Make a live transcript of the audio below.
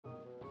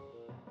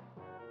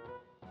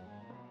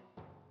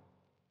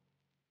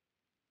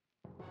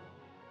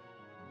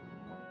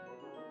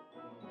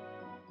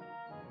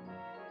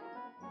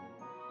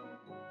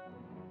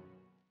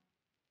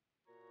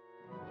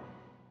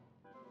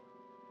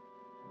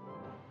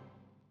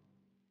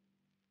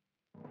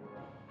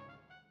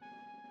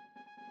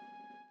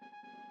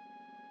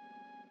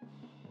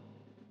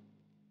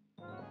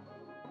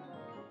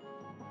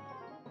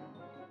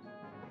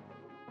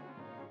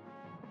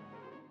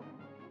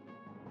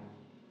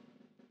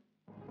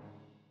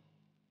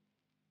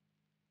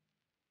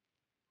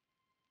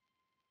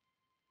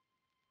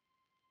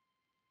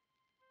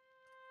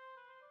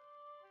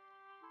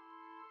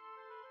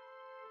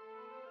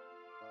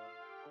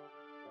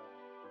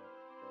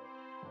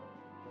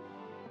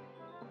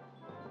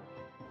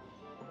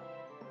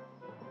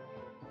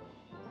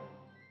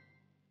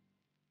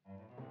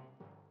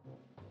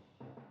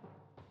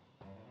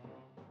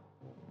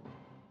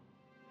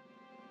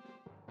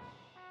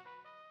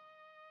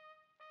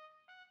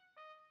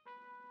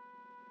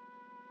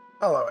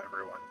Hello,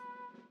 everyone.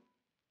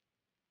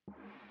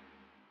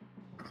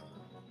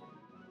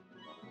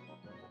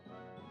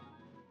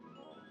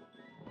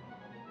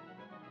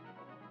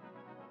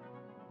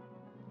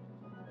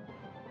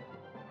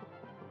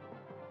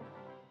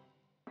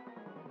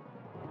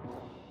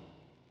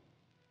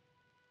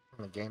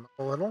 The game up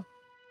a little.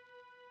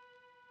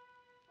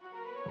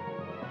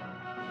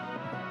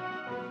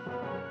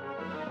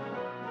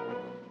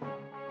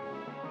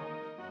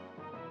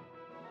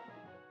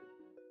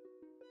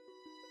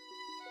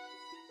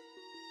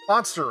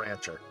 Monster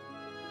Rancher,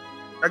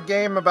 a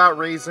game about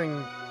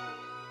raising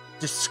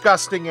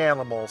disgusting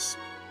animals,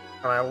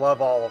 and I love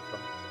all of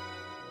them.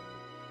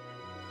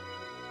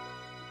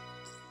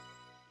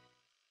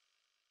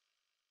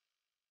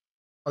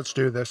 Let's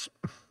do this.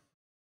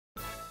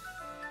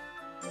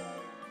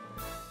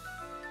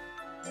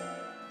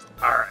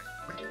 Alright.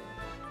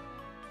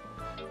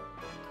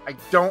 I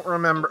don't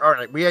remember.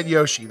 Alright, we had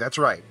Yoshi, that's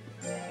right.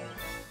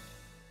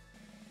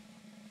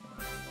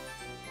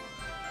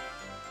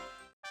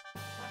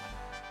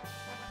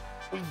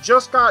 We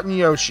just gotten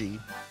Yoshi.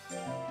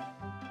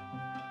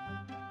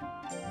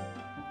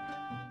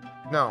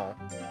 No.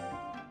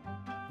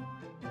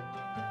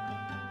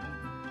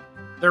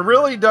 There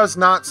really does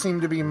not seem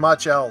to be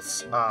much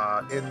else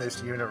in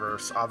this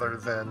universe other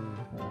than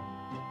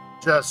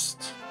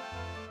just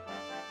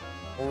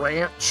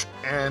ranch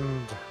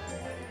and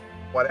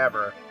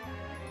whatever.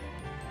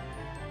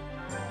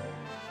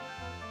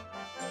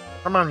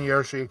 Come on,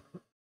 Yoshi.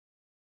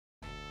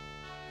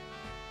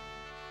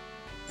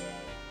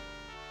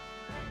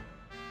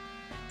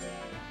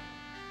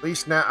 At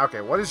least now.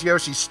 Okay, what is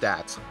Yoshi's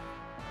stats?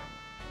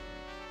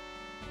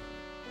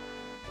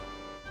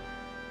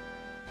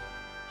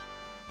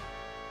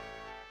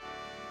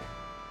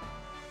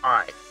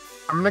 Alright.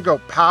 I'm gonna go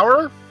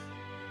power,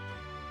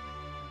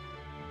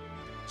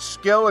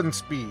 skill, and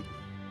speed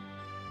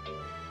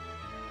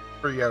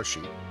for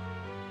Yoshi.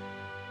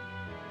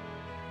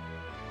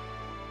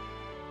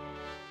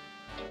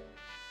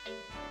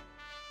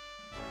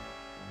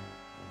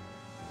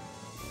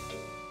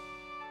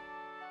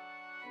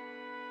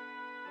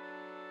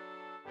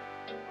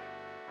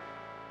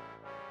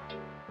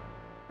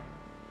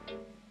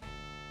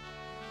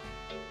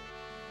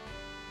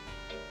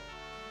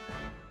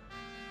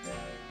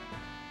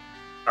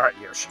 Alright,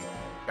 Yoshi.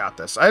 Got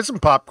this. I had some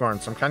popcorn,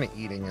 so I'm kind of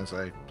eating as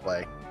I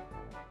play.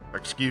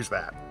 Excuse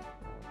that.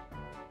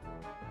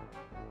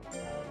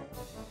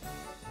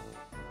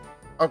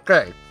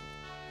 Okay.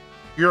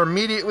 You're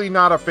immediately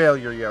not a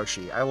failure,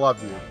 Yoshi. I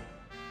love you.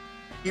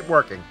 Keep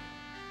working.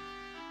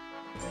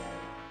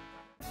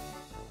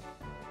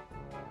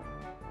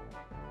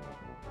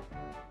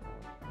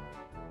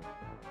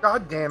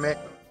 God damn it.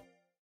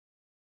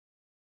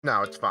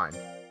 No, it's fine.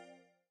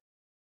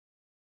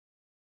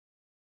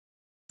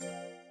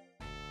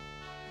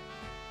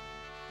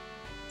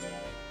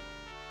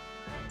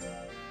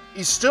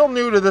 He's still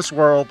new to this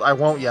world. I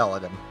won't yell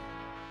at him.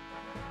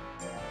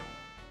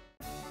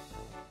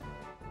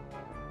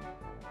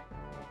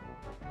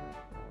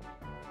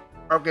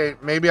 Okay,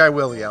 maybe I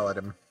will yell at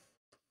him.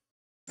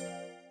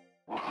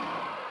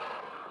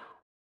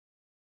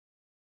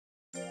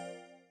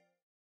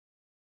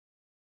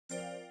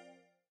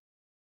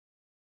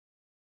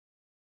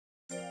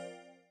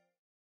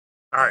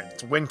 Alright,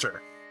 it's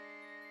winter.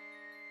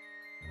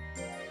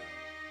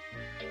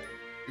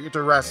 You get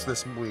to rest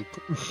this week.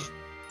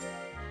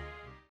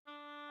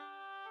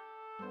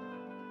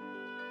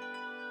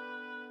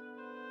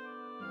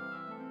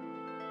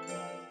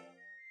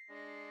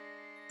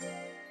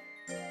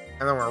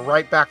 And then we're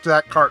right back to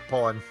that cart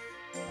pulling.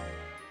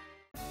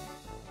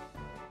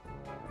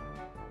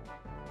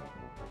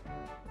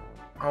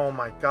 Oh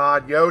my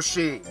god,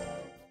 Yoshi!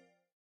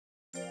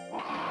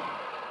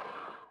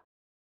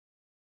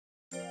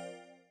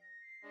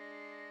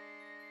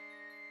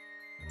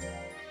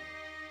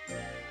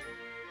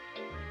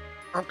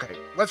 Okay,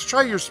 let's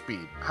try your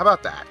speed. How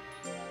about that?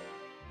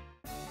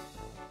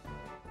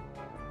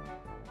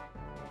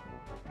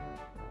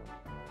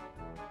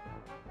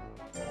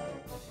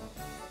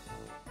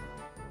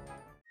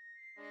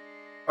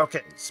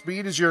 Okay,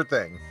 speed is your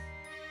thing.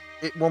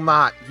 It will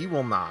not. He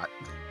will not.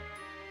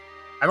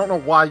 I don't know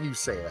why you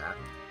say that.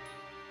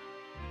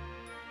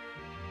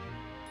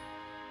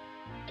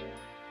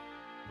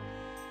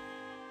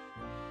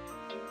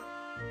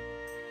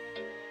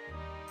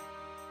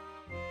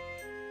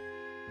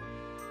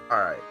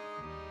 Alright.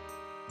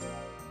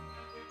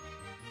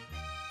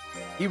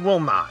 He will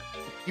not.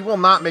 He will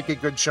not make a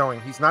good showing.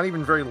 He's not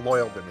even very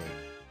loyal to me.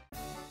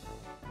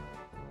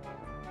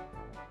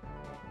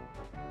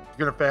 He's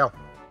gonna fail.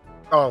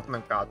 Oh,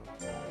 thank God.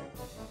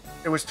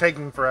 It was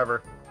taking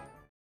forever.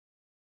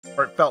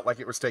 Or it felt like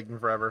it was taking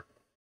forever.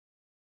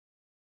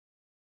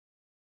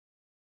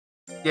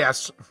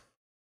 Yes.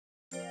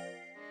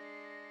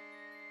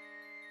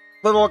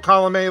 Little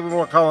column A,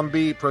 little column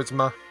B,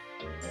 Prisma.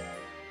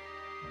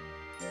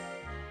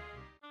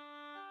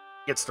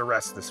 Gets to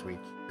rest this week.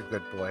 He's a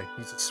good boy.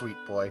 He's a sweet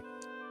boy.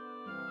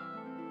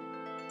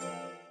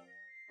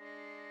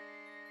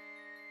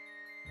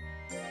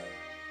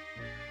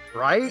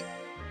 Right?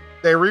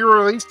 They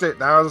re-released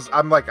it, and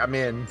I'm like, I'm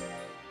in.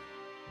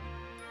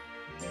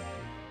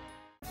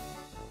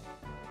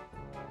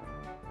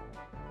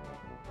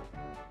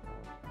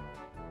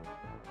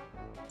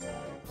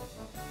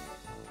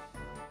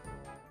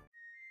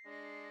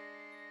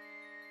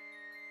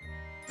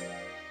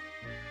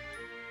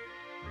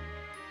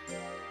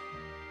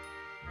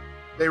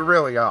 They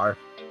really are.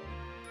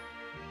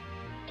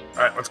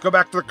 Alright, let's go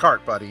back to the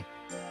cart, buddy.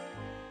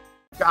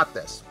 Got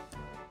this.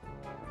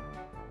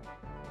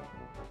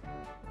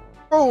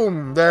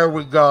 Boom! There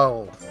we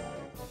go.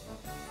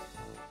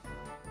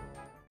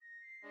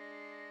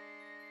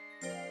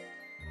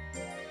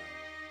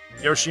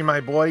 Yoshi, my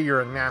boy,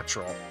 you're a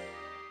natural.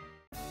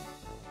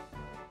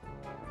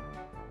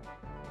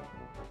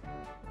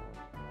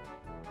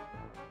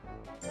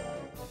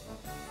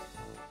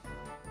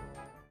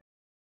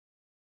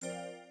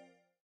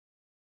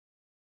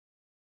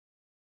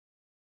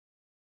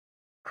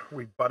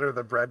 We butter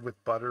the bread with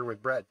butter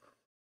with bread.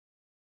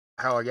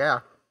 Hell yeah.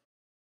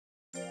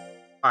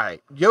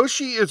 Alright,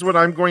 Yoshi is what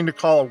I'm going to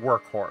call a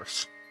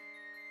workhorse.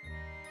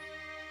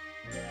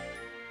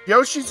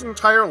 Yoshi's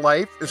entire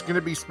life is going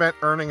to be spent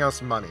earning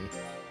us money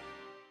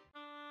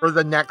for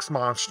the next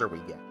monster we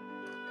get.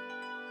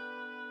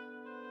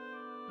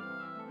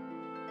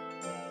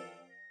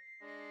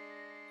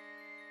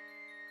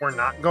 We're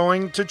not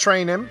going to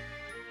train him,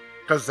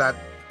 because that,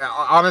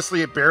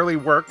 honestly, it barely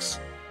works.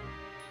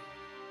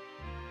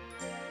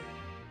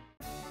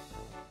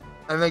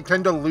 And they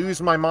tend to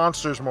lose my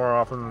monsters more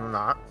often than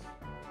not.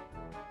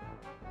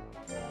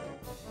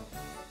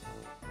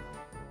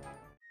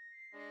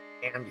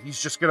 And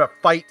he's just gonna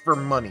fight for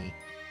money.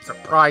 He's a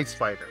prize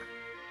fighter.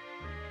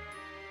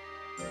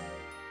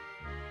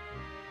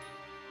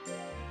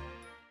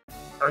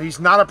 Or he's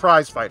not a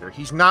prize fighter.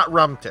 He's not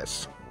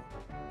Rumtus.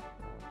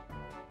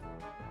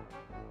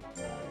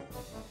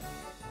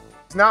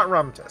 It's not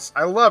Rumtus.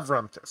 I love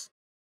Rumtus.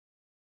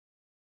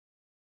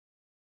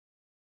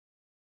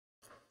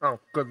 Oh,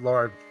 good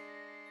lord.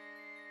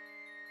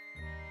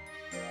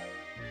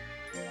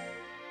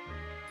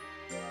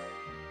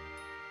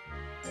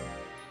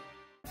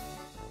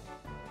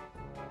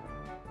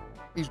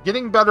 He's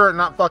getting better at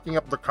not fucking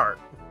up the cart.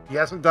 He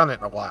hasn't done it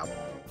in a while.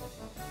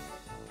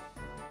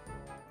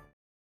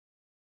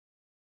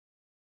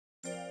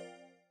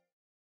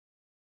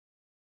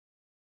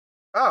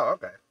 Oh,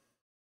 okay.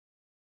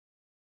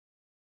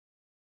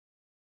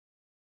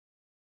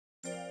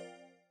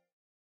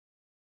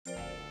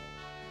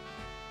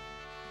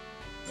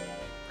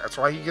 That's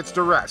why he gets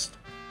to rest.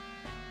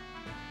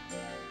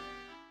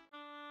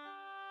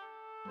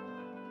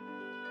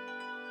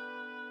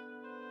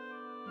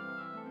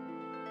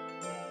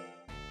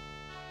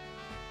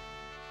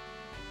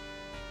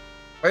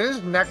 When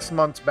is next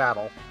month's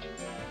battle?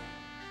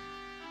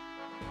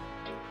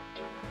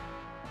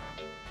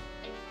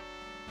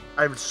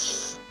 I have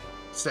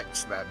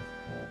 6 then.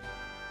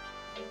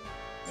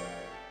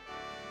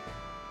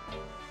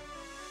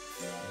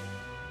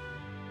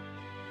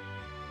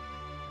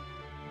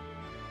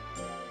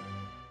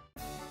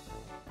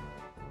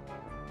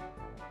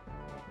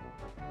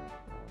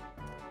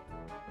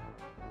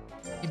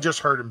 He just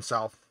hurt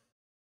himself.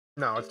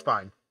 No, it's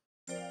fine.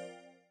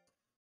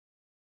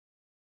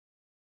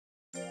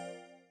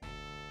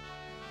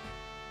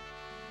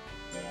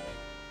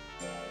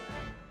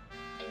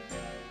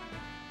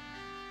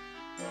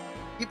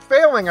 Keep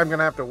failing, I'm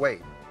gonna have to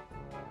wait.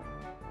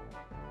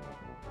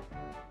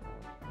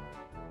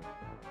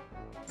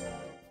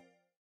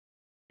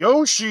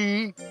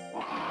 Yoshi!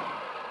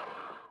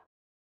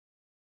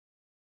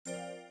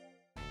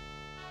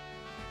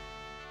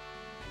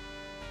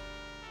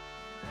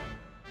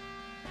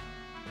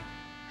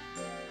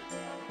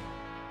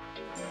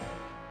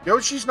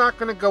 Yoshi's not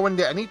going to go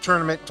into any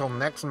tournament till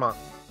next month.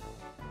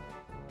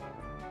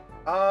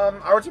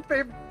 I was a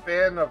big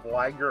fan of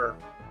Liger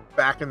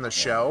back in the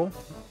show.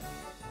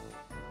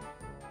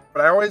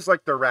 But I always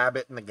liked the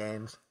rabbit in the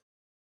games.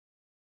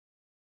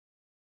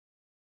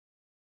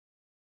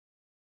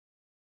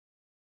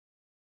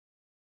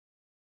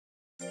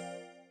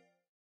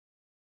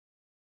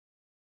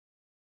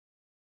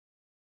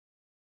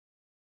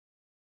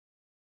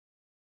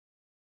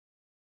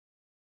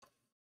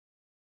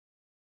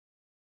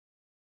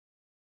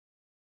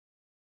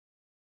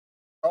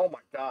 Oh my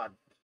god.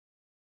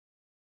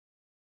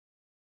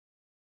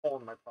 Hole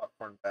in my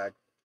popcorn bag.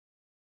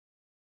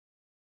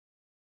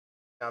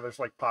 Now there's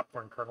like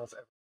popcorn kernels.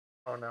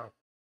 Oh no.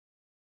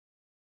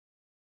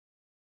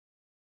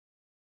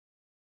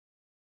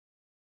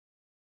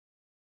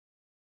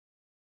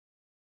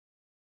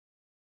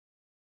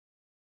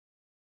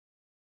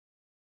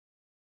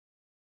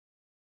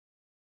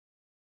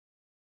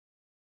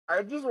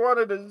 I just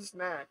wanted a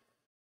snack.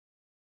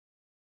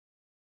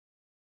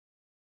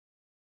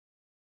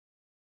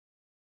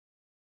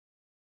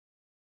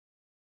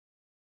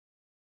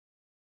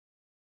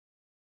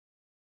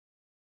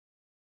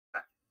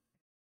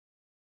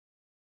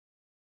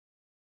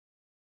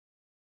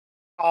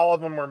 All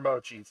of them were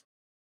mochis.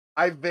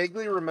 I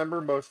vaguely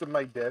remember most of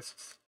my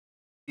discs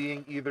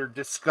being either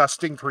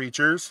disgusting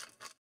creatures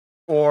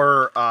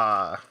Or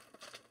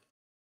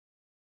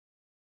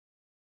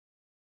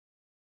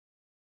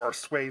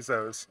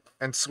Suezos.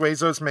 And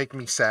Suezos make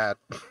me sad.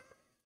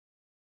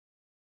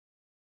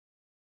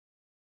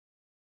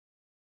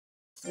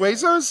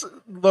 Suezos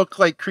look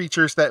like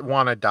creatures that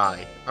want to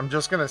die. I'm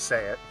just gonna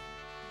say it.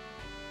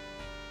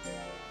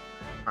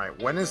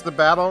 Alright, when is the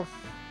battle?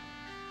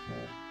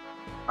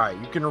 Alright,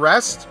 you can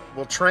rest,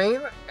 we'll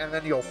train, and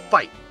then you'll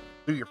fight.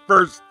 Do your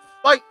first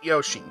fight,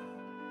 Yoshi.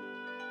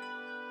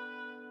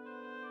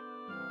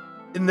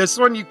 In this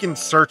one, you can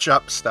search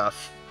up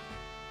stuff.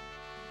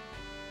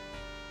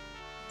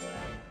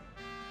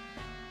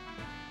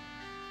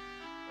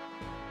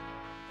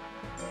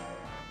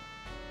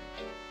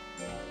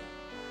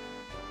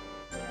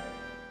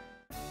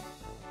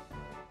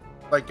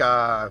 Like,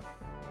 uh-oh.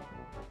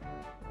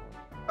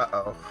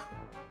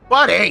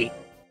 Buddy!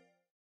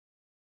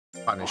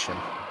 Punish him.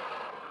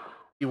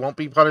 He won't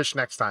be punished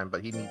next time,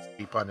 but he needs to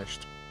be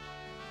punished.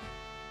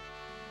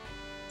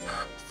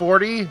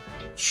 40?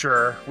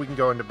 Sure, we can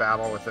go into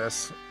battle with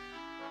this.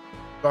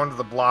 Go into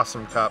the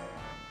Blossom Cup.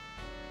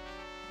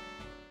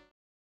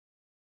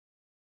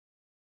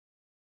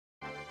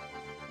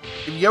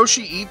 If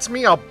Yoshi eats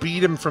me, I'll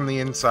beat him from the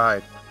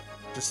inside.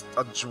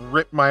 I'll just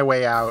rip my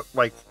way out,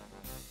 like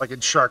in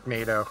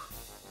Sharknado.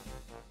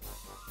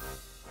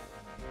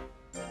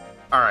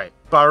 Alright,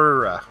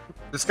 Barura.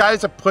 This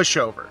guy's a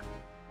pushover.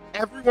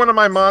 Every one of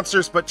my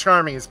monsters but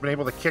Charmy has been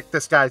able to kick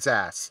this guy's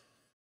ass.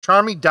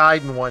 Charmy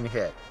died in one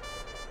hit.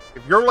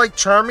 If you're like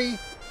Charmy,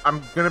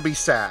 I'm gonna be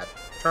sad.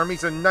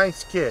 Charmy's a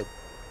nice kid.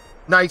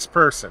 Nice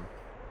person.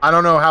 I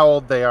don't know how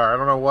old they are. I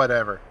don't know,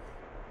 whatever.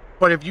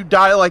 But if you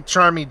die like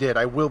Charmy did,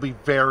 I will be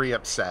very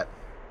upset.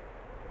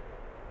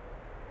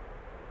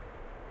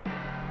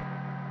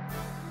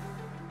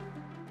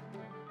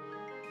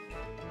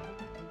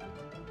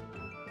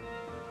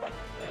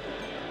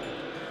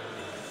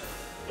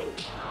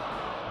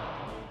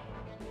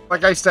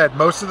 Like I said,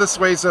 most of the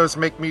Suezos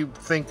make me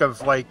think of,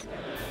 like,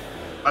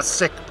 a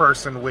sick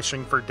person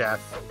wishing for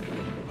death.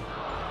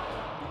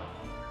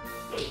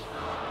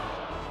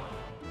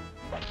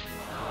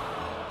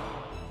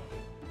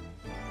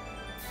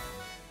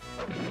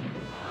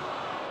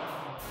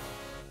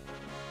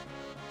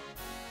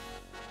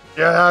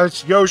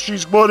 Yes,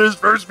 Yoshi's won his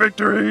first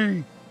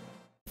victory!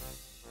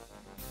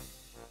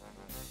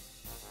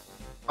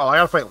 Oh, I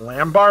gotta fight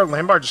Lambar?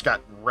 Lambar just got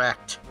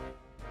wrecked.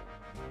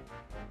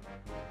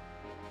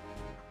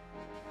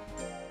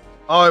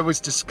 Oh, it was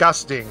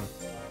disgusting.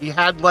 He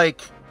had,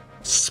 like,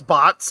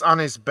 spots on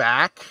his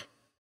back,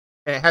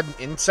 and it had an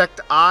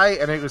insect eye,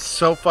 and it was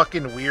so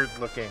fucking weird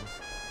looking.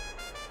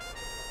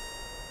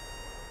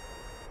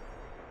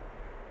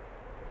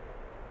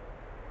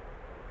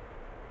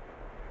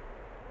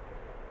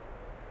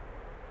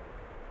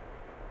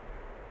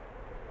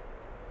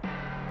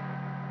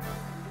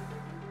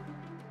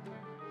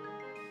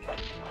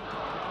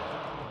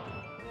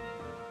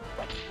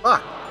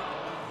 Fuck.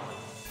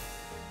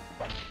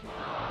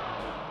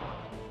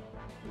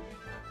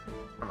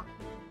 Come on.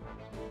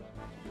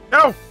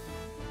 No!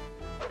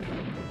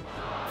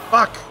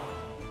 Fuck.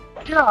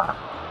 Yeah.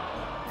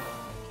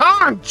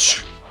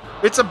 Punch!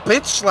 It's a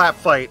bitch slap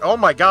fight. Oh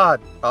my god.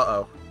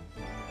 Uh-oh.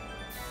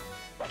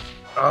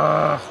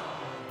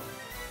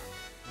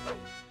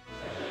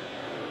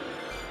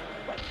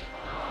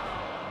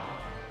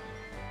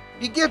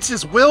 He gets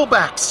his will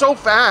back so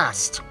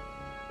fast.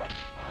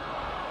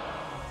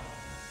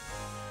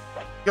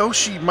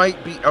 Yoshi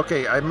might be...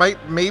 Okay,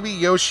 maybe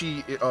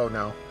Yoshi... Oh,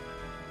 no.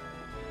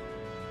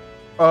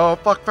 Oh,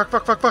 fuck.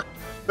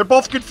 They're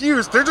both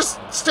confused. They're just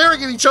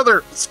staring at each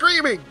other,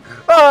 screaming.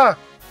 Ah!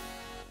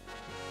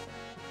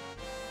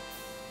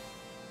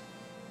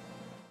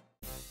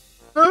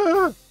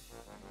 Ah!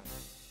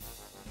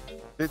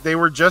 They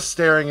were just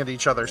staring at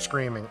each other,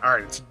 screaming.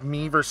 Alright, it's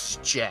me versus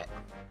Jet.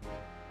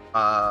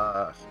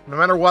 No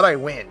matter what, I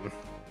win.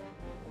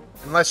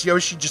 Unless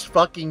Yoshi just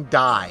fucking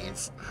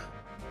dies.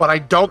 But I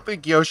don't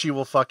think Yoshi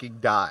will fucking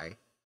die.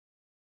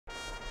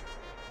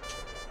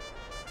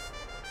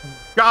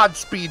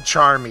 Godspeed,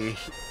 Charmy.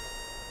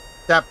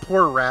 That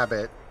poor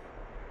rabbit.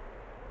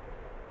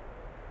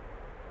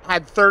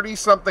 Had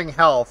 30-something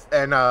health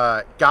and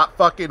got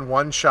fucking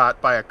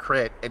one-shot by a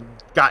crit and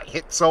got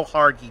hit so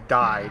hard he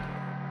died.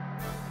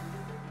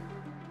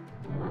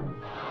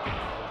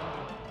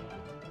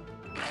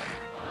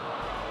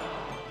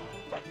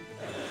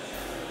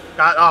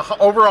 Got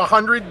over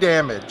 100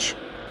 damage.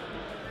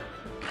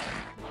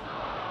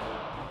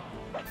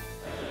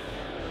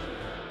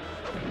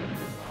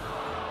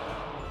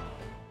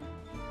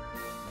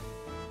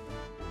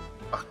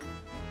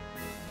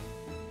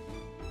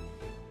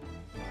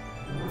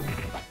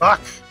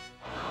 Fuck.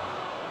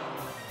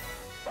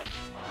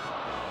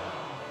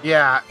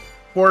 Yeah,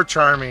 poor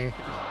Charmy.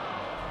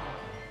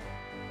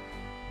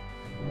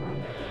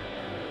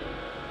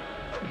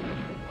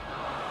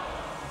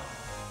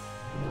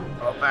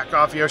 Oh, back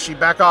off, Yoshi,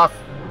 back off.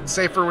 It's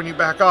safer when you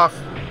back off.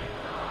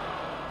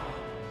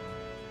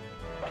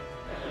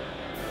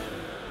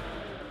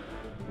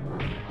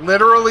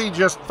 Literally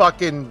just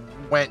fucking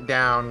went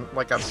down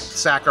like a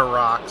sack of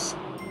rocks.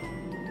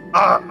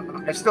 Ah,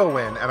 I still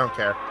win. I don't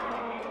care.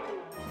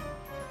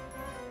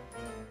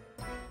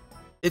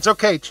 It's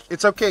okay.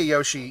 It's okay,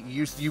 Yoshi.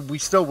 We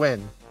still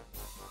win.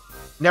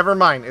 Never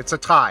mind. It's a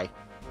tie.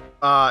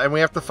 And we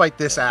have to fight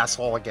this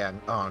asshole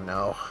again. Oh,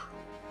 no.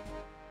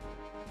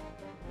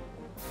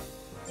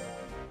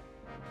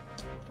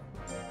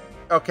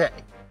 Okay.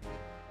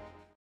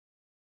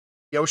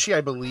 Yoshi,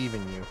 I believe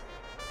in you.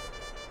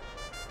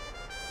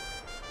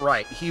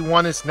 Right. He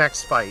won his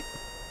next fight.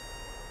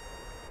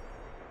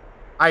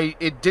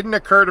 It didn't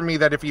occur to me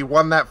that if he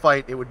won that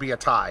fight, it would be a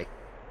tie.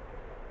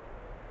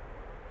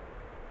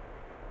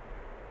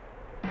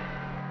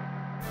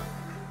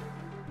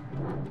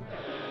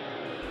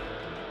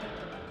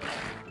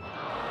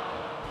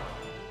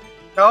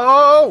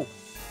 No!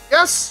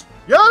 Yes!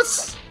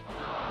 Yes!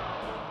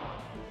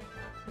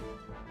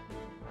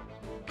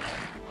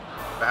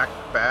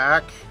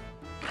 Back.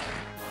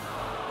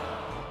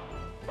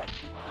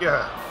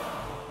 Yeah.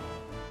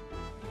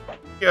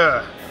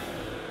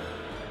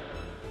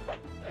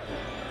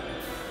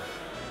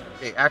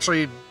 Okay,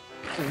 actually,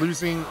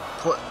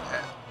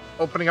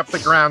 opening up the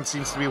ground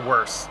seems to be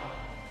worse.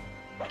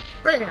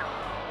 Bam!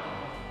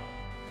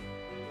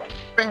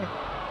 Bam!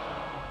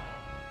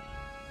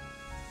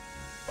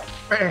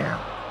 Bam!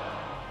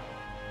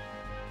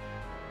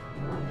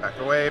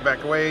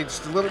 Back away,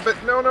 just a little bit.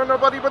 No,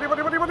 buddy.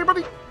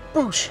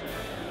 Boosh!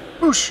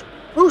 Boosh!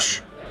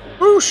 Boosh!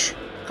 Boosh!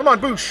 Come on,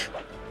 Boosh!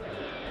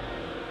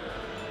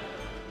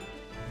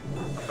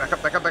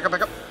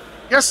 Back up.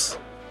 Yes!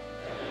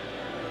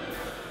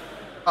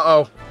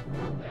 Uh-oh.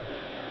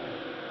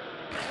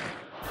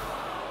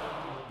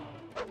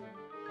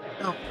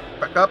 No,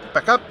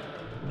 back up.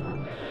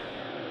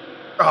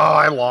 Oh,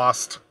 I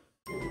lost.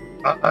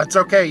 It's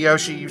okay,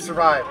 Yoshi, you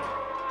survived.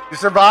 You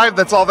survived,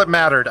 that's all that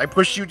mattered. I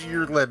pushed you to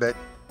your limit.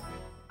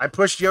 I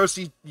pushed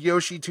Yoshi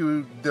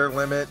to their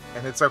limit,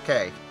 and it's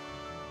okay.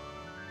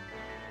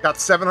 Got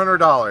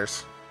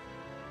 $700.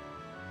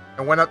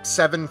 And went up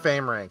 7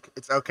 fame rank.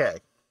 It's okay.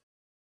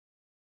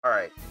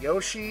 Alright,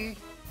 Yoshi...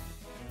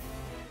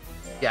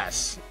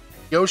 Yes.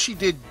 Yoshi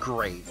did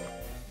great.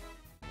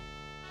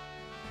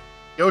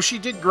 Yoshi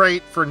did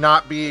great for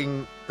not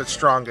being the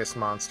strongest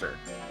monster.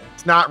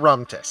 It's not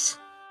Rumtus.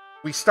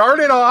 We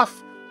started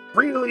off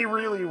really,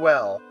 really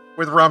well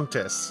with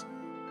Rumtus.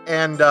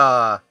 And,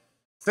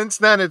 since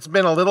then, it's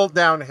been a little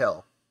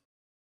downhill.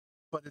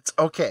 But it's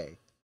okay.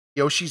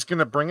 Yoshi's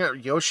gonna bring it...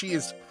 Yoshi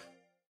is...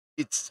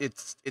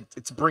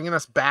 It's bringing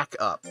us back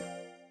up.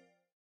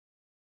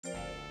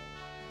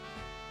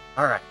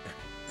 Alright.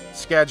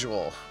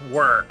 Schedule.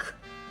 Work.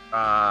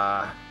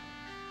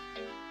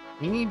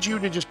 We need you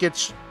to just get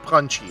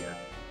punchier.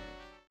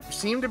 You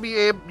seem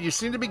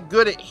to be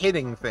good at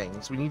hitting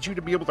things. We need you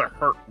to be able to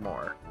hurt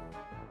more.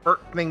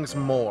 Hurt things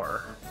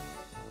more.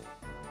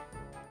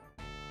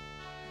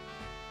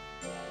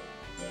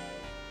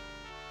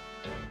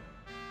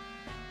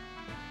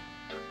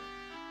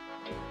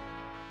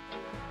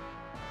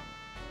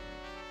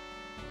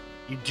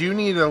 You do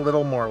need a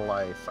little more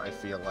life, I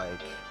feel like.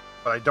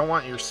 But I don't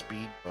want your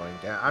speed going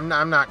down.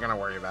 I'm not gonna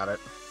worry about it.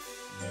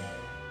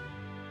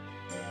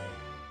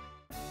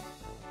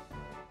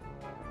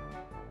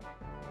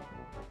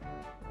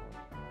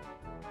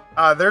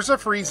 There's a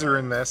freezer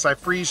in this. I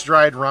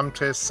freeze-dried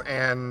Rumtus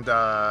and,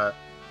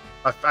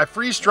 I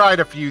freeze-dried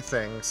a few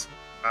things.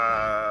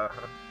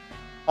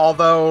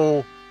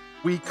 Although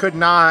we could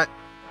not,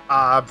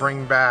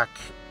 bring back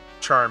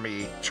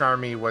Charmy.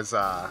 Charmy was,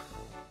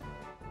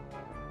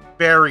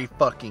 very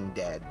fucking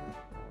dead.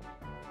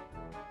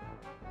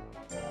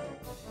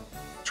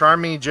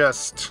 Charmy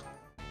just...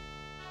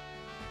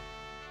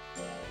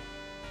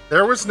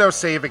 There was no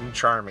saving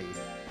Charmy.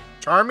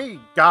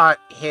 Charmy got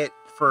hit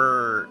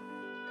for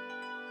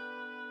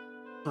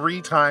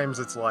 3 times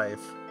its life.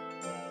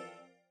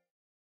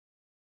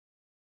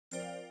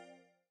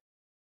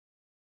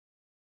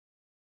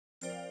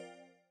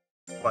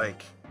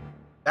 Like,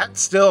 that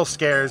still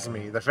scares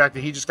me. The fact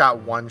that he just got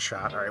 1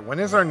 shot. Alright, when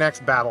is our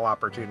next battle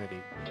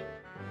opportunity?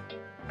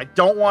 I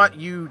don't want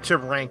you to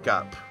rank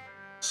up.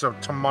 So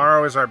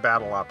tomorrow is our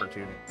battle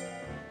opportunity.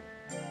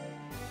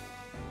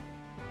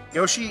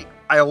 Yoshi,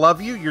 I love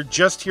you. You're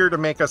just here to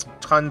make us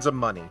tons of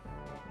money.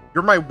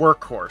 You're my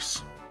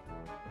workhorse.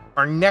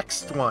 Our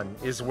next one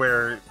is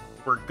where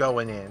we're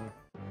going in.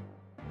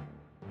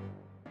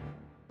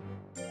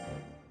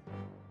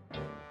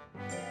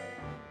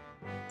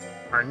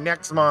 Our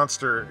next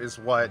monster is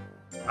what,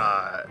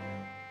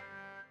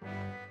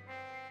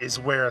 is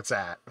where it's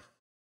at.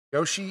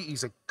 Yoshi,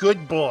 he's a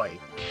good boy.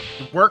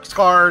 He works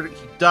hard,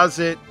 he does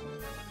it.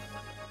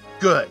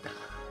 Good.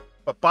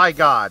 But by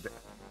God,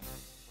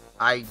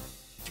 I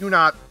do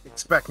not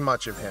expect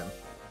much of him.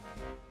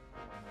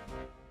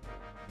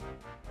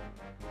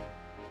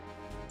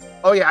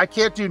 Oh yeah, I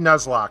can't do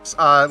Nuzlocks.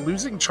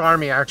 Losing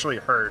Charmy actually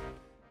hurt.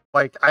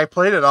 Like, I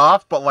played it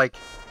off, but like,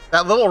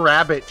 that little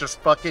rabbit just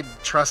fucking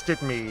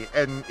trusted me,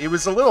 and it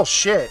was a little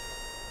shit,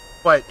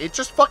 but it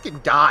just fucking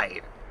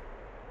died.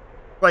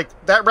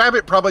 Like, that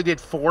rabbit probably did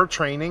 4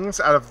 trainings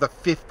out of the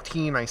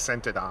 15 I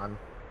sent it on.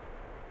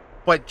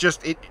 But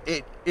just,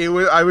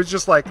 I was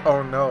just like,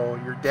 oh no,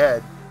 you're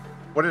dead.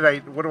 What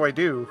do I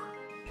do?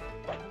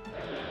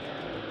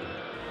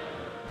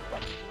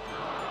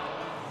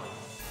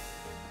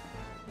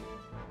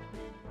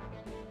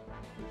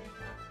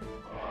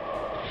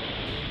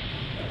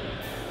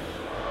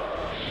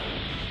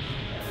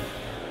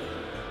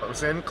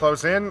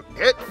 Close in,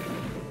 hit!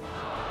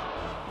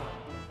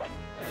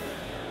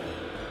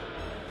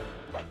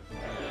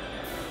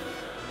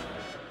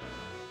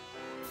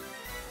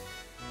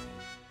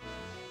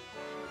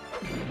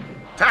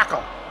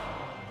 Tackle!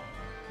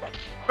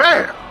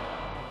 Bam!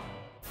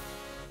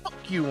 Fuck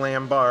you,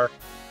 Lambar.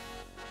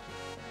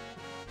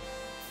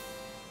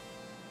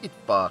 Get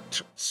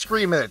fucked.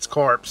 Scream at its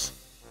corpse.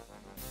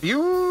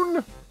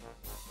 Bune!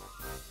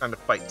 Time to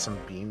fight some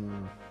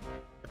Bune.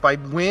 If I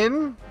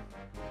win,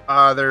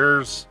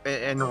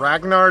 and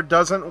Ragnar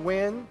doesn't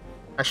win.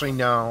 Actually,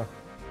 no.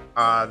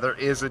 There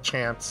is a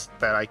chance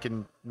that I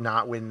can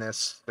not win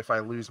this if I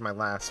lose my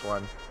last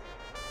one.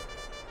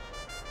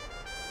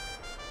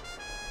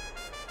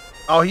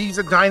 Oh, he's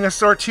a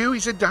dinosaur too?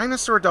 He's a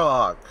dinosaur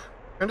dog.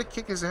 I'm gonna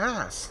kick his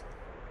ass.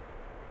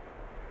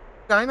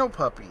 Dino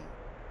puppy.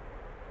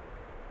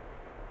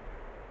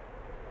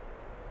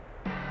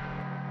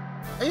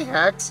 Hey,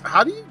 Hex,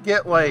 how do you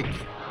get, like,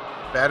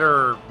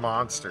 better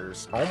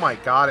monsters? Oh my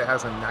god, it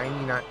has a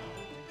 99...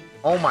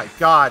 Oh my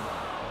god.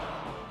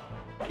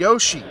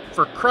 Yoshi,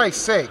 for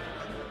Christ's sake.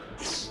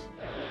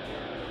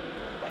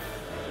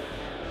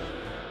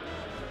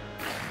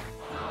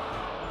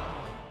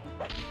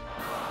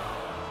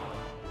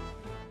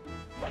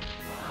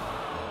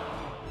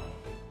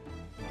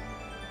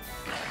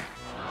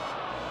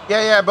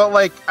 Yeah, but,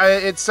 like,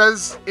 it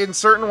says in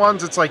certain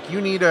ones, it's like,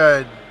 you need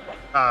the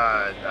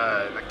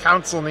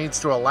council needs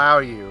to allow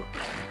you.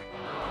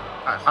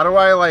 How do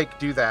I, like,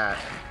 do that?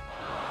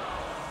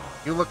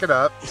 You look it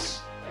up.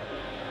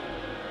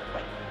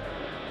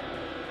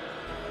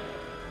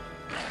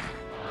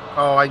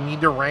 Oh, I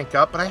need to rank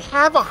up, but I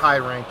have a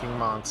high-ranking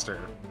monster.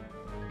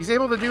 He's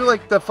able to do,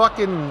 like, the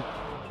fucking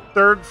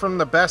third from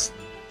the best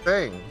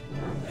thing.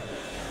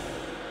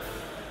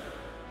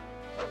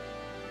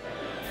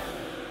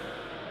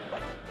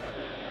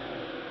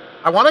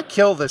 I want to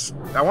kill this.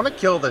 I want to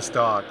kill this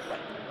dog.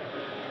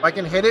 If I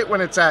can hit it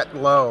when it's at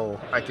low,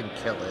 I can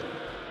kill it.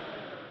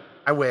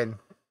 I win.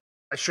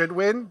 I should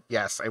win?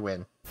 Yes, I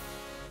win.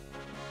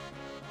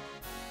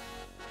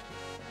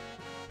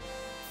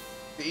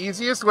 The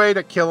easiest way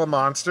to kill a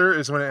monster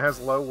is when it has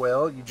low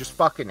will. You just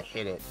fucking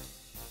hit it.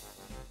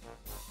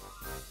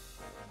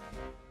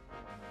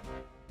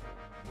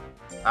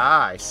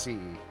 Ah, I see.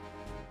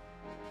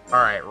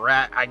 Alright,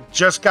 I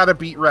just gotta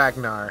beat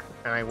Ragnar,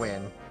 and I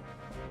win.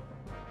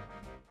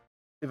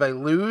 If I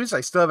lose,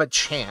 I still have a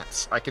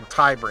chance. I can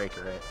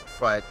tiebreaker it,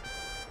 but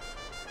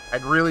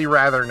I'd really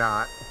rather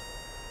not.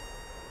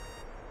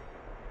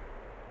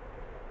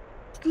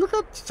 Look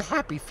at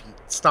happy feet.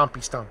 Stompy,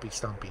 stompy,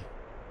 stompy.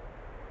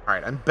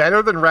 Alright, I'm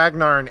better than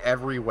Ragnar in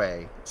every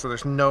way, so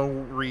there's no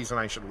reason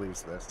I should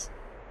lose this.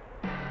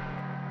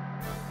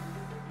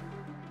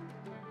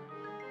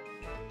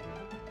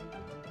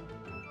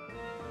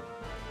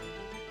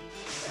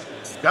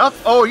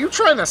 Stuff? Oh, are you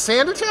trying to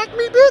sand attack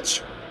me,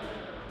 bitch?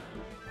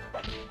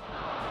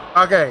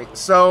 Okay,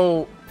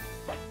 so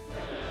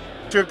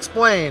to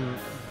explain,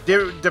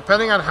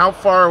 depending on how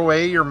far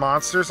away your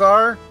monsters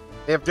are,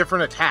 they have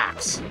different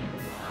attacks.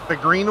 The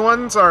green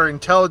ones are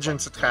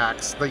intelligence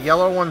attacks. The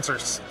yellow ones are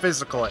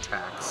physical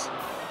attacks.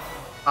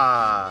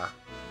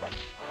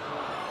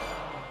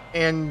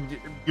 And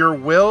your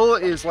will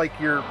is like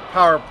your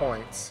power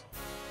points.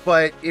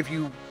 But if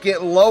you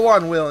get low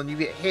on will and you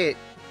get hit,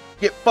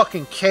 get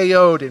fucking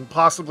KO'd and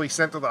possibly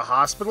sent to the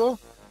hospital,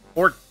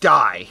 or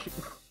die.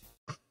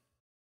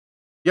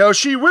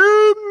 Yoshi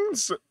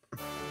wins!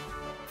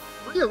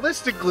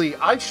 Realistically,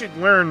 I should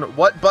learn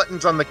what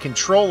buttons on the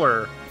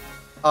controller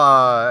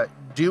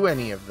do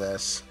any of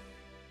this.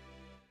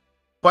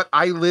 But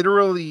I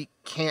literally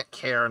can't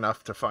care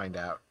enough to find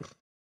out.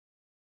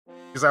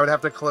 Because I would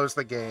have to close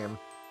the game.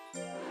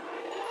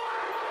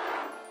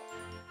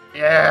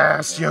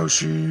 Yes,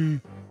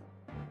 Yoshi!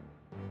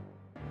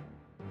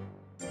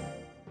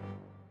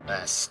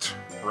 Rest.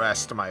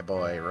 Rest, my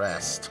boy,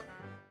 rest.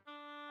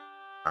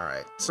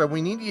 Alright, so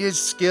we need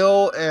his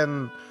skill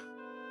and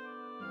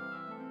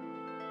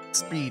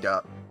speed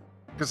up.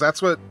 Because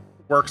that's what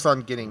works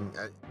on getting...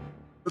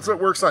 that's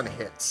what works on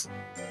hits.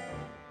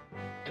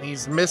 And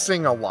he's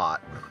missing a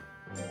lot.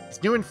 He's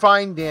doing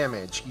fine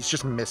damage, he's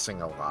just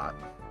missing a lot.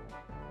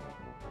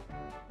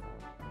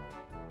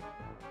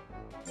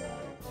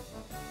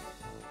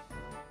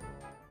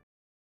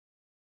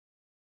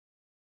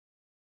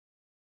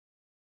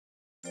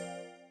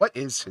 What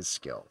is his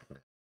skill?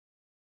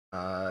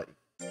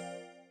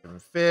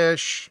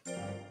 Fish.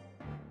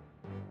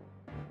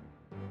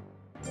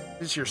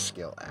 What is your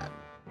skill at?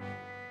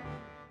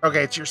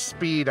 Okay, it's your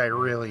speed I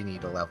really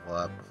need to level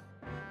up.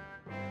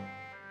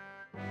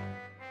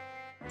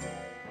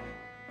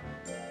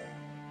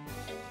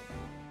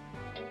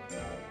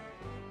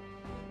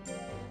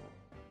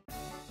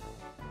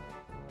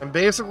 And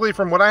basically,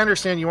 from what I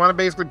understand, you want to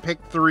basically pick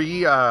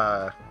three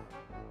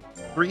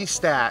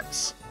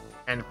stats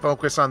and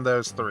focus on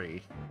those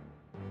three.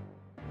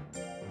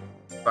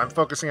 So I'm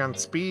focusing on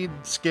speed,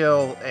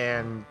 skill,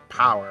 and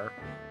power.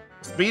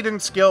 Speed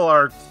and skill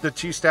are the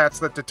two stats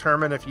that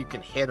determine if you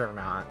can hit or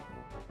not.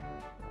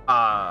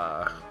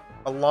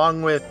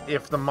 Along with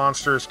if the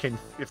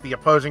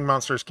opposing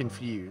monster is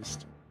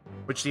confused.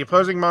 Which the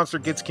opposing monster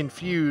gets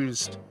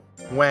confused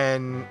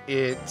when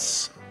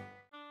it's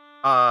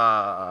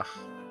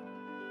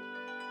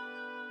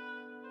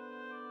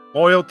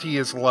loyalty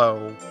is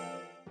low.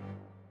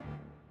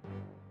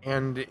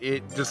 And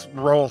it just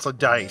rolls a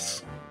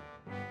dice.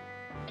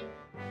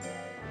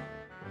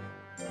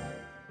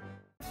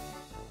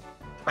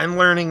 I'm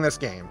learning this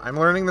game. I'm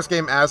learning this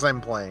game as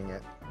I'm playing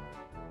it.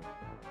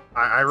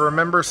 I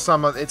remember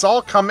some of it's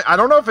all coming. I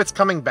don't know if it's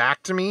coming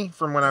back to me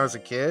from when I was a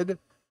kid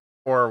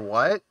or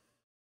what.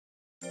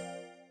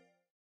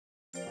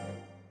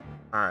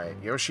 Alright,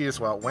 Yoshi as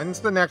well. When's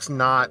the next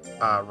not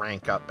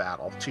rank up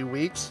battle? 2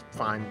 weeks?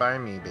 Fine by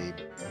me,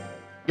 baby.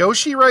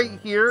 Yoshi right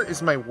here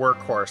is my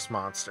workhorse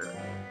monster.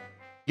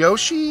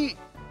 Yoshi,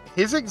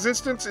 his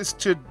existence is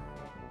to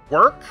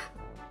work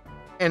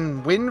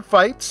and win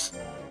fights.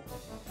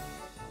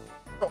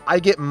 So I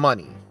get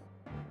money.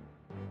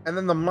 And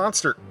then the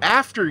monster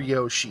after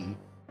Yoshi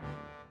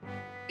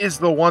is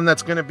the one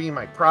that's going to be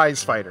my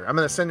prize fighter. I'm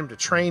going to send him to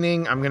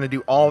training. I'm going to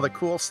do all the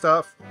cool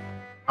stuff.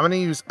 I'm going to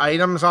use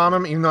items on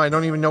him, even though I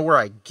don't even know where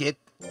I get...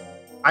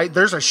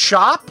 There's a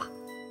shop?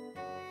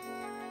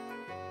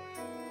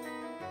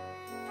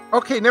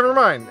 Okay, never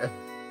mind.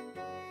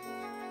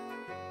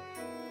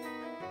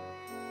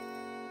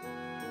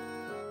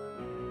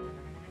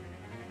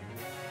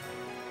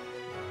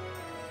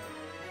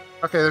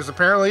 Okay, there's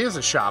apparently is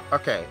a shop.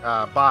 Okay,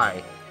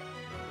 buy.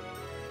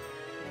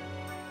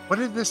 What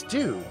did this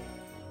do?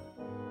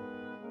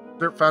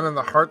 Dirt found in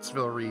the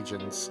Hartsville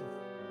regions.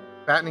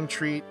 Fattening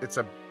treat, it's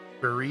a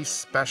berry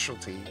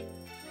specialty.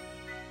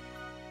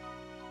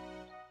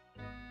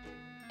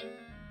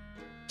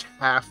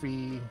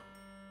 Taffy.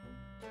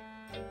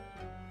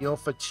 Heel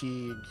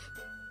fatigue.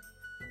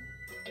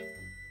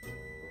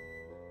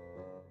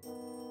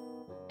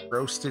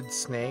 Roasted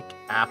snake,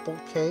 apple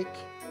cake.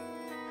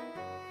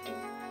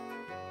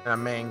 And a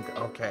mango.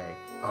 Okay.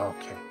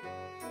 Okay.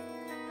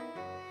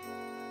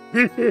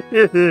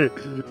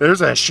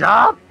 There's a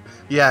shop?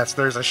 Yes,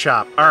 there's a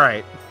shop.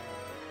 Alright.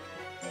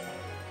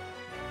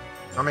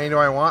 How many do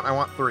I want? I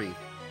want 3.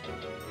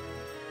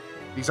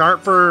 These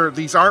aren't for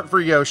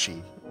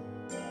Yoshi.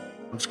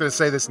 I'm just gonna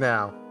say this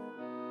now.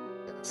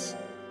 Yes.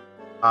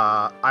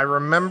 I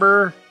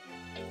remember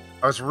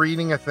I was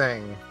reading a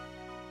thing.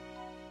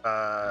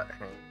 I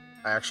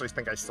actually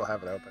think I still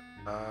have it open.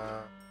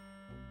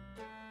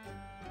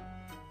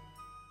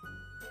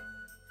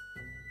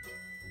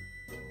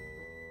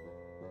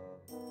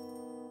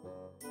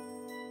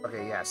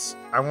 Okay, yes.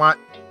 I want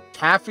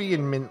taffy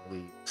and mint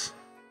leaves.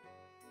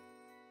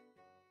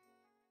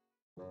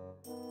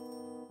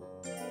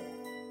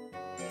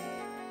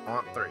 I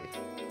want 3.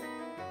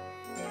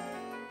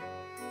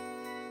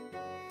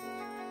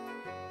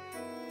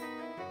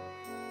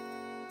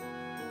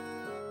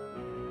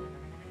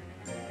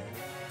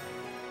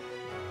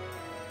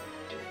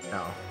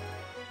 No.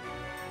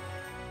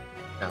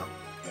 No.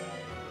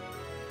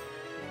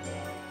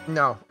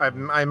 No,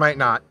 I might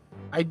not.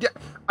 I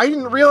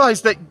didn't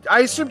realize that.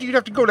 I assumed you'd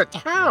have to go to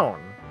town.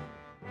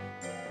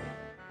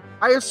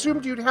 I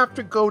assumed you'd have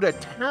to go to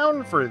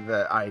town for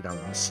the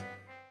items.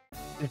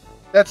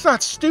 That's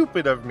not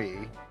stupid of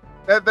me.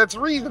 That's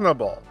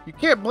reasonable. You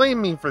can't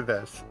blame me for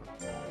this.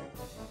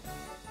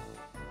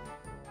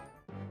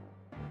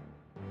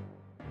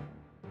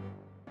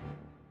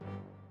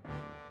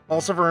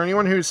 Also, for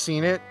anyone who's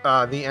seen it,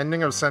 the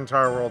ending of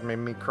Centaur World made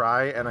me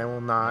cry, and I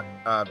will not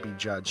be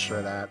judged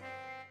for that.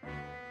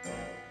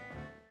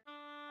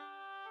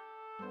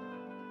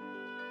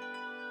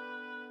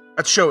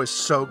 That show is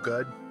so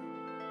good.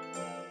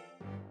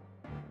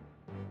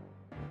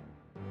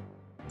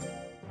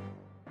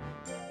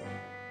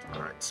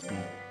 Alright, speed.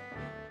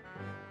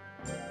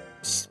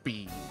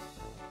 Speed.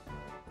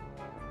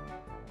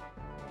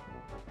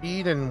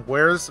 Speed, and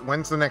when's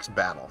the next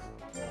battle?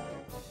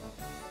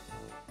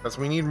 Because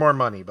we need more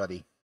money,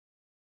 buddy.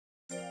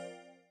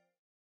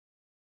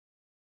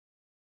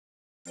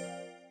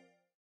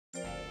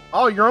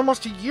 Oh, you're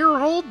almost a year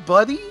old,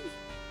 buddy?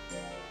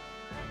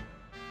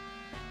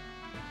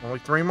 Only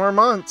 3 more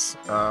months.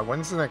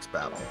 When's the next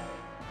battle?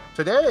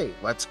 Today.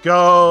 Let's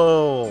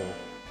go.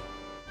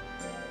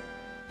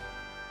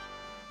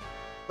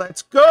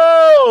 Let's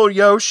go,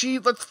 Yoshi.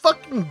 Let's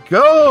fucking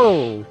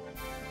go.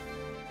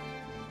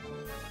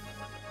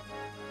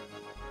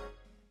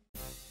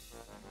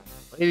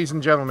 Ladies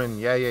and gentlemen,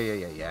 yeah.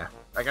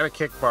 I gotta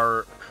kick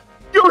bar.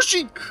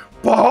 Yoshi!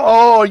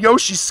 Oh,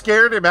 Yoshi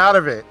scared him out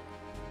of it.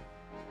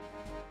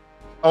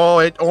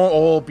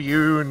 Oh,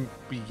 Bune.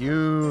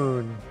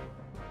 Bune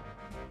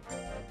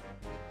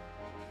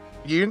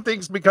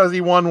thinks because he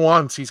won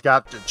once, he's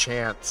got the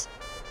chance.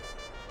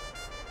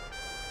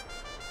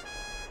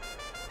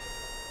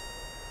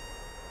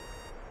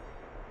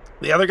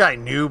 The other guy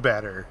knew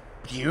better.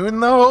 Bune,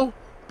 though?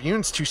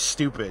 Bune's too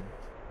stupid.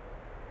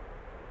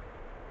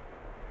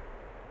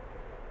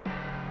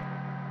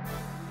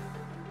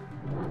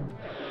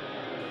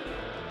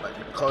 Let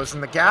you close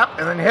in the gap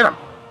and then hit him.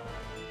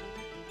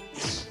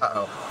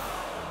 Uh-oh.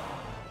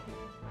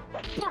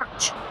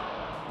 Punch!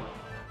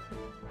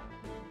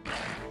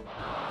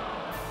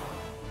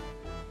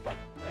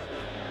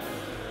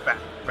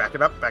 Back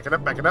it up, back it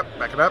up, back it up,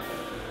 back it up.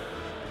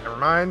 Never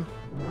mind.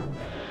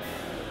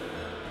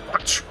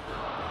 Punch!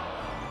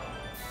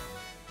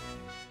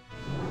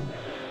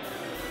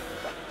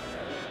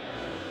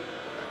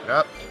 Back it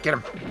up. Get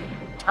him.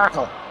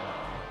 Tackle.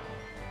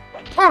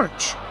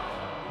 Punch!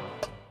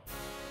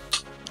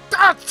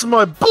 That's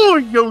my boy,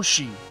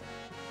 Yoshi!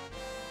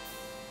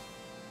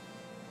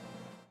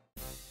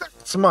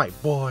 That's my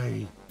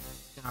boy.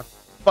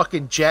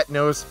 Fucking Jet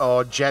knows.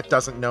 Oh, Jet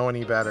doesn't know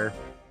any better.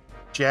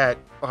 Jet.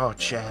 Oh,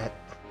 Jet.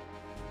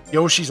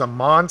 Yoshi's a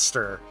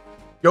monster.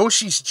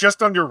 Yoshi's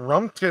just under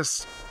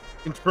Rumpus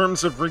in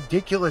terms of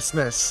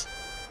ridiculousness.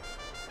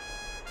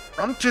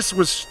 Rumpus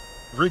was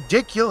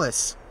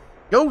ridiculous.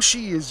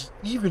 Yoshi is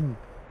even...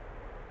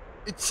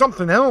 It's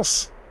something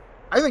else.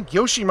 I think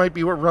Yoshi might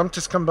be what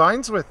Rumpus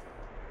combines with.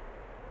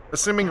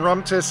 Assuming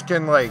Rumpus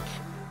can, like...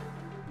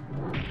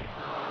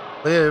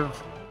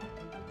 live...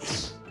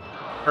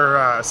 Or,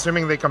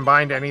 assuming they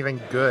combined anything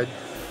good.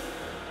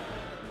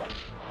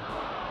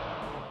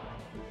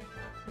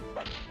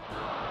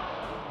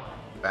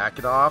 Back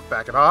it off,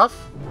 back it off.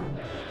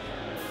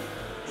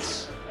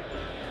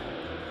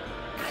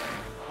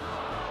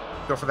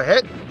 Go for the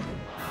hit.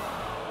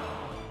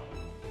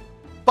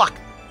 Fuck!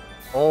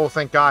 Oh,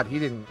 thank God, he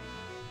didn't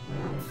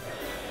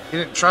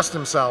trust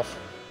himself.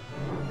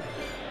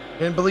 He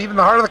didn't believe in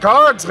the heart of the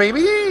cards,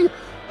 baby!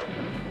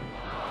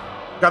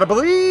 Gotta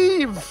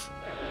believe!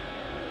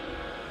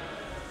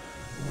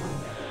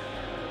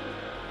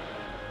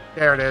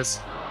 There it is.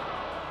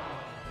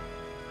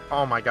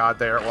 Oh my God,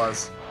 there it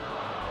was.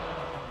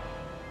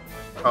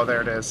 Oh,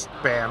 there it is.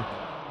 Bam.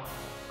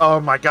 Oh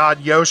my God,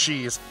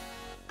 Yoshi is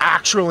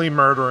actually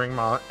murdering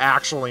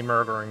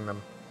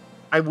them.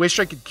 I wish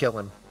I could kill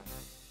him.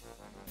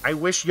 I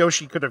wish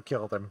Yoshi could have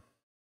killed him.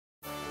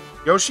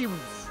 Yoshi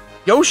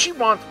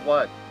wants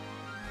blood.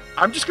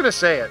 I'm just gonna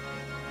say it.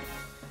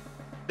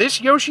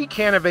 This Yoshi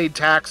can't evade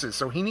taxes,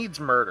 so he needs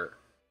murder.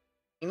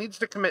 He needs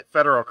to commit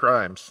federal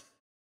crimes.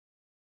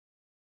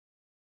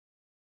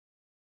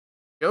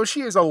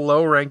 Yoshi is a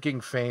low-ranking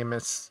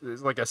famous,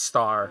 is like a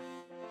star.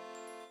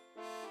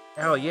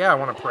 Hell yeah, I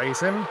want to praise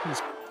him.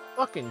 He's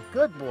fucking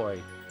good boy.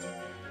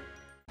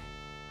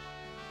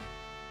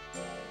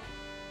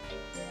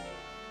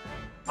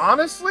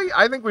 Honestly,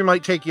 I think we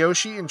might take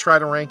Yoshi and try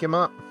to rank him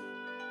up.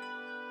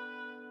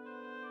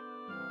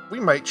 We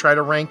might try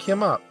to rank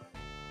him up.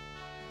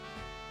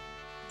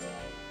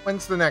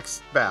 When's the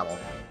next battle?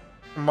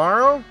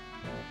 Tomorrow?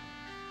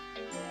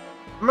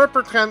 I'm gonna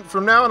pretend,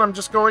 from now on, I'm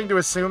just going to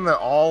assume that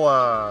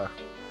all,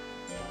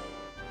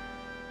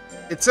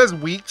 it says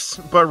weeks,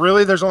 but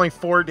really there's only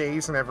 4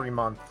 days in every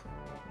month.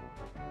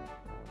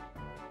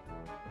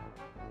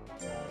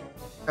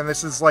 And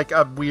this is like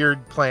a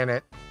weird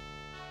planet.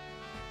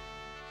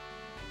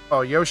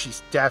 Oh,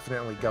 Yoshi's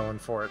definitely going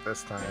for it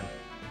this time.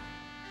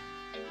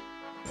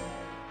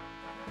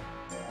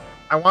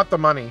 I want the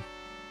money.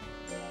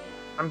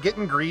 I'm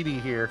getting greedy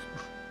here.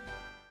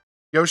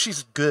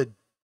 Yoshi's good.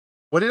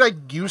 What did I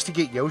use to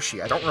get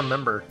Yoshi? I don't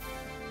remember.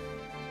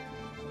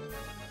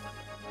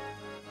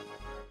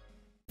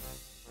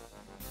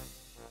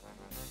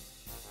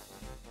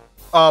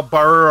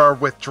 Barra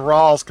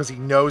withdrawals because he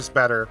knows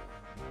better.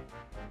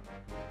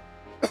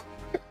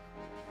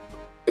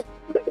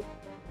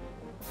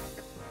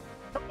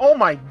 Oh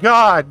my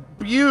God,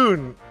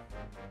 Bune!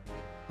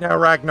 Now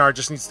Ragnar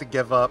just needs to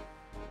give up.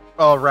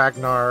 Oh,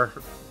 Ragnar.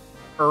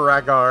 Or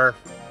Ragar.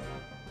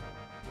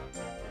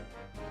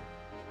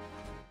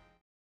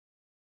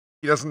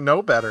 He doesn't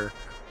know better.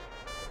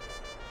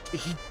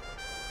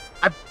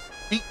 I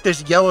beat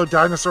this yellow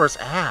dinosaur's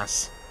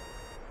ass.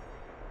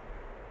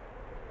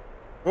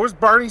 What was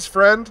Barney's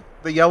friend?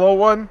 The yellow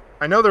one?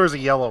 I know there was a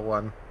yellow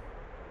one.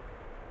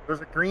 There's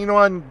a green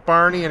one,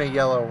 Barney, and a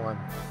yellow one.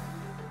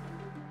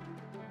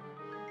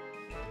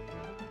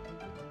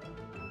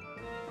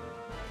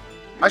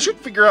 I should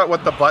figure out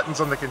what the buttons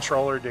on the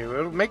controller do.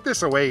 It'll make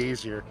this a way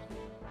easier.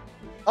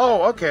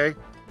 Oh, okay.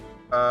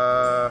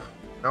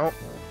 Nope.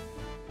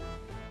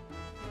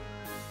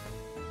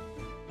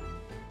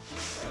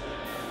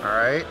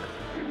 Alright.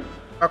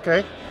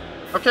 Okay.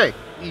 Okay,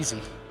 easy.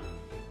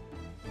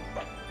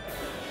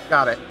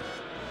 Got it.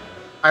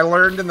 I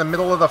learned in the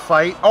middle of the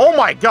fight. Oh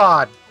my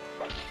God!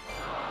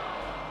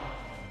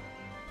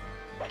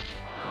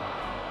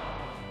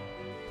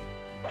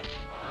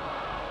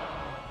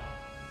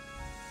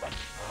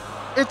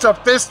 It's a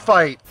fist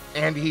fight,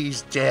 and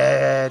he's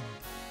dead.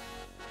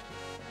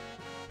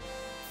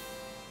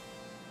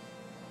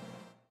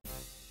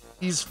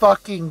 He's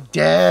fucking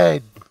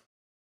dead.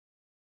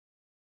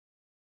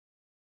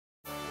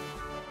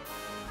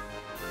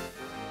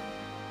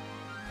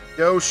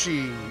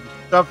 Yoshi,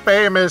 the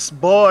famous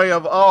boy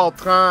of all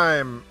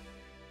time,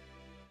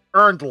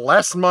 earned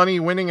less money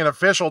winning an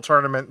official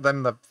tournament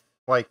than the,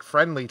 like,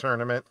 friendly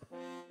tournament.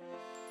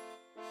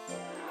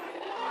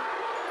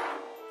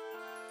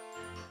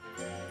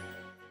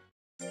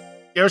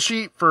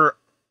 Yoshi, for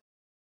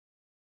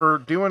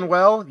doing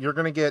well, you're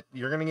gonna get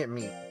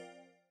meat.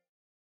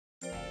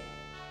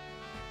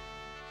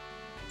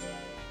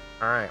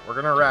 Alright, we're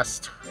gonna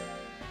rest.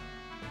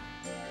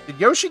 Did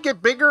Yoshi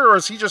get bigger, or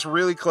is he just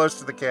really close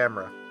to the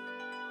camera?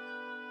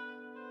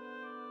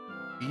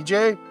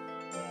 BJ?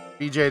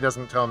 BJ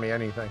doesn't tell me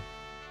anything.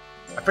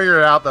 I figured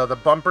it out, though. The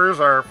bumpers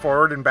are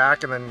forward and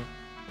back, and then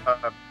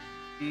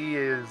B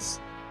is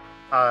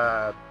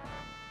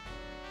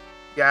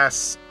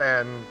yes,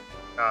 and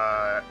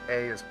A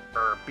is,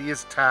 or B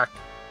is attack,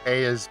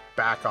 A is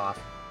back off.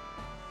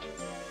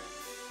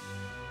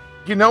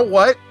 You know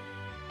what?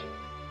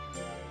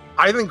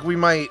 I think we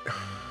might...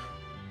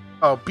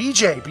 Oh,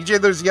 BJ! BJ,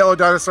 there's Yellow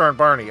Dinosaur and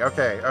Barney.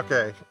 Okay,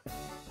 okay.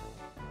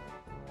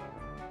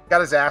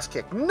 Got his ass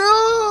kicked.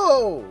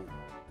 No!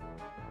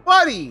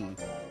 Buddy!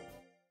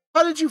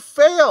 How did you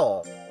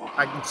fail?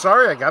 I'm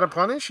sorry, I gotta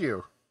punish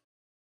you.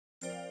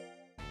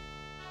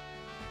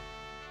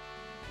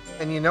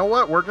 And you know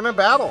what? We're gonna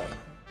battle.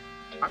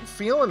 I'm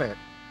feeling it.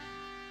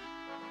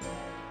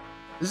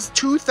 This is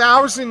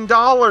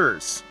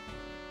 $2,000.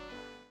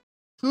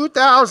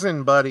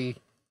 $2,000, buddy.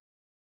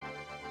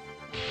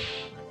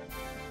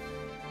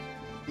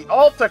 The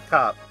Alta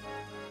Cup.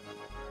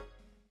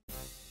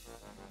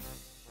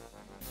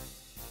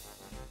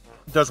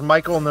 Does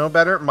Michael know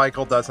better?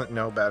 Michael doesn't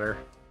know better.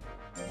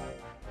 It's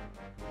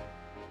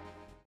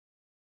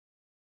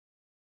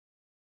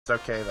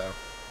okay, though.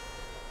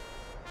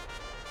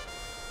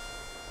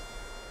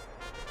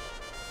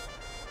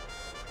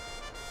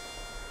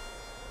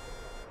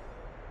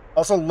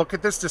 Also, look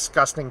at this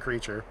disgusting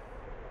creature.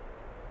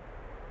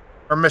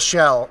 Or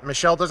Michelle.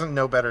 Michelle doesn't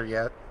know better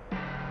yet.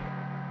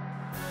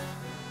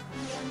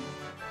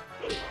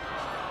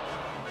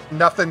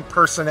 Nothing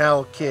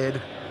personnel,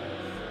 kid.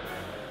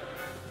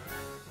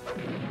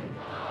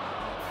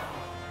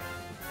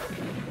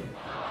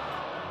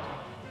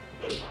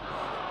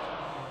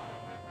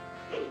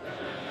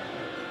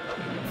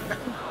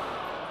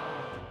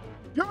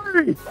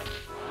 Yuri!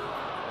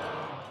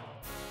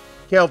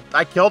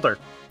 I killed her.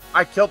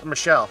 I killed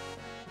Michelle.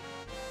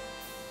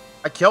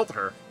 I killed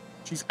her.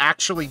 She's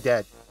actually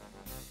dead.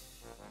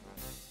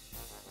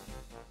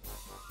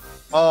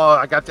 Oh,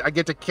 I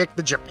get to kick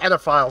the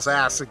Japetophile's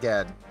ass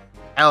again.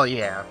 Hell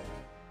yeah.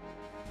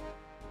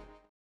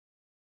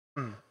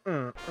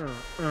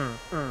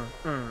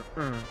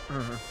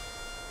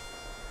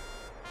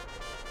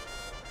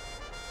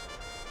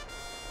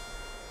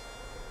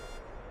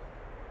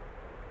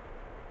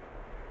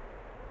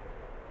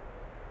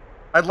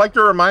 I'd like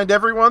to remind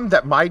everyone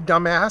that my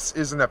dumbass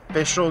is an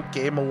official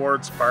Game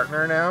Awards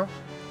partner now.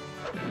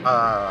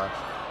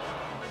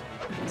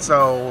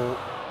 So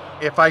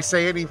if I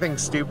say anything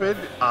stupid,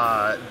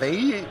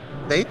 they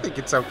think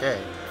it's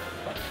okay.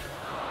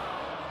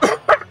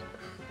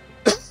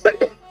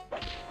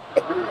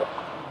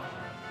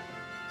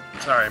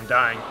 Sorry, I'm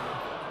dying.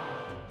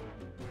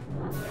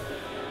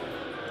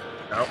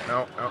 No,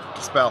 no, no.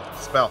 Dispel,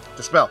 dispel,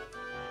 dispel.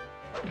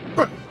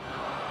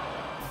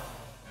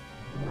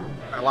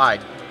 I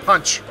lied.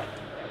 Punch.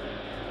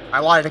 I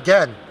lied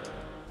again.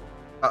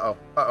 Uh-oh,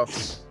 uh-oh.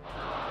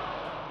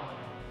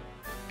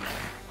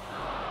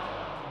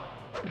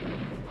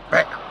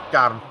 Bam!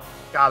 Got him.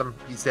 Got him.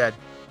 He's dead.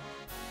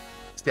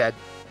 He's dead.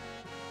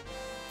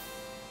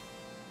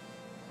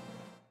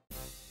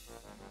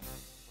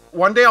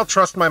 One day I'll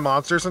trust my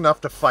monsters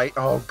enough to fight...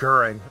 Oh,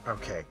 Gurren.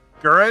 Okay.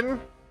 Gurren?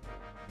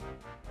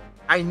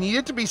 I need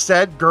it to be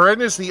said,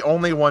 Gurren is the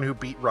only one who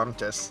beat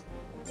Rumtus.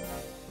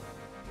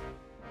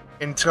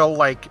 Until,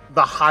 like,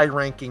 the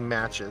high-ranking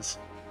matches.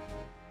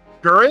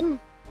 Gurren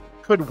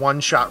could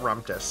one-shot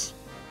Rumtus.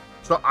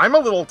 So I'm a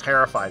little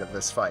terrified of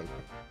this fight.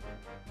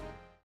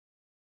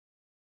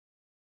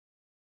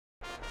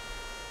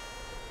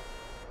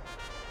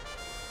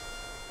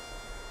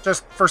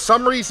 Just, for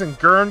some reason,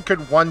 Gurren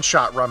could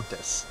one-shot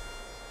Rumtus.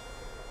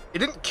 It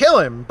didn't kill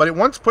him, but it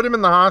once put him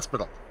in the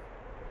hospital.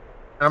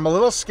 And I'm a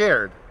little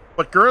scared.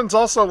 But Gurren's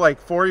also, like,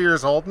 4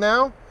 years old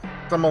now,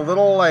 so I'm a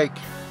little, like,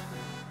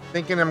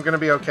 thinking I'm gonna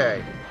be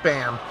okay.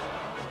 Bam.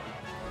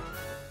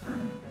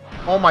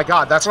 Oh my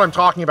god, that's what I'm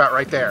talking about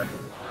right there.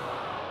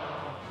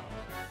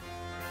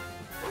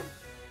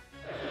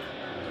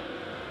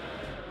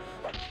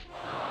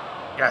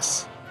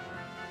 Yes.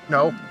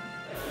 No.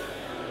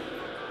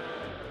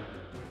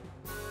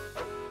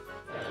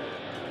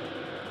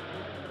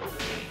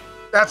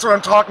 That's what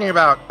I'm talking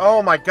about.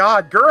 Oh my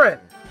god, Gurren!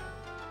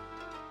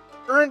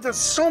 Gurren does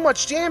so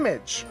much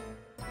damage!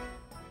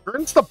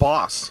 Gurren's the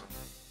boss.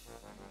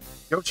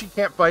 Yoshi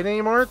can't fight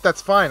anymore?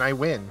 That's fine, I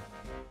win.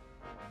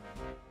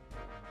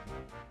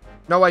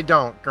 No, I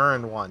don't.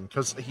 Gurren won,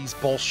 because he's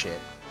bullshit.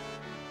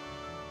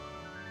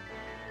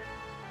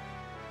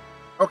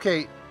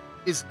 Okay,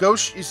 is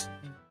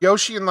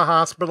Yoshi in the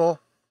hospital?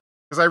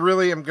 Because I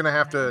really am going to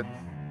have to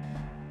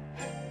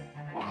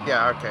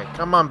Yeah, okay.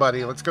 Come on,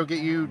 buddy. Let's go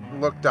get you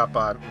looked up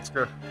on. Let's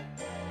go.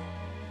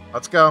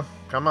 Let's go.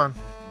 Come on.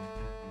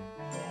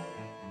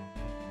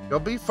 He'll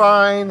be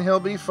fine. He'll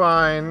be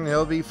fine.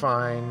 He'll be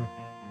fine.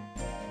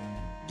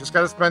 Just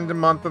gotta spend a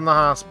month in the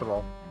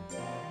hospital.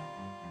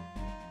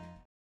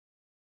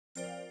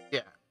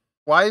 Yeah.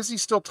 Why is he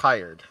still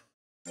tired?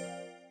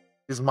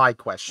 Is my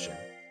question.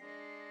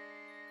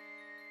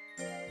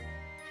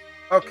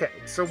 Okay,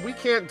 so we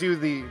can't do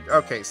the...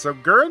 Okay, so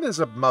Gurren is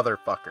a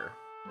motherfucker.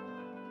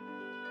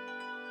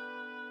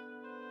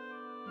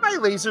 Hi,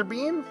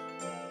 Laserbeam.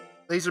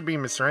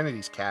 Laserbeam is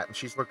Serenity's cat, and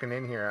she's looking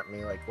in here at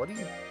me like, what do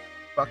you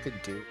fucking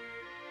do?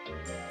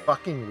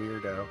 Fucking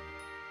weirdo.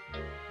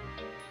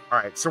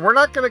 Alright, so we're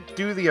not gonna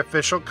do the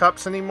official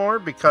cups anymore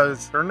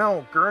because... Or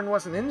no, Gurren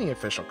wasn't in the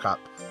official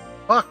cup.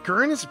 Fuck,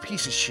 Gurren is a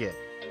piece of shit.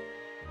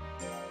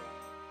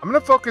 I'm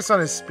gonna focus on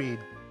his speed.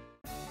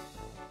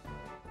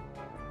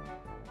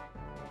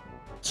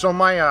 So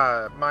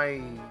my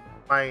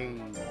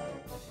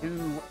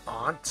new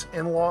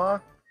aunt-in-law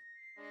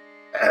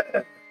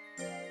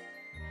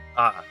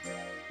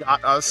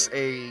got us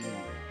a...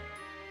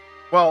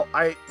 Well,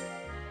 I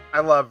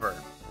love her.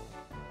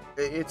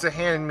 It's a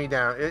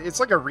hand-me-down. It's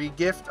like a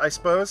re-gift, I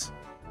suppose.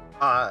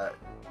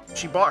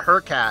 She bought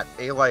her cat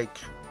a, like,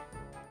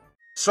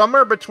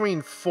 somewhere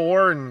between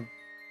 $400 and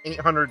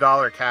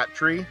 $800 cat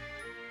tree,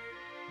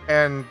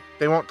 and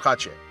they won't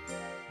touch it.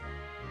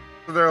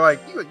 So they're like,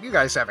 you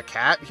guys have a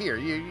cat here.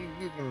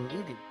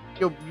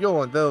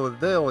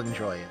 They'll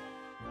enjoy it.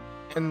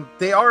 And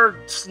they are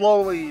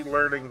slowly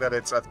learning that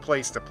it's a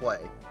place to play.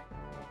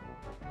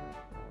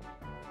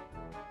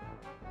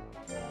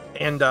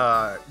 And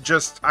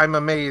I'm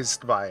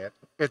amazed by it.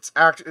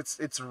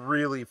 It's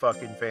really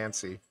fucking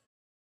fancy.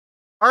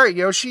 All right,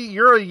 Yoshi,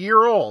 you're a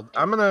year old.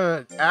 I'm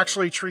gonna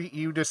actually treat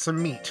you to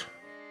some meat.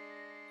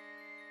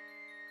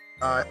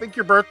 I think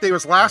your birthday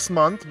was last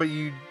month, but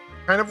you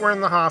kind of were in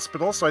the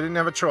hospital, so I didn't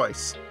have a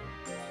choice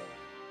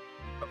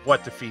of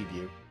what to feed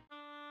you.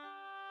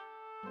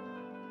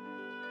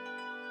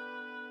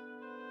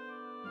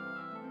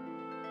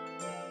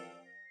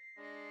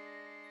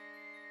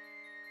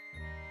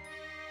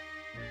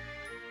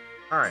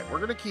 All right, we're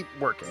gonna keep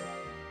working.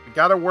 We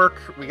gotta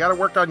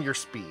work on your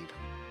speed.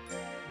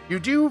 You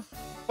do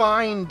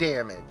fine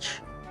damage,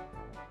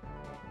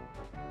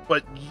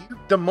 but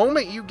the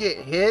moment you get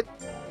hit,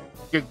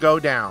 you go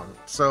down.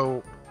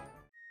 So,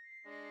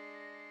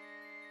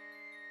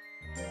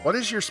 what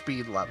is your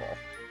speed level?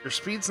 Your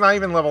speed's not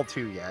even level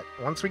 2 yet.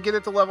 Once we get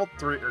it to level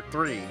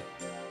 3,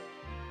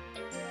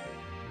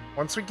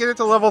 once we get it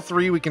to level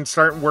 3, we can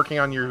start working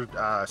on your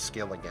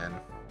skill again.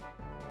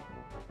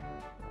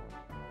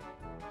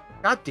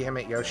 God damn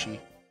it, Yoshi.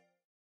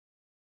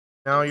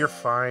 No, you're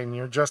fine.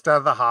 You're just out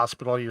of the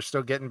hospital. You're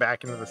still getting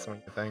back into the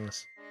swing of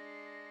things.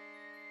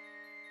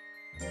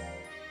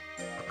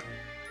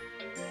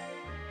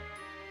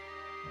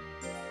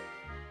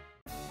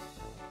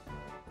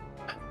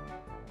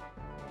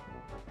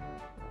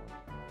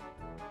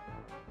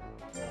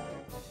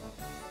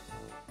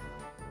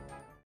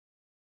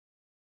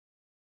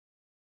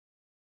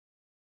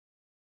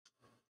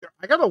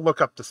 I gotta look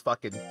up this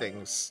fucking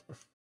things. Is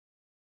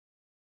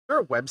there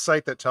a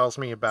website that tells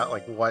me about,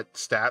 like, what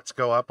stats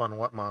go up on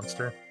what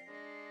monster?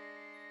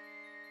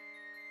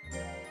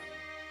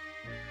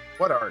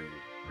 What are you?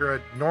 You're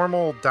a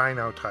normal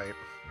dino type.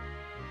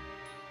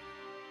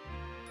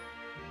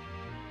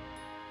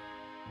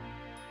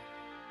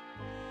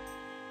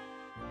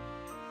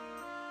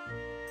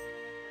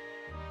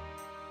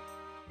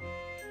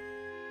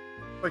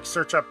 Like,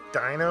 search up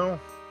dino?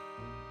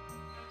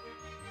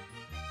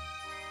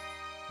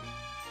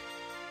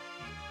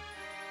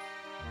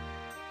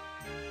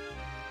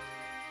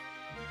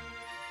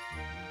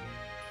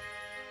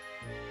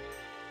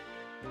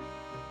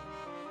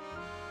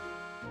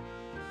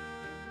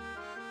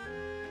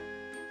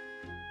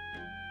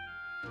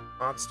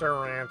 Monster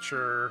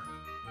Rancher.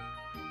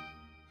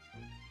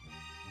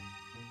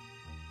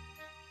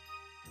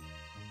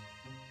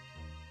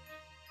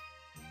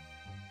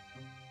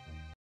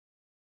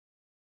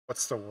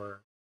 What's the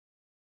word?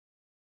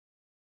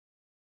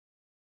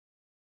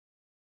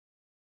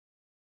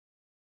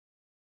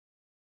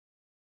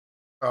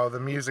 Oh, the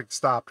music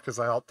stopped because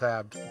I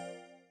alt-tabbed.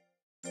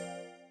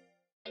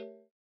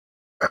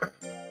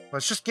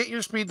 Let's just get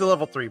your speed to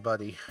level 3,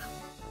 buddy.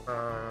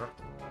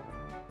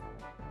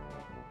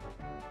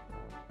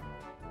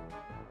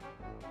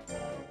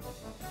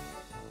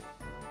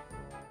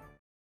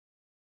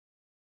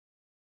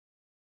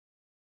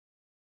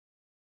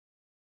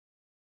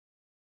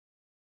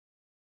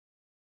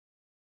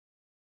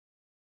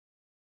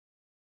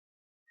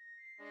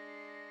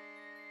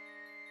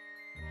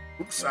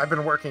 Oops, I've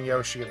been working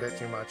Yoshi a bit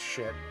too much.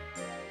 Shit.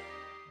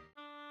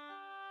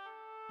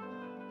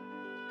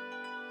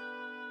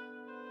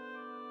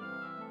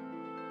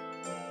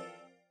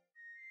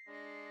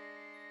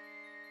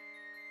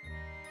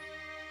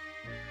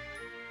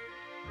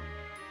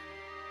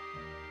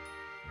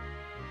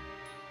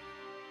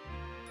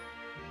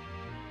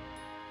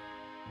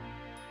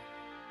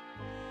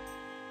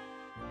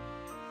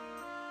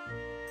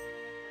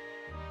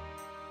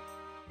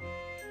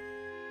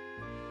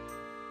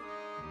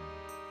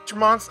 each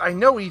monster... I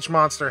know each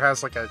monster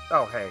has like a...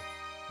 Oh, hey.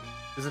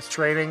 Is this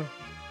training?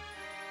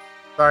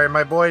 Sorry,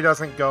 my boy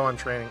doesn't go on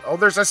training. Oh,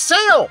 there's a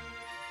sale!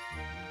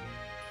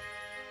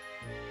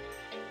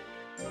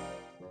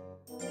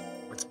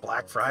 It's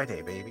Black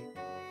Friday, baby.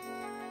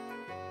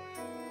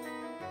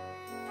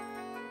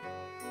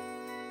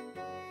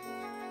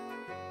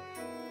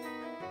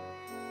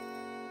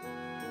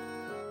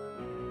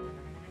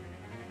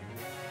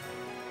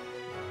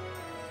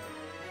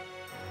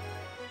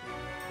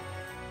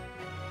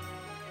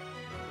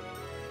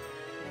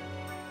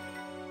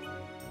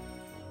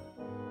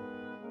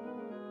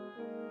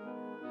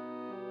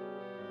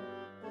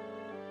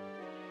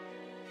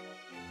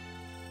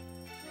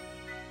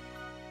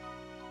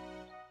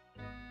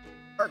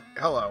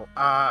 Hello.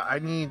 I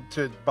need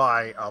to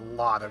buy a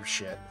lot of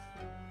shit.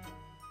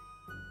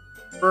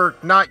 For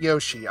not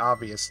Yoshi,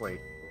 obviously.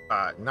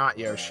 Not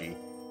Yoshi.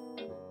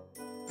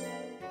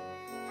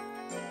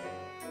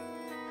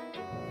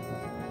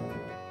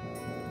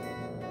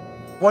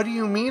 What do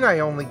you mean I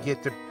only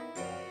get to...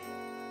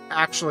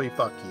 Actually,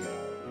 fuck you.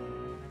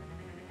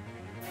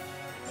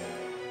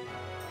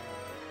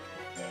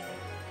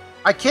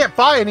 I can't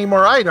buy any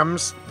more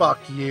items. Fuck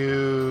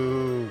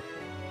you.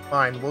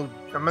 Fine, well,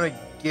 I'm gonna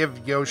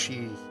give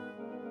Yoshi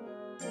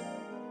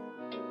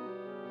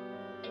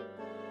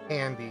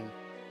candy.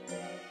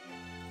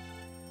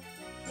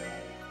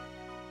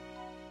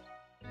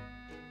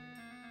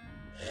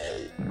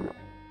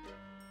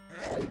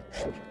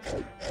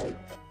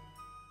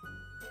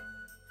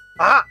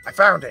 Ah! I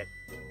found it!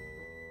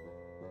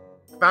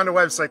 Found a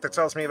website that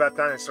tells me about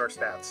dinosaur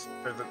stats.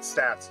 Or the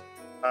stats.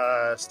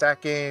 Stat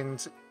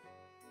gains.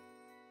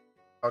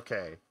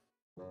 Okay.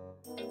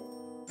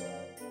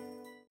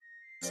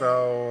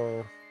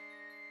 So...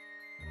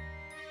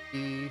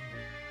 E...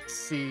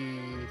 C...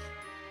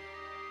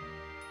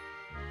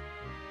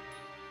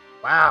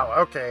 Wow,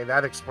 okay,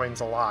 that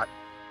explains a lot.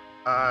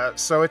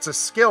 So it's a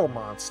skill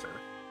monster.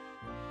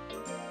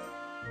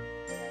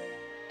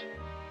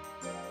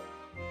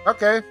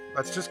 Okay,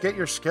 let's just get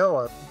your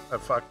skill a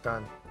fuck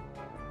done.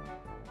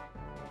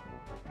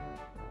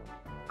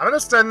 I'm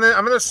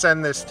gonna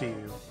send this to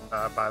you,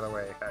 by the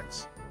way,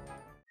 Hex.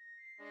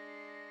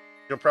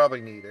 You'll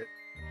probably need it.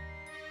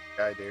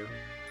 Yeah, I do.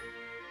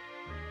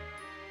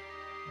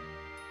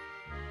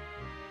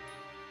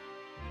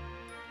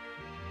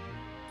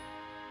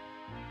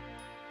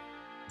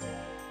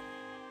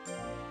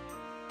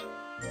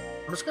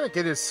 I'm just gonna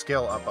get his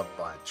skill up a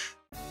bunch.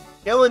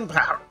 Skill and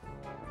power.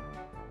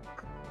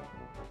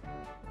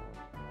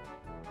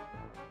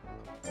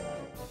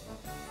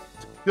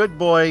 Good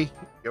boy.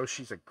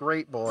 Yoshi's a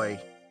great boy.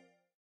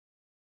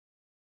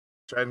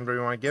 So anybody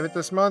want to give it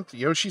this month?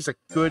 Yoshi's a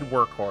good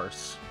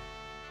workhorse.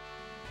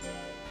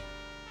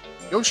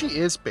 Yoshi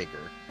is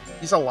bigger.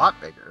 He's a lot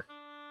bigger.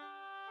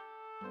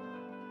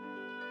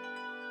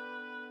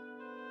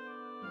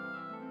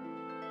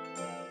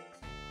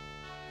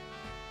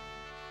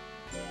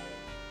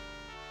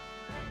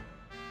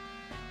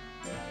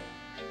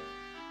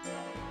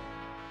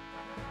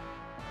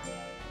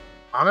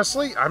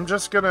 Honestly, I'm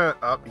just gonna...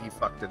 Oh, he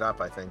fucked it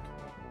up, I think.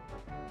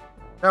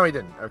 No, he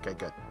didn't. Okay,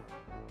 good.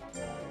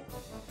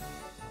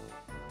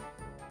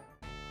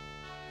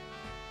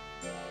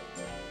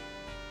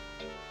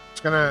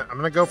 I'm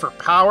gonna go for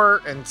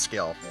power and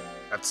skill.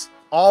 That's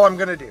all I'm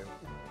gonna do.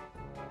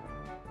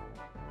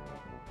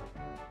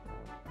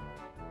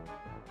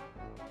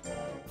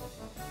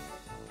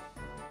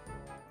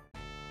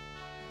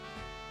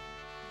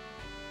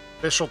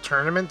 Official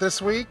tournament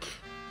this week?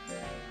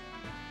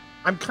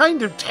 I'm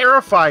kind of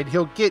terrified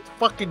he'll get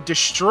fucking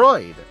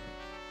destroyed.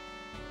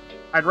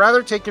 I'd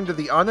rather take him to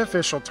the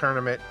unofficial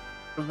tournament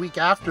the week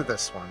after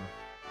this one.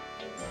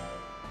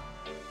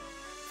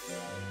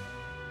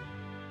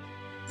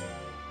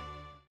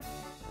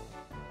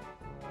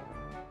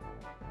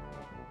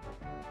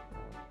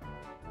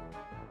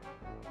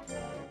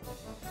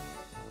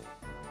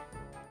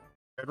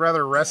 I'd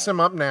rather rest him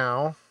up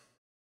now.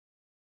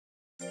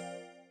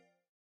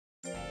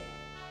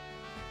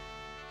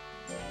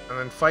 And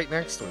then fight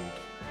next week.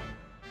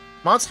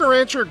 Monster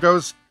Rancher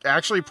goes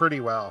actually pretty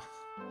well.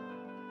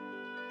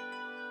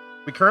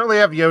 We currently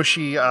have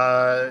Yoshi,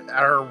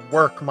 our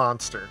work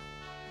monster.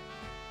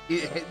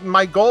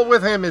 My goal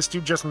with him is to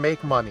just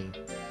make money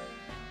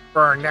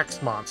for our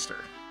next monster.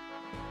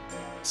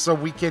 So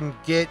we can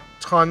get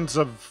tons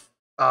of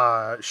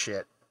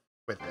shit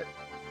with it.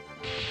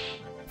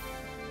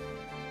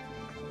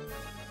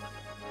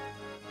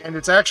 And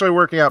it's actually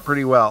working out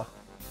pretty well.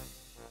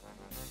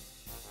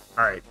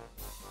 Alright.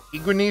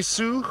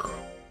 Iguanisu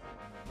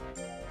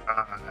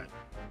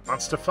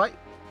wants to fight.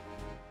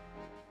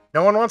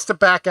 No one wants to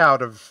back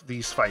out of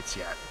these fights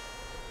yet.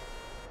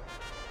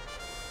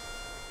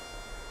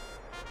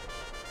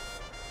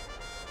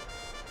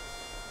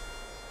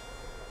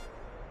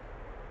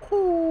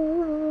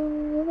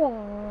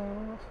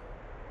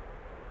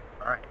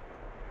 Alright.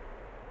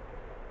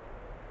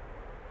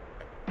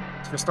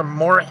 It's just a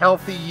more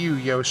healthy you,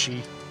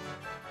 Yoshi.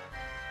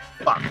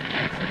 Fuck.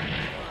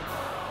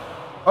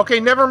 Okay,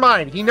 never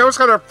mind. He knows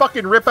how to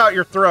fucking rip out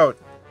your throat.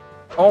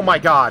 Oh my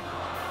god.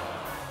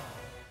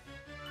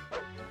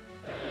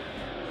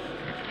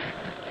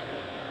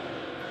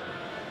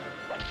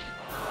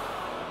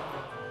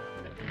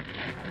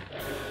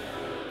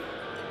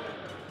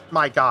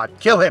 My god.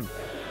 Kill him.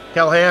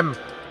 Kill him.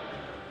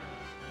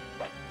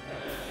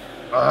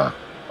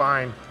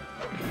 Fine.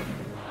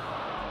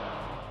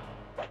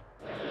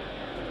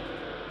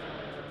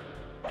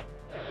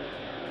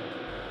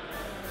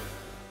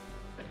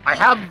 I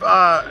have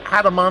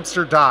had a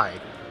monster die.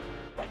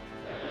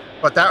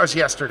 But that was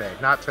yesterday,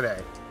 not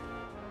today.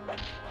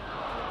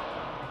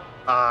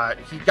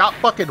 He got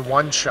fucking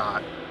one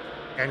shot.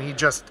 And he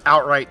just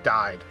outright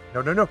died.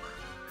 No, no, no.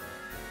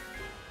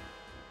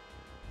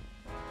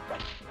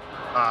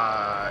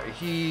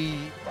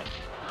 He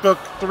took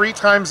 3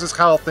 times his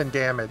health and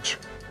damage.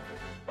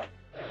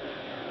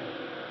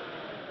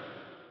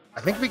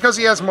 I think because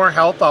he has more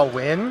health, I'll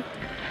win.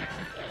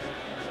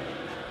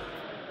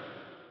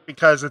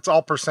 Because it's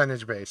all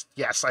percentage based.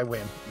 Yes, I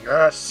win.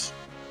 Yes!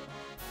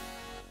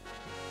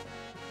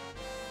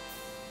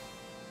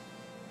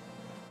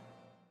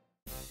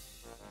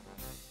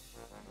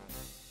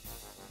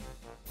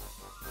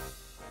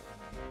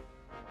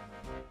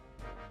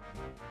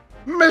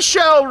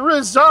 Michelle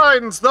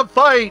resigns the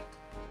fight!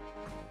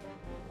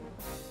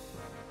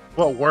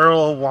 Well,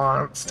 Whirl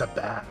wants to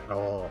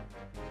battle.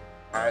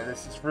 Alright,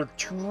 this is for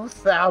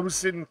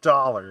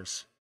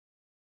 $2,000.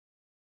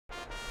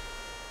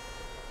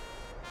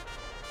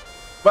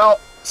 Well,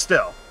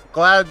 still.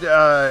 Glad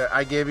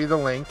I gave you the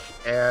link,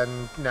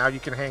 and now you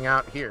can hang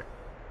out here.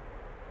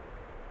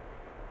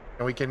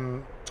 And we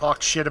can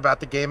talk shit about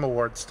the Game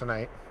Awards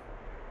tonight.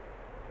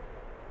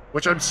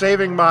 Which I'm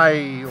saving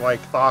my, like,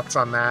 thoughts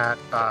on that,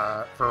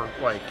 for,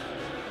 like,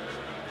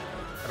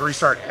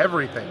 restart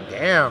everything.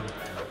 Damn.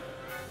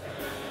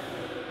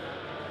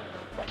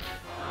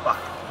 Fuck.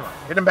 Come on.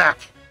 Hit him back.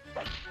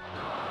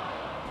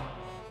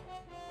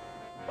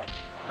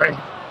 Bang.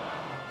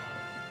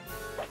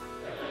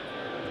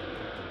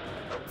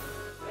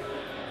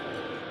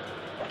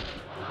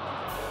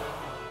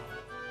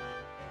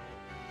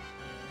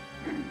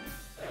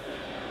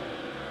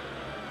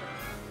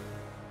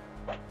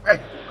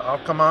 Hey.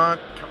 Oh, come on.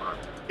 Come on.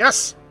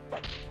 Yes!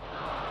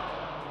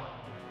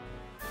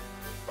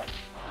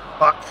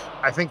 Fuck.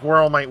 I think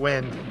Whirl might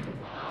win.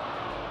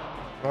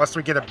 Unless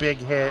we get a big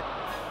hit.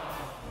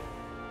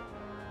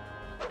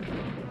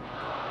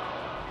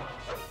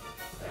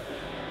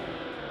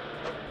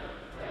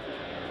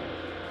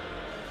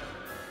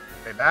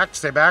 Stay back,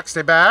 stay back,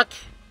 stay back.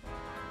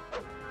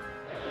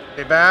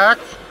 Stay back.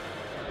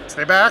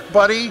 Stay back,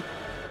 buddy.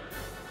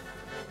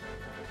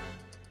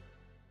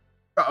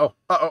 Uh-oh,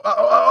 uh-oh,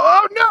 uh-oh,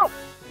 uh-oh, no!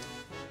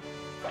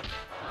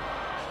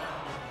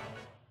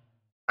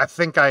 I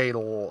think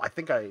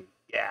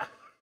yeah.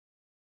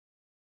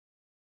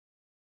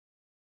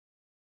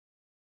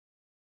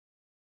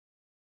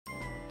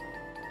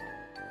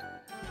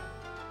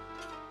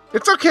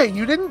 It's okay,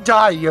 you didn't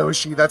die,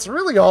 Yoshi. That's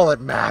really all that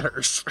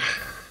matters.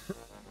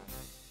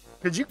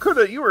 Because you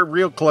were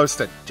real close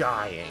to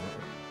dying.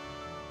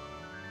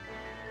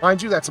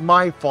 Mind you, that's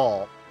my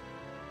fault.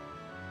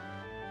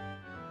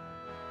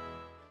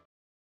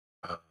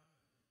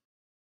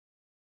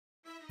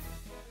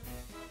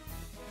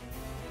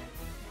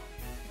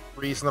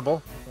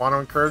 Reasonable. Want to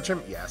encourage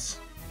him? Yes.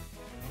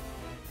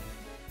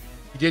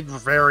 You did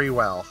very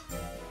well.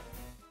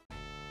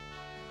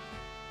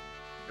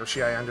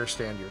 Yoshi, I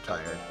understand you're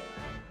tired.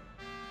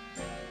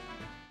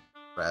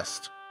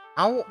 Rest.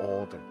 How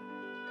old are you?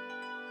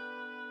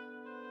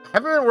 I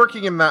haven't been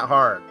working him that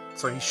hard,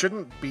 so he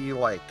shouldn't be,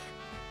 like,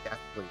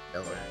 deathly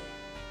ill.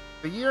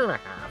 A year and a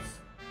half.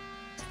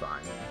 It's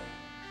fine.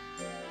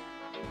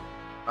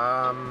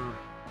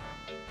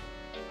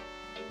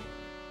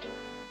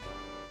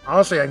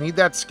 Honestly, I need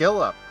that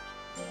skill up.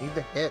 I need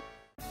the hit.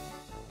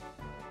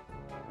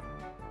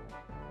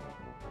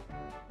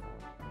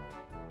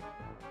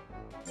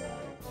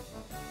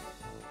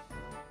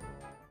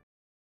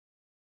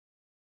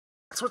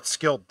 That's what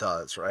skill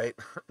does, right?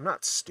 I'm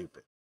not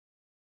stupid.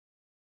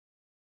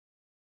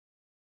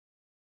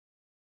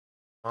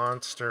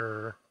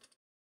 Monster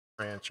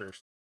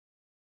Ranchers.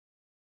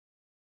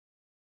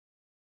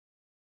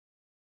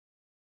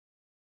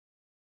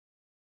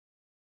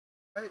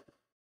 Right.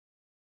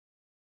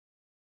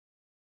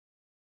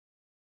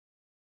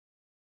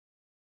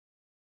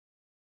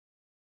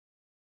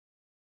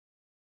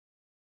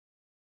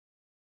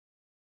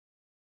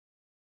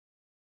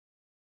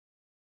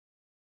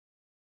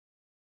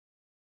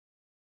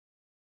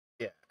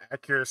 Yeah,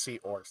 accuracy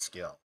or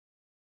skill.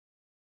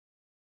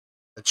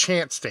 A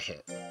chance to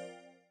hit.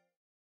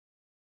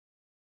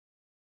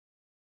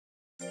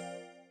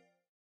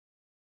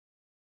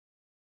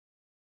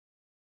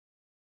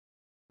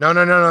 No,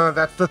 no, no, no,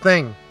 that's the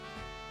thing.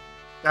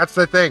 That's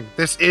the thing.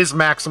 This is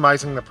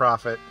maximizing the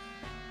profit.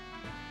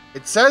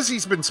 It says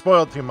he's been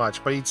spoiled too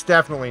much, but he's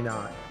definitely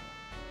not.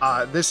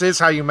 This is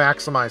how you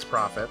maximize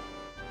profit.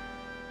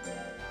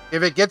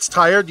 If it gets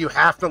tired, you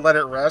have to let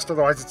it rest,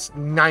 otherwise it's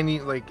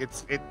 90, like,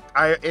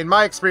 in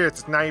my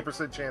experience, it's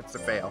 90% chance to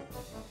fail.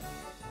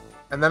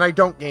 And then I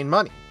don't gain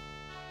money.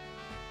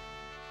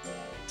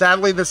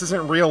 Sadly, this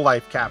isn't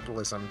real-life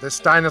capitalism. This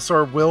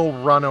dinosaur will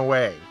run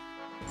away.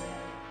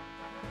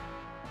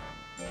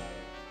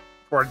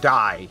 Or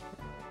die,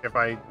 if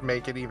I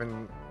make it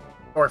even...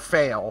 or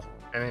fail,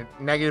 and it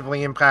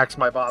negatively impacts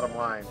my bottom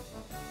line.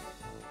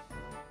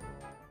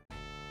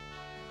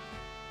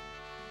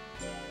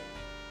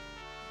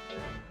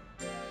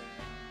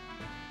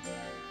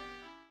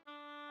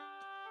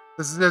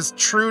 This is as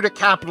true to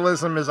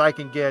capitalism as I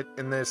can get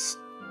in this.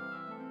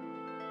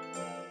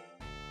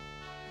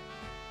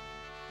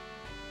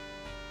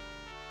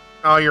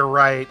 Oh, you're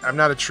right. I'm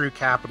not a true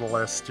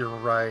capitalist. You're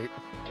right.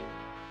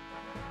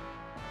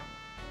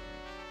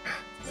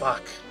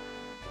 Fuck.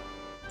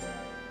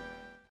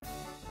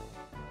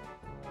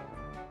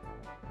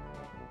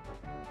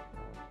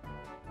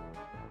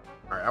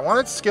 Alright, I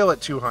wanted skill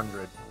at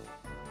 200.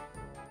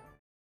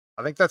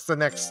 I think that's the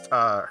next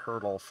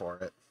hurdle for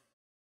it.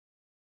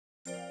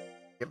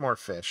 Get more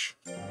fish.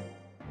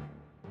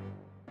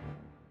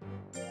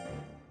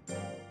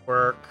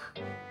 Work.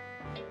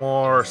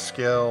 More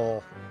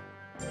skill.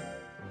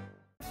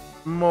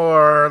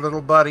 More, little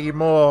buddy,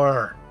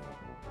 more.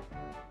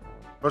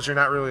 But you're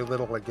not really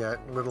little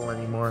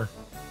anymore.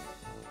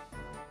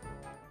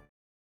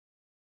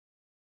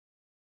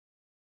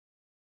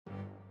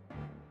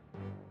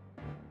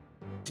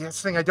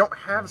 That's the thing, I don't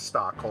have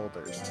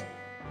stockholders.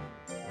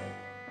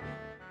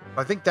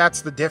 I think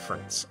that's the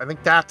difference. I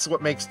think that's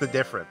what makes the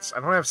difference. I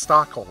don't have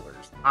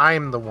stockholders.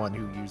 I'm the one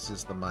who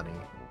uses the money.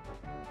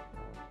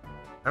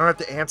 I don't have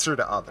to answer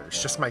to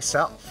others, just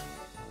myself.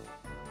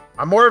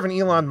 I'm more of an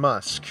Elon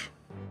Musk.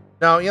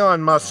 Now,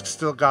 Elon Musk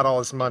still got all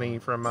his money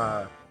from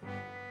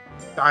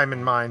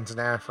diamond mines in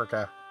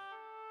Africa.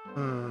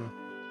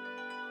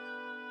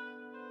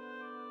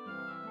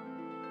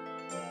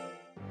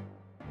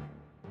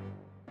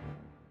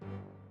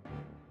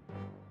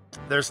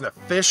 There's an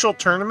official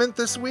tournament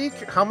this week?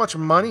 How much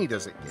money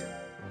does it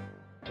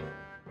get?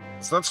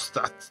 So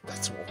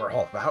that's what we're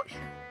all about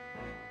here.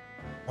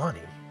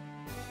 Money.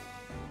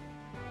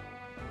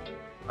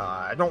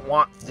 I don't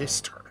want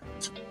this tournament.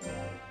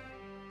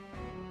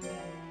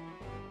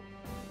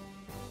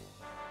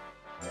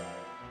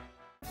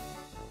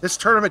 This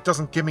tournament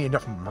doesn't give me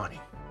enough money.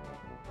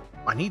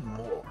 I need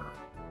more.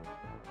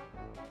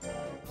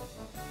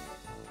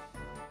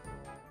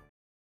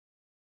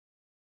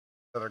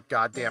 Another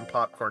goddamn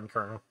popcorn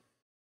kernel.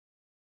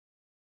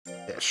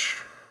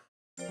 Fish.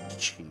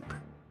 Cheap.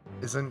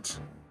 Isn't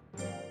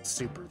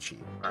super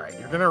cheap. Alright,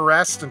 you're gonna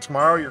rest, and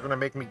tomorrow you're gonna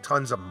make me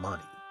tons of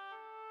money.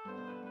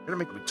 You're gonna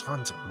make me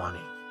tons of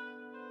money.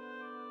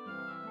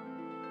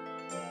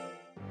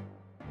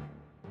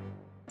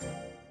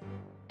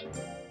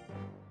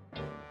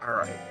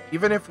 Alright,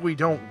 even if we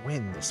don't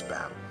win this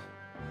battle.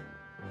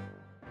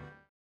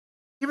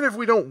 Even if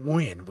we don't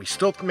win, we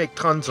still can make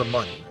tons of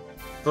money.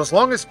 So as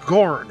long as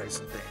Goran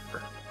isn't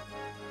there.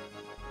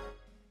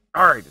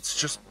 Alright, it's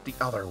just the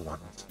other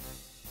ones.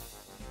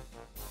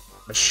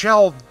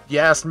 Michelle,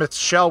 yes,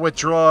 Michelle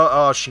withdraw.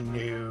 Oh, she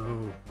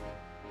knew.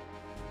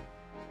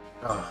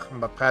 Oh,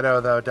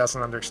 Mapedo, though,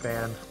 doesn't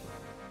understand.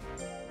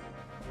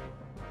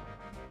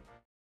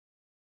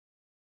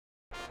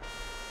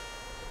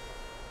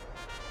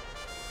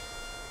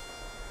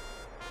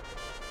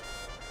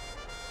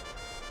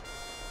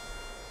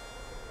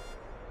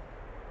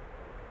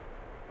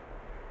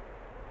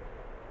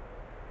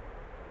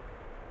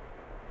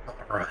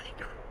 Alright,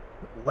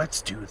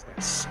 let's do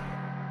this.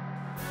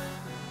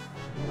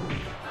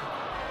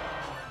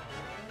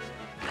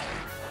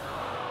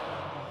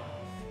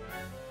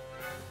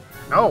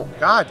 Oh,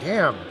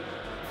 goddamn.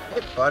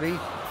 Hit, buddy.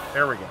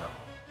 There we go.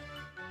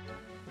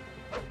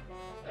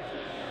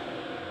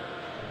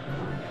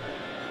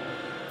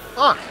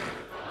 Fuck.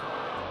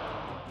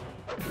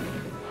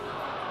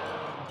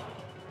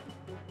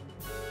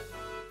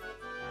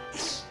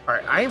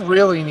 Alright, I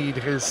really need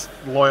his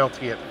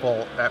loyalty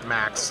at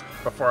max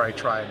before I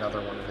try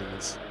another one of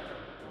these.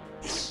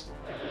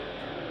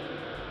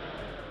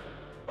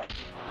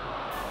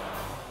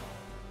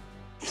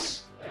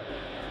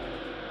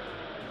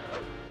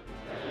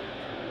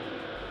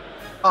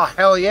 Oh,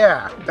 hell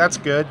yeah. That's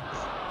good.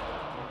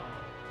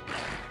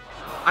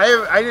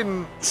 I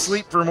didn't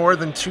sleep for more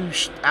than 2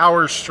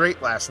 hours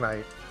straight last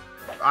night.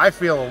 I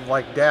feel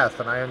like death,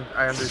 and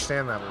I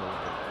understand that a little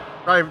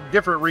bit. Probably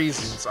different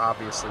reasons,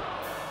 obviously.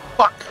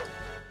 Fuck!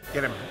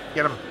 Get him.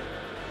 Get him.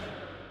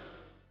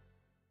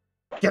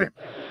 Get him.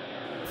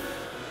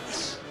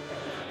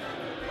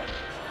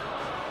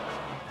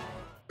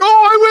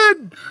 Oh, I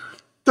win!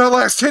 That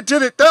last hit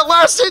did it! That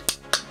last hit!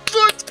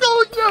 Let's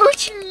go,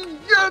 Yoshi!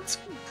 Let's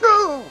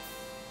go!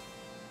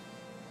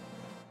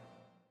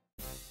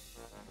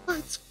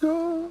 Let's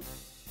go!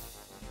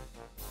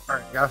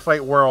 Alright, gotta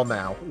fight Whirl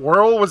now.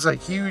 Whirl was a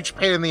huge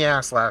pain in the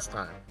ass last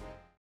time.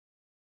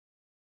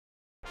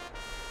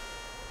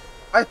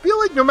 I feel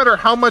like no matter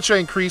how much I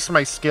increase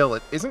my skill,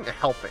 it isn't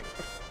helping.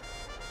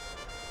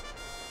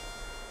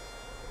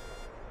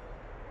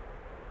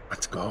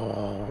 Let's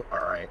go.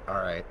 Alright,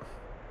 alright.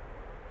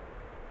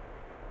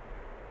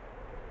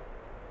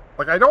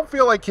 Like, I don't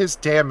feel like his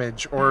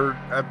damage or,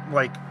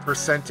 like,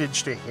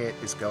 percentage to hit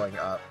is going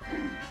up.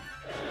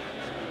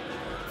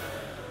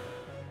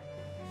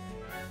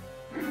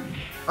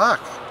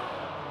 Fuck.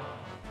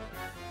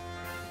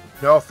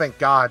 No, thank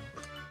God.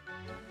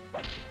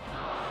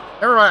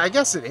 Never mind, I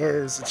guess it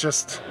is. It's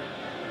just...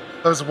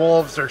 those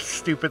wolves are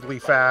stupidly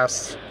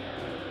fast.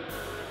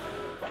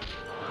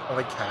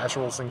 Only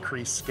casuals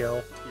increase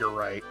skill. You're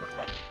right.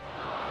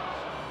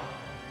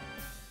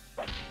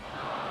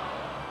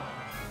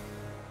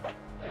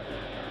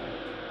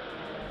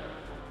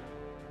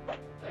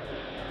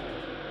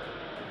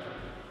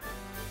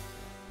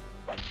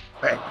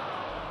 Bang.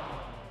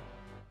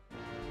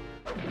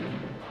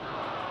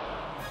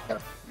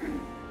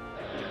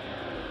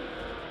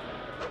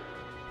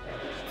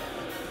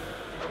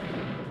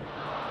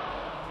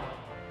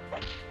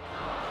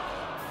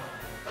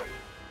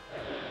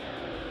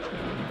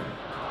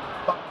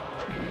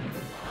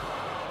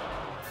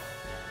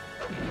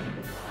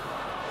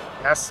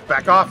 Yes,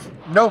 back off.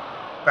 No,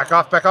 back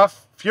off, back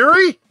off.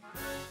 Fury?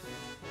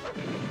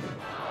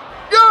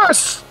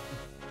 Yes!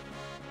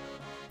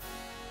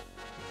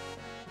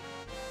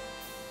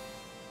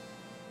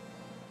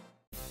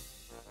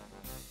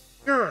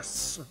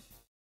 Yes!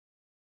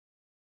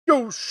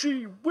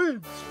 Yoshi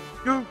wins!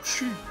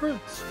 Yoshi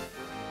wins!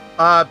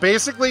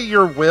 Basically,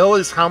 your will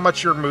is how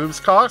much your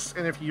moves cost,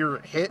 and if you're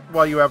hit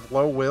while you have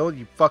low will,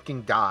 you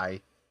fucking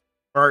die.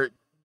 Or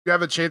you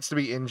have a chance to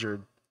be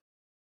injured.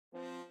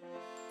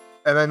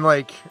 And then,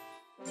 like,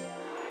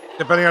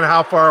 depending on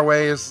how far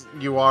away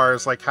you are,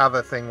 is like how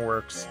the thing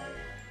works.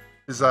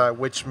 Is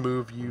which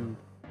move you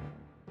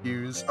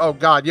use. Oh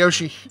god,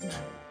 Yoshi!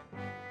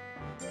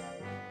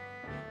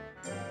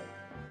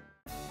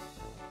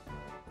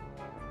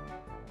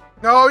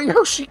 No,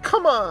 Yoshi,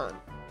 come on!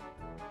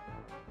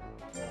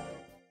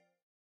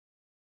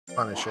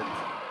 Punish it.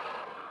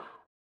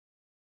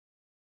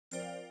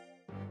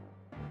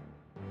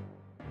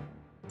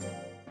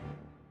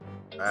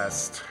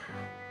 Best.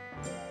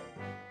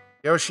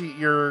 Yoshi,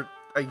 you're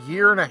a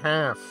year and a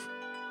half.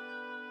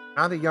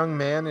 Not a young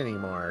man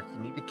anymore.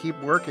 You need to keep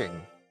working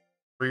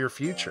for your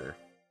future.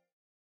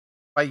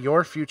 By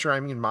your future,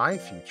 I mean my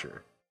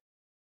future.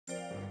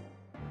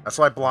 That's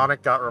why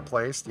Blahnik got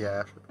replaced,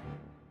 yeah.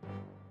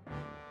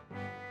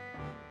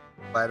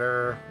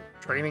 Letter.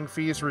 Training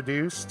fees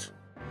reduced.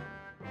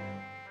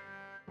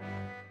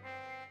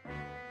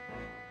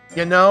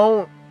 You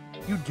know,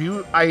 you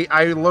do...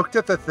 I looked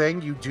at the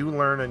thing, you do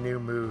learn a new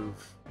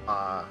move.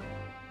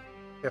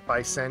 If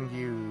I send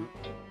you...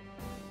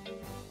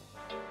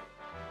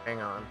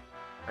 Hang on.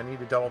 I need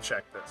to double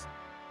check this.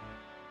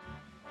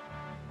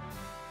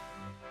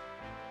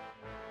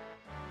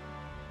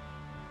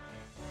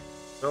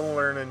 Still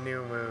learn a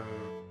new move.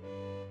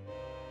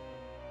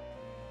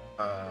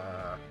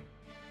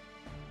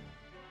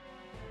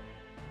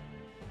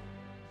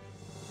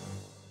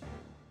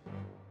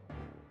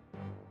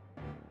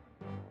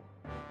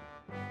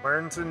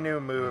 Learns a new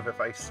move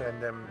if I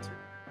send him to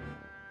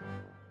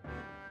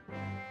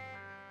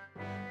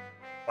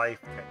life.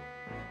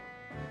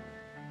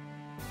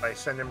 If I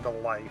send him to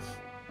life.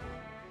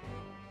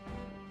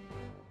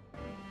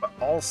 But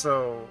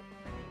also...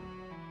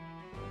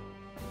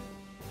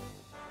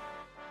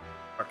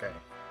 Okay.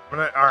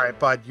 Alright,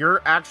 bud,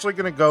 you're actually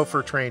gonna go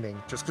for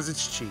training, just because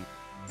it's cheap.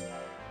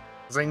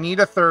 Because I need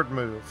a third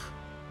move.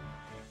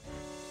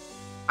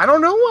 I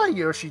don't know why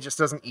Yoshi just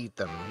doesn't eat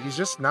them. He's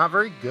just not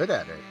very good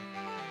at it.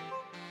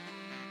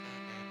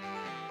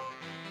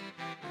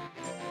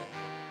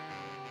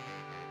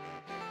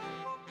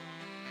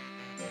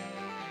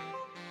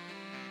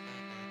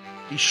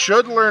 He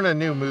should learn a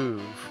new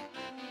move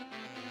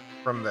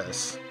from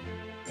this.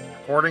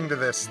 According to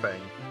this thing.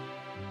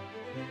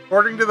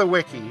 According to the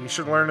wiki, he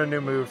should learn a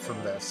new move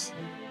from this.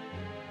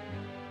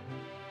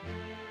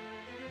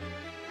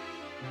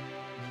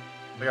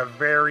 Like a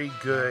very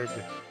good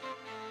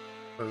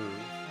move.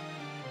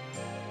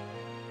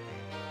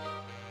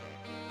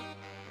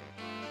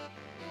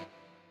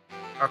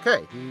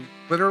 Okay, he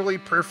literally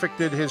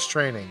perfected his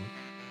training.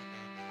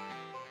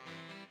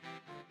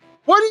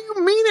 What do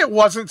you mean it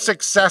wasn't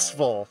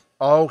successful?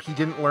 Oh, he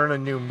didn't learn a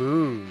new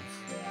move.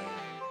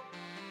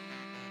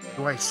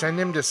 Do I send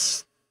him to...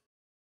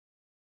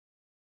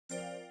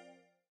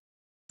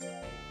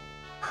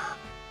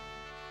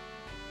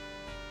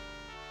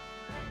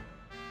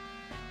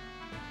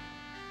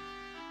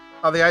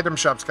 Oh, the item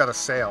shop's got a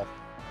sale.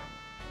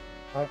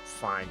 Oh,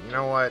 fine. You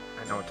know what?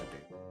 I know what to do.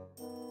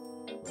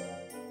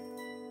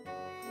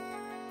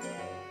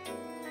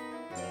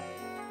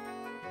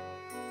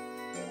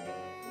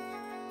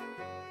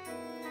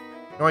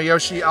 No,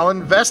 Yoshi, I'll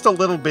invest a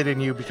little bit in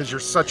you because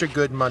you're such a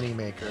good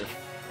moneymaker.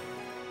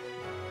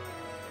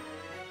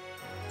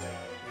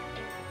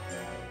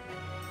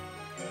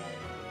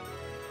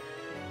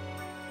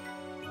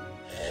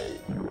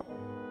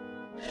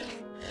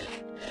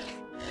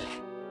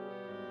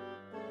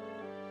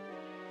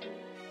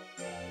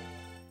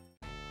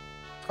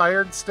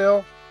 Tired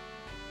still?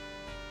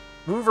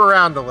 Move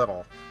around a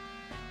little.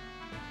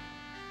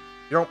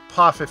 You don't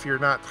puff if you're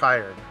not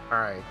tired.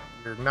 Alright.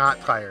 You're not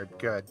tired.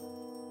 Good.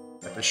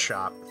 At the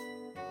shop.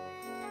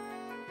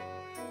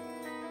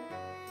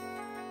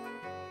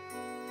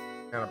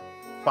 I'm gonna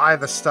buy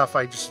the stuff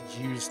I just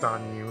used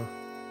on you.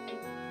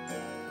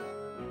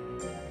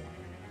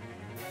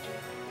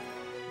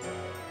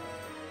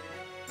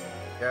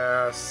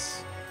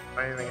 Yes.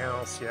 Anything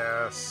else?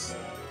 Yes.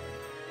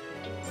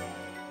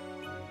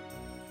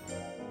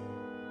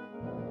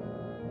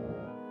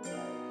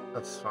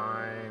 That's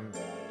fine.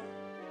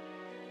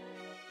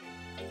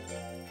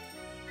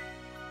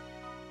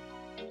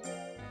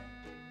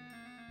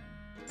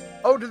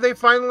 Oh, did they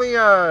finally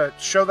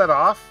show that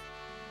off?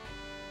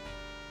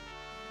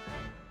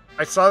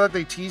 I saw that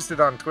they teased it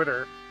on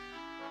Twitter.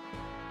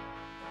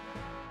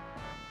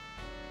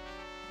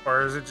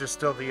 Or is it just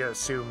still the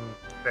assumed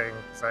thing?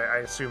 'Cause I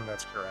assume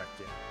that's correct,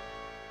 yeah.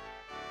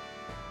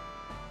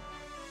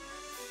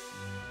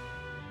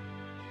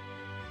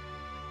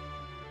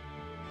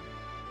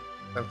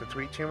 Sent the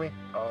tweet to me?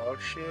 Oh,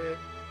 shit.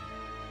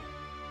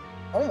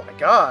 Oh my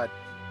god.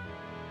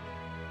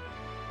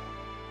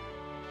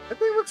 That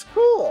thing looks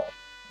cool.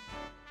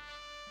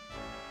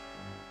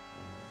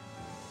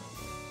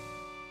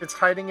 It's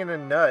hiding in a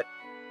nut.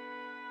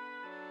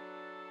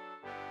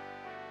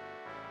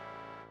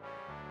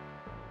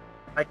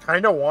 I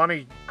kind of want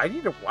to... I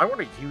want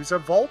to use a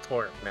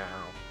Voltorb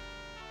now.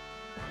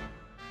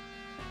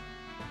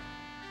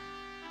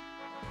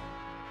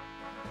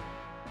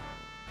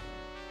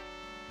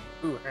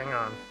 Ooh, hang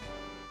on.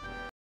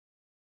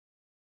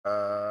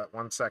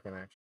 1 second,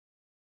 actually.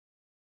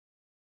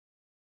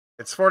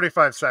 It's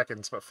 45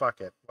 seconds, but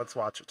fuck it. Let's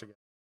watch it together.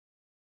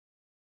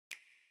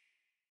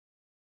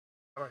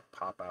 How do I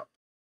pop out?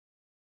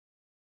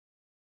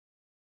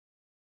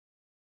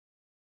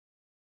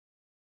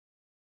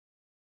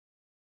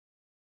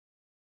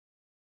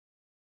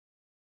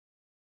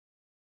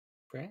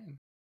 Grand.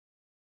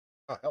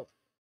 Oh, hell.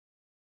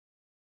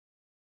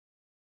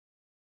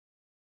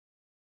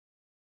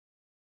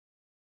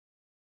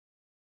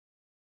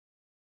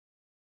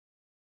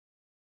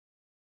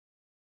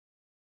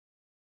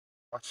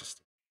 Watch this.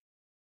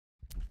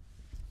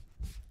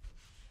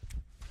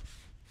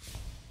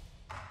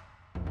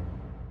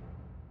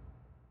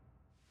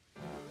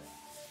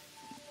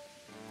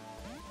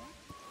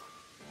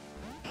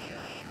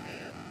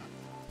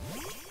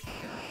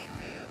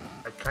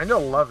 I kind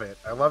of love it.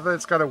 I love that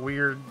it's got a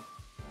weird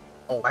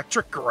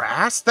electric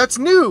grass. That's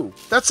new.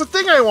 That's the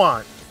thing I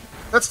want.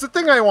 That's the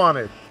thing I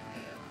wanted.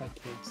 I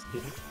can't see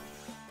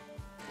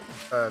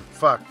it.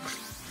 Fuck.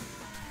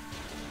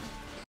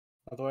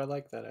 Although I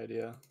like that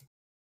idea.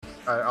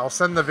 I'll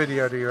send the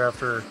video to you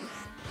after.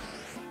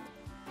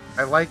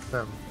 I like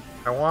them.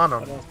 I want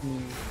them. That also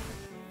means,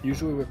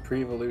 usually with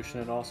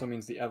pre-evolution, it also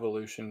means the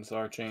evolutions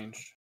are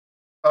changed.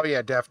 Oh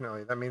yeah,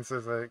 definitely. That means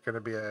there's going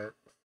to be a...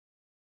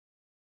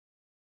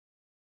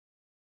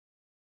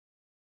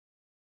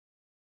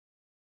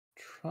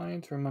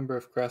 Trying to remember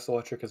if Grass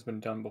Electric has been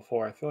done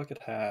before. I feel like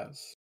it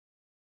has.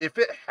 If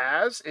it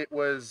has, it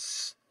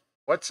was...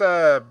 What's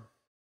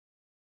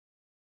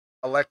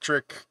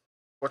electric...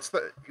 What's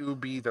the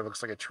UB that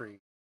looks like a tree?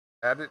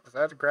 Is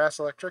that a Grass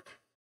Electric?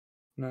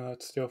 No,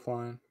 it's still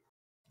fine.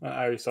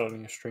 I already saw it in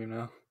your stream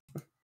now.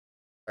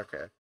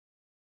 Okay.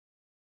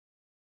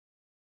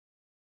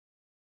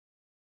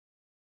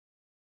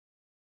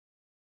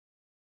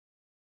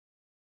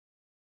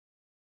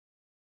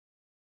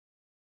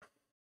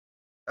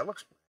 That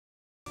looks...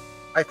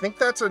 I think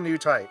that's a new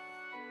type.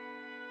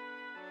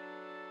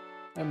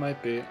 It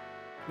might be.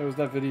 There was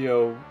that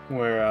video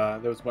where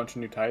there was a bunch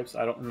of new types.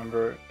 I don't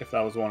remember if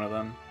that was one of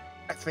them.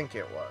 I think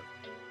it was.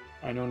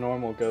 I know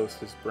Normal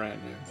Ghost is brand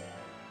new.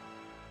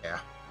 Yeah.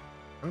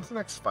 When's the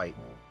next fight?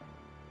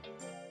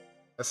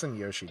 Let's send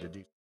Yoshi to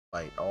do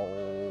fight.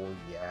 Oh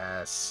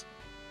yes.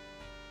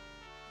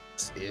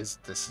 This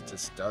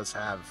does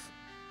have...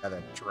 I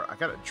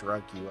gotta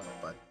drug you up,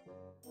 but...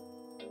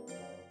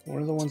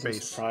 One of the ones I'm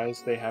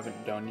surprised they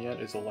haven't done yet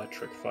is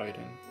electric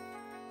fighting.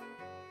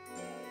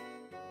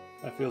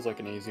 That feels like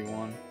an easy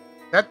one.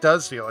 That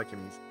does feel like an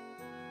easy...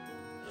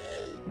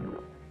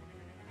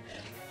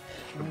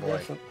 Oh boy.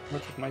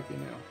 Electric might be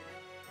new.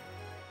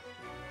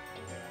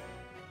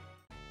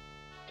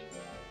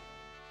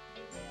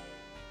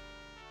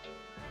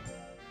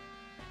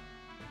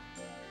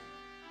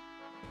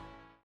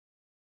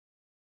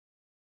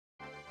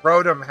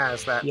 Rotom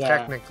has that, yeah.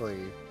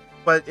 Technically.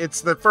 But it's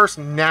the first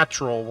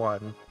natural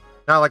one.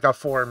 Not like a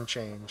form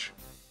change.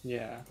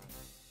 Yeah.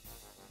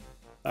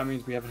 That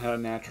means we haven't had a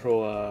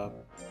natural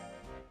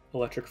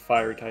electric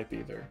fire type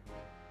either.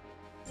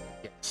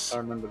 Yes. I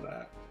remember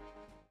that.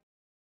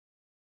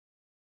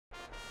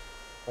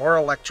 Or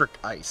electric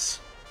ice.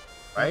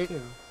 Right? That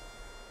too.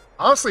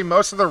 Honestly,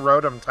 most of the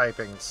Rotom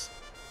typings...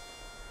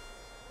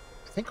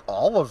 I think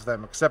all of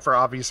them, except for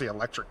obviously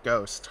Electric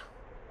Ghost.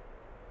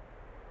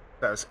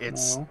 Because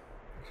it's... No.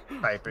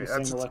 Typing.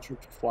 You're saying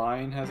electric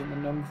flying hasn't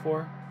been done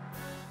before?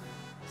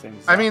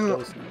 I mean...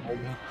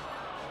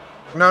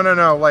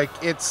 No, like,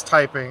 it's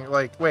typing.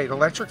 Like, wait,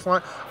 electric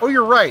flying? Oh,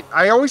 you're right.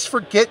 I always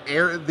forget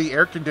the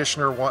air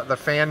conditioner, the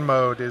fan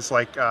mode is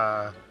like,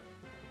 I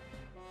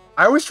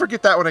I always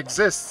forget that one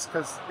exists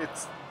because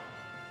it's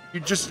you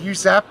just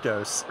use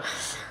Zapdos.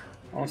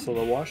 Also,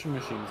 the washing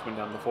machine's been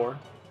done before.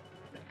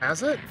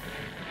 Has it?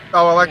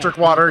 Oh, electric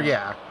water,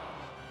 yeah.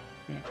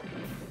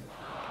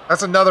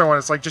 That's another one.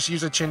 It's like just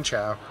use a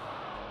Chinchou.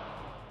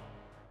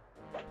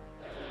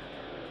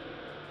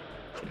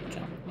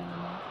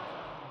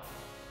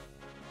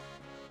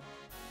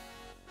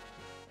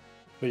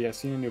 But yeah,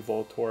 seeing a new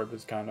Voltorb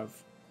is kind of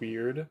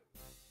weird.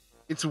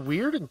 It's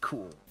weird and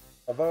cool.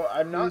 Although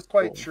I'm It not is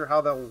quite cool. sure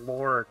how the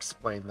lore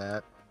explained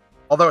that.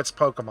 Although it's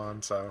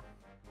Pokemon, so.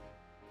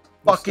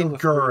 There's Fucking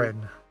still the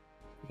Gurren.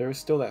 There is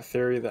still that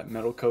theory that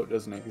Metal Coat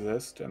doesn't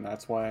exist, and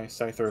that's why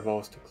Scyther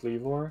evolves to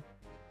Cleavor.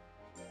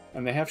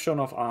 And they have shown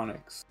off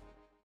Onyx,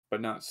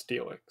 but not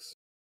Steelix.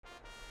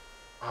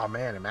 Oh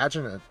man,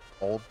 imagine an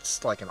old.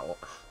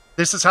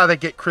 This is how they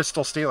get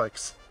Crystal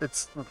Steelix.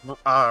 It's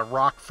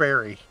Rock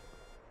Fairy.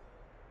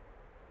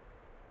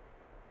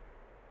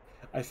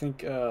 I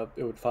think it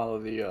would follow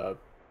the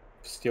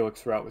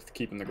Steelix route with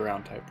keeping the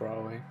ground type,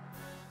 probably.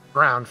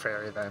 Ground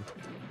Fairy, then.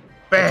 Which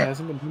Bam!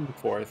 hasn't been done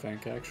before, I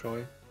think,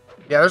 actually.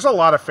 Yeah, there's a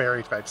lot of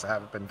fairy types that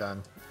haven't been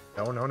done.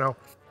 No.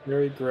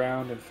 Fairy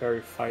Ground and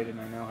Fairy Fighting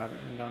I know haven't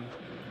been done.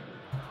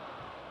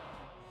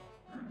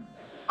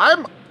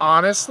 I'm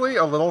honestly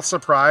a little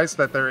surprised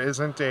that there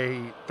isn't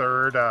a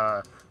third.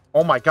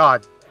 Oh my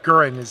god,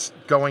 Gurren is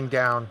going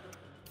down.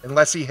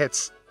 Unless he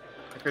hits.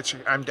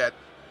 I'm dead.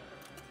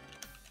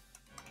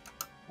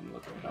 I'm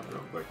looking it up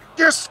real quick.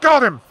 Yes,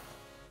 got him!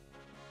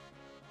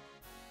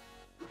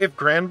 If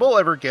Granbull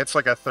ever gets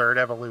like a third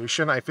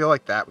evolution, I feel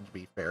like that would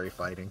be fairy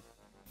fighting.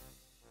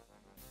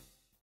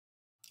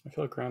 I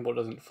feel like Granbull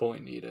doesn't fully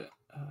need it.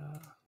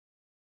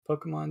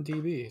 Pokemon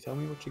DB, tell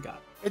me what you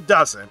got. It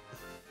doesn't.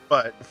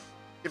 But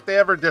if they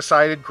ever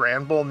decided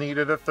Granbull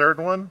needed a third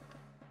one,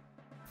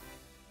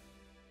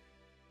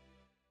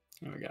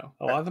 There we go.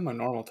 A lot of them are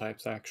normal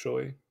types,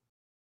 actually.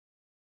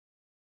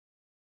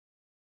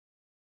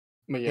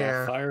 But yeah,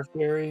 Yeah. Fire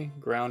Fairy,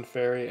 Ground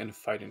Fairy, and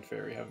Fighting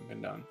Fairy haven't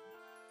been done.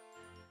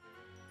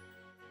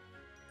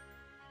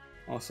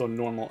 Also,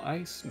 normal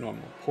Ice,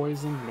 normal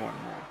Poison,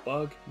 normal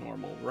Bug,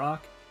 normal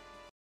Rock.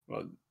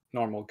 Well,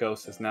 normal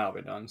Ghost has now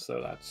been done,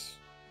 so that's...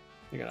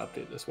 You gotta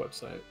update this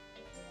website.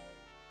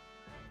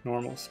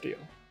 Normal Steel.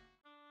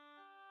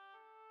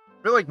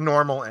 I feel like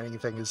normal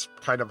anything is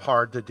kind of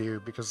hard to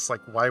do because it's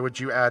like, why would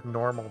you add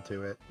normal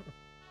to it?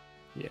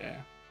 Yeah.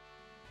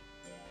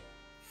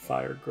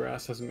 Fire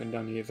Grass hasn't been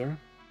done either.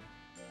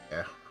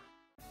 Yeah.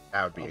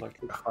 That would be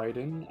Electric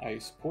Fighting,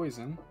 Ice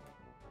Poison.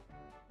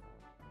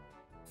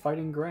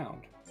 Fighting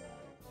Ground.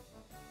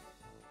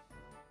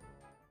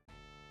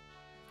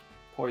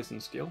 Poison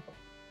Steel.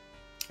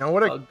 You know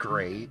what a Bug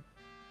great...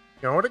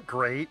 You know what a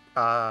great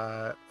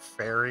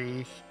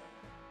fairy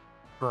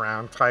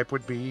ground type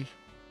would be?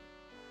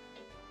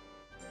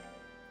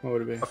 What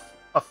would it be?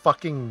 A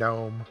fucking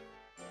gnome.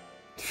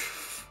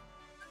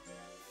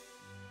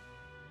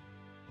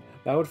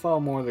 That would follow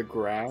more of the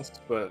grass,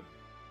 but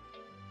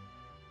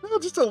No,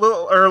 just a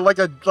little, or like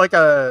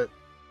a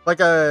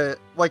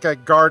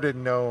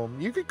garden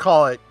gnome. You could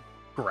call it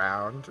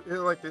ground.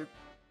 It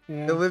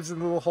yeah. lives in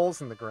little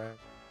holes in the ground.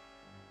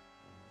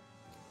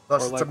 Or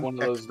Unless it's like an one of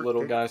those expert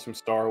little case. guys from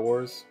Star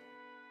Wars.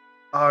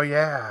 Oh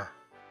yeah.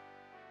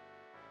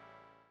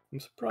 I'm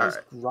surprised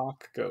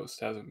Rock Ghost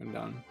hasn't been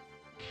done.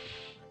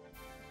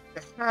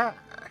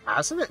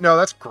 Hasn't it? No,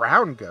 that's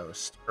ground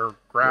ghost or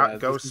ground Yeah,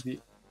 ghost.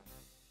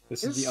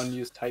 This is the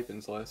unused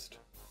Typins list.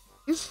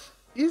 Is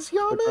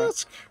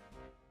Yamask?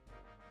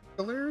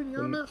 Galarian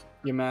Yamask?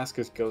 Yamask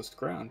is Ghost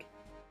Ground.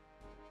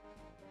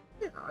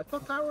 Yeah, I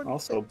thought that one.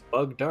 Also,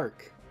 Bug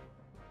Dark.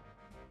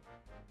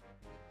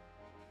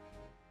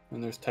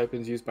 And there's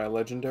Typins used by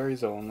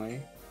legendaries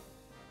only.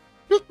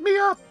 Pick me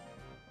up.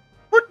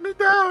 Put me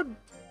down.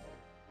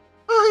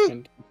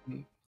 And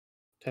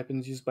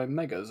Typins used by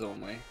Megas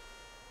only.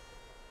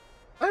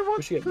 I want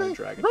Wish you to had more play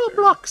Dragon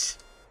Roblox.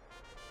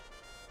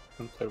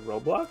 Want to play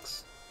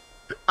Roblox?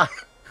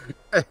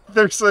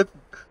 There's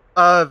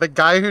the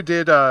guy who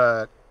did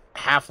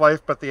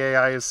Half-Life, but the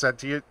AI is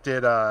sentient,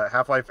 did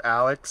Half-Life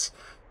Alex,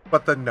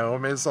 but the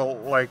gnome is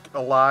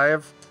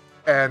alive,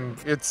 and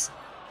it's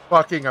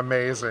fucking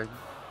amazing.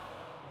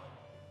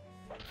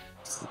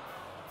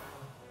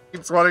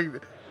 He's wanting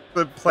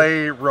to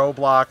play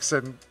Roblox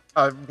and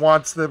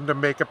wants them to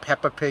make a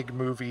Peppa Pig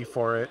movie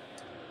for it.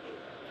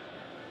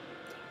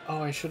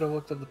 Oh, I should have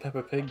looked at the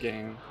Peppa Pig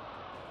game.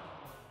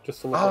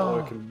 Just to look at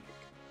what I can make.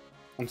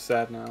 I'm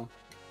sad now.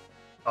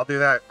 I'll do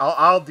that.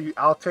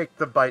 I'll take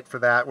the bite for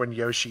that when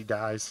Yoshi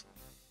dies.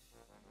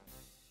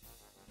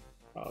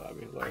 Oh, that'd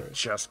be I hilarious.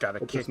 just gotta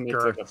It kick just makes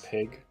Gurren. like a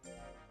pig.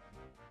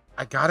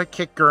 I gotta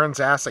kick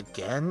Gurren's ass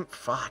again?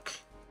 Fuck.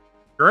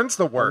 Gurren's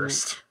the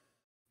worst.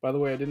 By the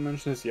way, I didn't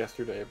mention this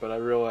yesterday, but I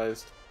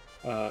realized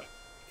if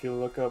you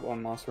look up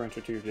on Monster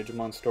Rancher 2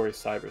 Digimon Story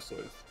Cyber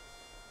Sleuth,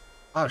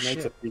 Oh it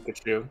makes shit. a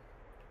Pikachu.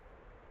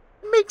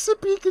 Makes a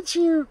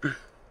Pikachu!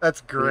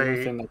 That's The only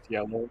great. thing that's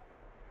yellow.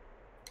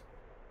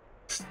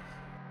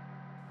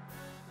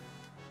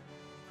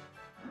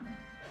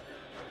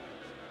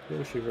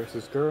 Yoshi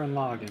versus Gurren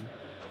Lagann.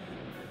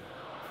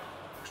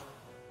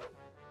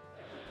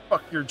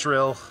 Fuck your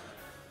drill.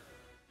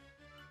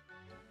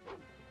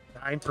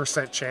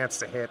 9% chance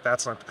to hit.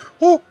 That's not.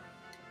 Woo!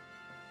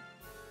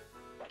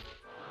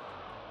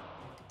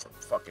 That's what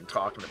I'm fucking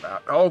talking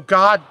about. Oh,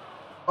 God.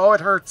 Oh,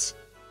 it hurts.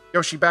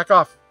 Yoshi, back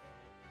off.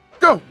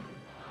 Go!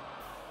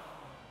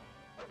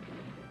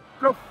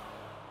 Go!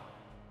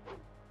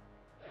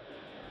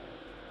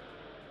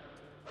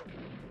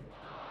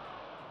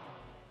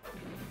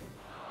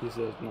 He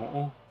says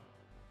no.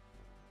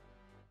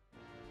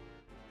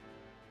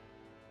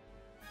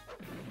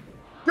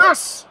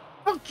 Yes!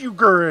 Fuck you,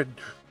 Gurren!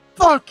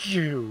 Fuck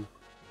you!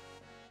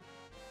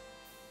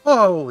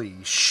 Holy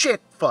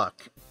shit,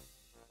 fuck.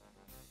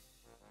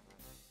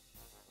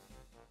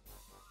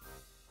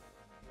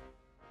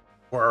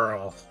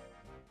 Whirl.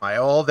 My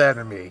old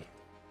enemy.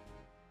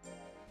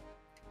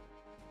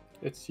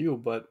 It's you,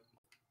 but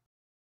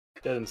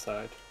dead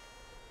inside.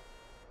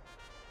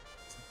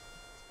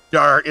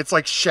 Dark. It's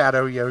like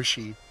Shadow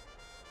Yoshi.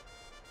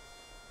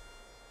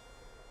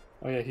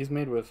 Oh yeah, he's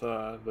made with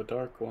the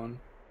dark one.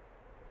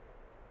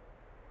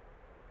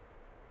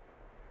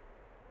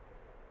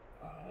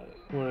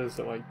 What is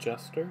it, like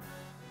Jester?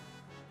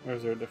 Or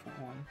is there a different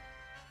one?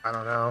 I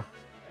don't know.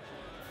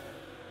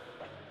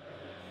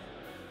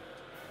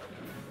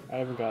 I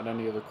haven't got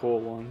any of the cool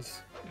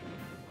ones.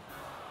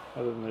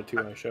 Other than the two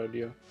I showed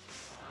you.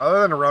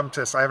 Other than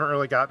Rumtus, I haven't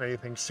really gotten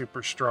anything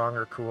super strong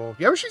or cool.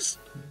 Yoshi's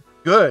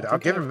good. I'll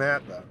give him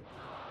that, though.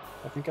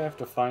 I think I have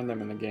to find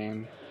them in the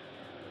game.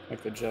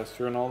 Like the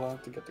Jester and all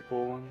that to get the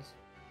cool ones.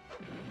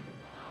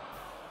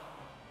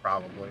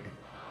 Probably.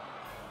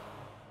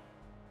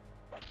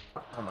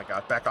 Oh my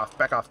god, back off,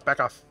 back off, back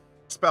off.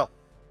 Spell.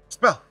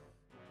 Spell.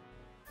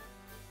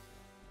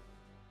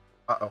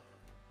 Uh-oh.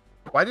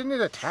 Why didn't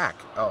it attack?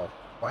 Oh,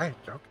 why?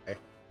 Okay,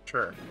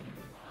 sure.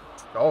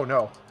 Oh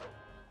no.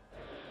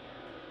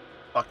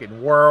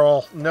 Fucking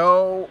whirl.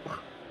 No.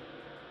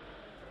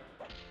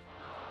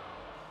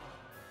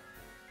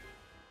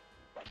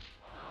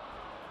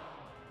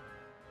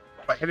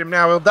 If I hit him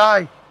now, he'll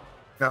die.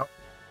 No.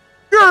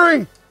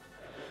 Fury!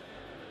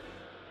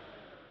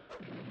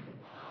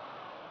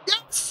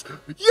 Yes!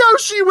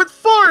 Yoshi with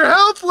 4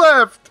 health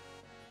left!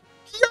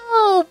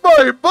 Yo,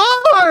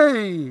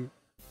 bye-bye!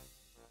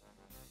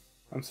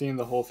 I'm seeing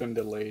the whole thing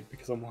delayed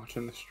because I'm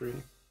watching the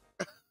stream.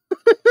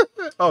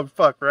 Oh,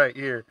 fuck, right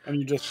here. And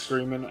you just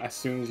screaming as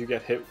soon as you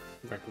get hit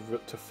like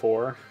to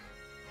 4.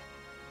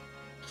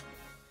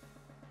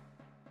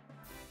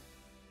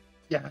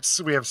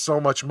 Yes, we have so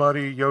much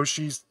money.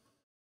 Yoshi's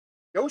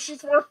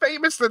more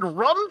famous than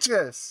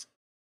Rumtus.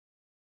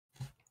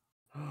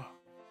 Well,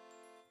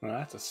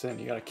 that's a sin.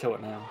 You gotta kill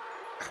it now.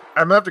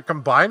 I'm gonna have to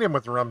combine him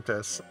with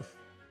Rumtus.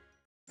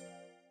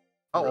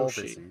 How old is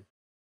Roshi. he?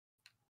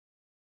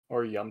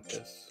 Or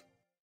Yumtus.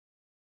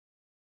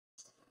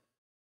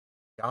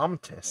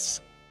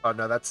 Yamtis. Oh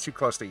no, that's too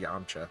close to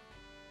Yamcha.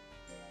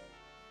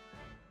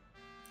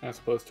 As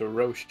opposed to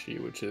Roshi,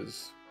 which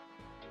is...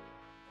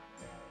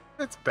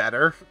 It's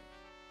better.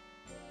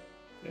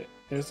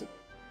 Is it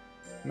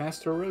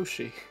Master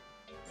Roshi?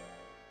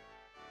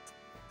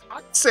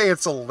 I'd say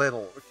it's a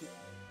little.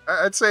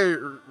 I'd say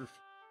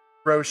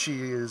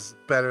Roshi is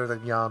better than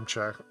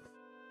Yamcha.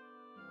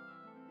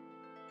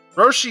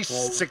 Roshi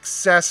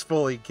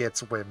successfully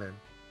gets women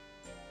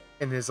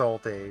in his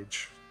old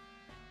age.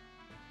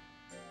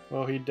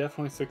 Well, he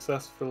definitely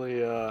successfully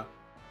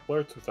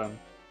flirts with them.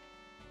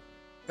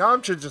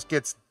 Yamcha just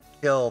gets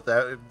killed.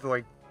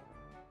 Like,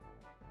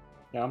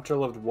 Yamcha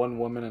loved one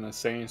woman in a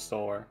Saiyan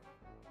store.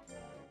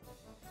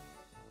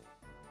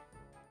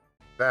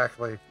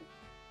 exactly.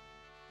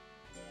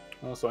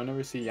 Oh, so I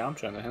never see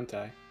Yamcha in the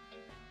hentai.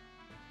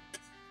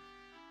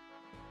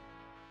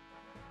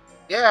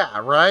 Yeah,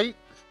 right?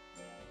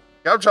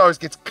 Yamcha always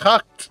gets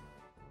cucked.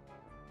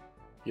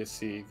 You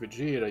see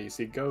Vegeta, you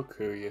see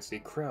Goku, you see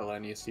Krillin,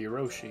 and you see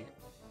Roshi.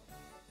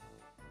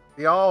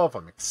 See all of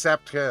them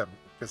except him,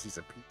 because he's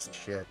a piece of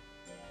shit.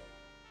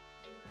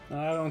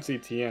 I don't see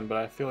Tien, but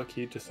I feel like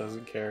he just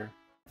doesn't care.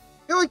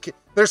 I feel like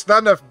there's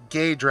not enough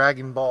gay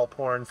Dragon Ball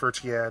porn for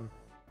Tien.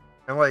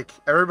 And, like,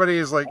 everybody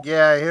is like,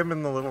 yeah, him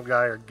and the little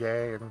guy are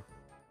gay, and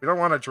we don't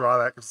want to draw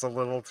that because it's a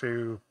little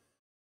too...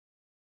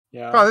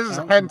 Yeah. Oh, this is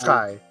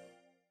hentai.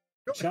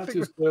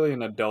 Chiaotzu's clearly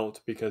an adult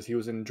because he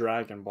was in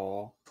Dragon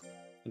Ball.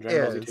 And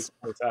Dragon Ball Z takes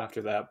place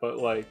after that, but,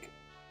 like...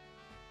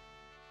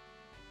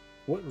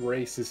 What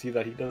race is he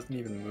that he doesn't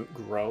even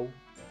grow?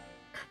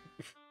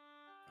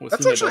 Was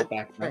That's he an actually... adult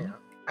back then? Hang on.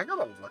 I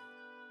gotta look.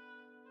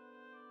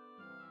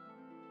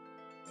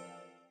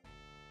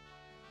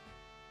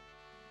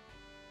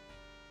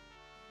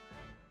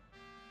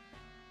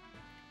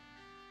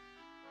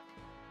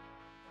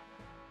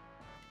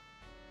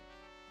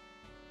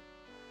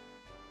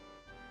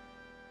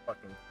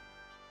 Fucking...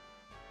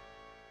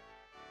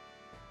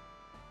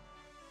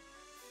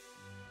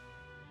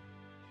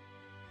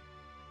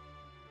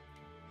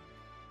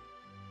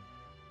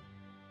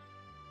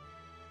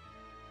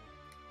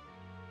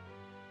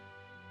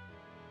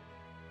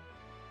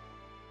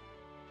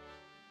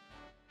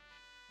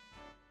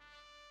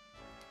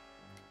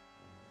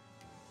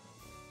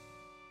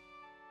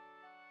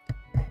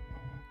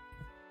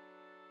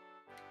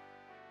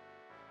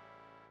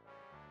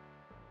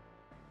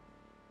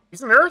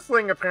 He's an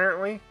Earthling,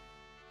 apparently.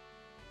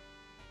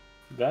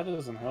 That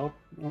doesn't help.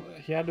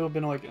 He had to have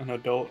been like an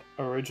adult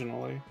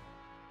originally.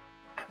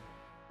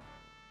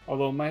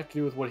 Although it might have to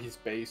do with what he's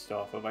based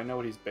off of. I know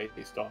what he's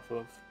based off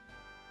of.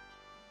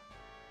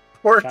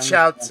 Poor Chinese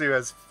Chaozu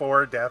has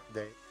 4 death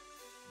dates.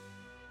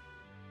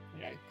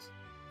 Yikes.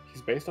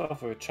 He's based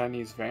off of a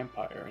Chinese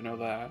vampire, I know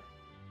that.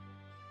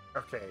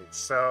 Okay,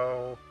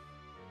 so...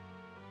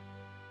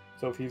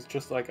 So if he's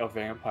just like a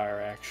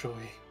vampire,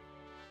 actually.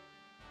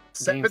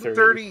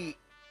 730...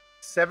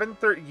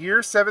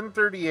 year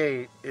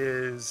 738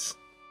 is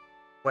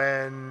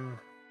when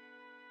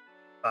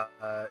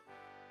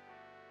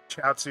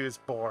Chaozu is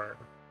born.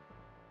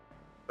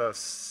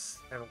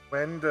 And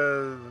when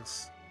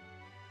does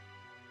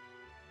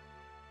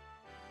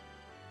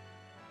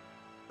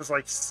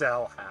like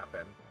Cell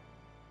happen?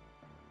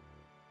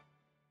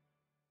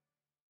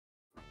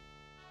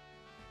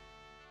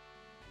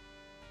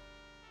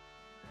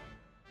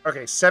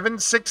 Okay,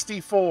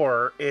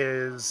 764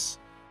 is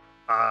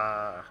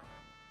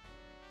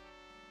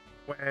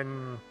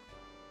when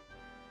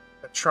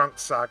the Trunk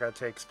Saga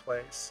takes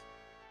place.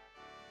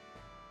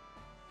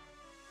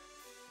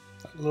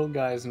 That little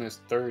guy's in his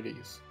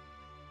 30s.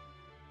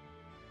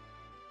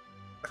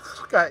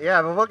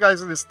 Yeah, the little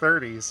guy's in his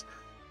 30s.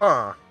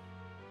 Huh.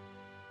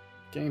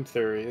 Game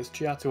theory, is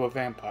Chiaotzu a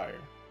vampire?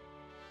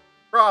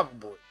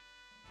 Probably.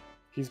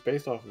 He's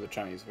based off of the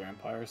Chinese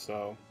vampire,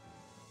 so...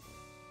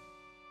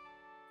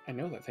 I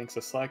know that thanks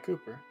to Sly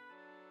Cooper.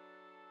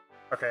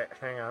 Okay,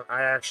 hang on.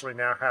 I actually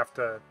now have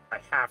to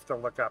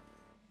look up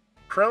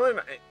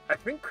Krillin. I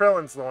think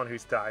Krillin's the one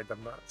who's died the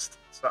most.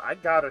 So I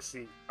gotta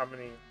see how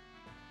many...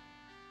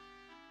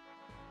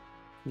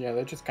 Yeah,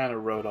 they just kind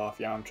of wrote off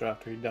Yamcha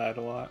after he died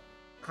a lot.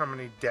 How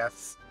many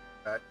death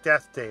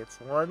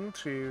dates? 1,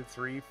 2,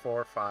 3,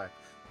 4, 5.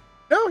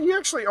 No, he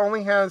actually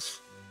only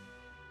has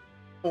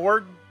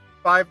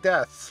 5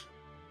 deaths.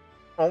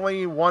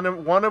 Only one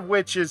of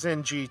which is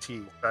in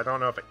GT. I don't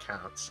know if it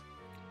counts.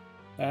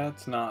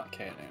 That's not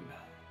canon.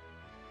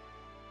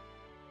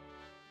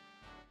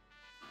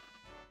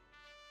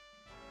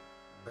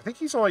 I think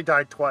he's only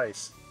died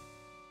twice.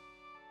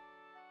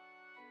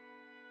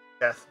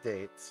 Death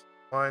dates.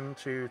 1,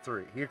 2,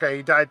 3. Okay,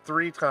 he died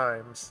 3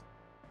 times.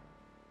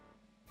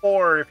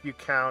 4 if you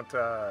count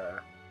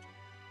Ellen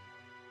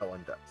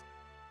does.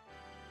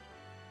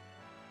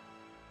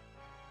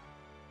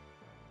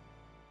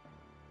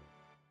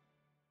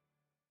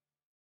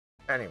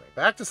 Anyway,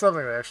 back to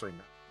something that actually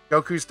matters.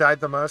 Goku's died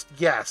the most?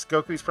 Yes,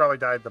 Goku's probably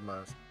died the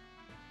most.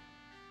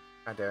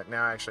 I do it.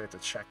 Now I actually have to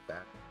check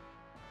that.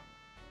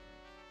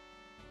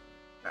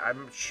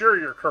 I'm sure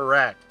you're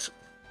correct.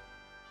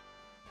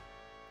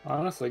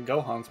 Honestly,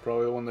 Gohan's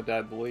probably the one that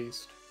died the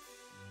least.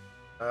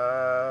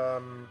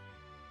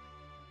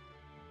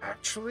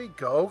 Actually,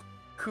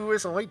 Goku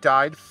has only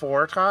died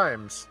 4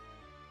 times.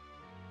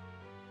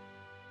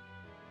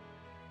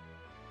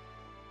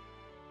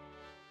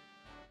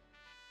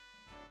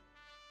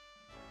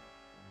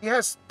 He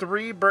has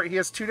 2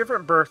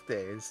 different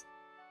birthdays.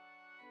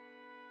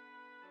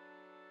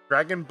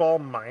 Dragon Ball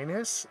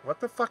Minus?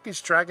 What the fuck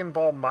is Dragon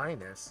Ball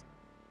Minus?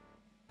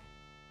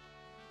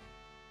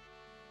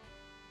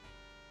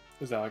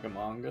 Is that like a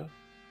manga?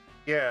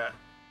 Yeah.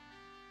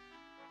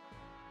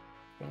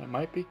 Then it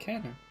might be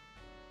canon.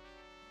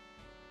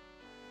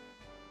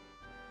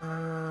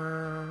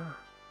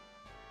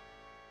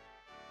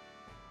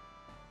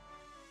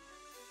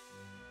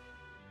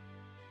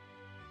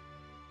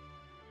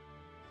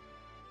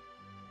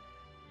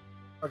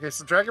 Okay,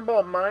 so Dragon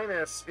Ball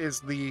Minus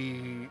is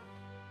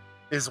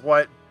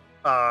what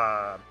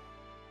Bardock?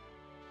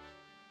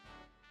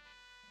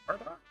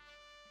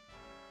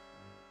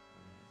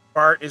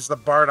 Bart is the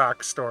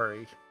Bardock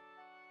story.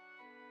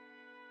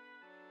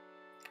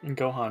 And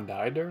Gohan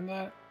died during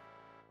that?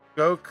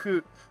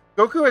 Goku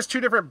has 2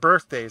 different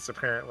birthdays,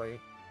 apparently.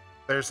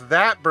 There's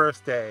that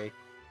birthday,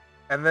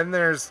 and then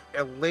there's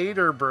a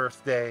later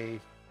birthday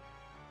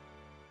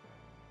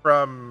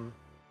from...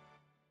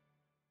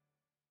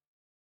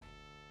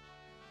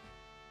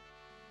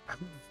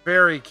 I'm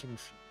very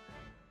confused.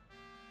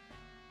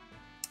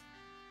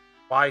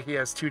 Why he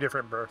has 2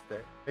 different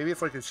birthdays. Maybe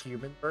it's like his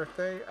human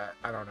birthday?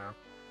 I don't know.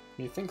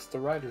 He thinks the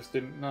writers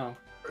didn't know.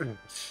 How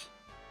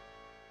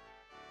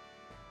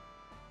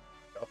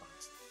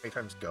many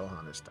times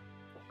Gohan has died?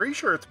 Pretty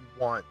sure it's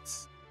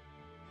once.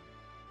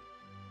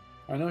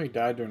 I know he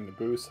died during the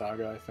Buu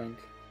saga, I think.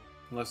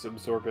 Unless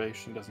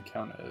absorption doesn't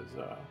count as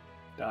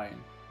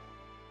dying.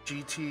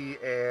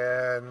 GT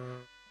and...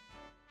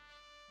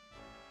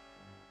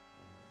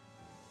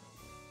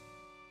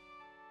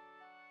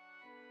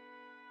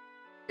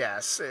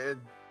 Yes,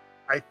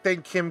 I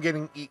think him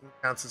getting eaten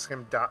counts as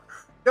him die.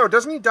 No,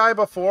 doesn't he die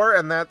before,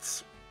 and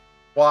that's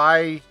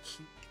why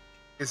he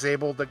is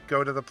able to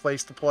go to the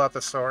place to pull out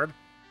the sword?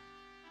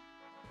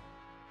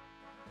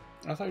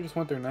 I thought he just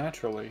went there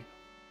naturally.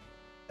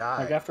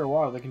 Die. Like, after a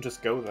while, they can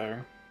just go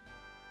there.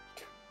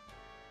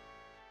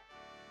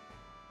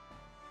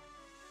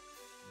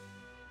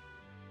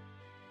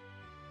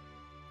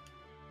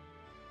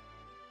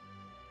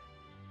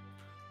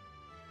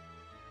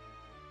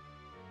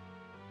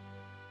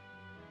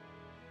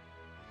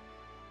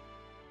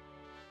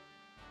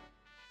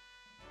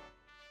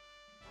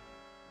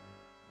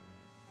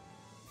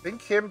 I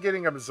think him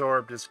getting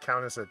absorbed is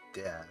count as a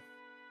death.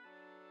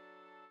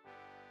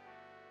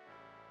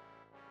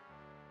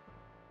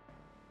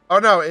 Oh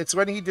no, it's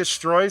when he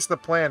destroys the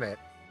planet.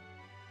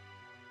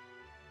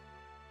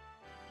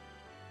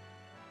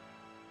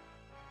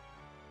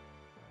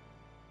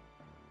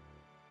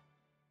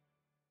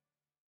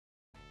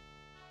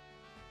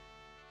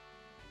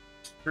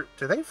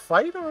 Do they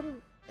fight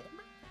on...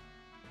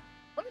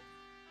 What?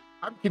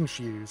 I'm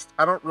confused.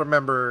 I don't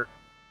remember...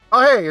 Oh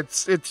hey,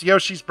 it's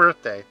Yoshi's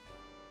birthday.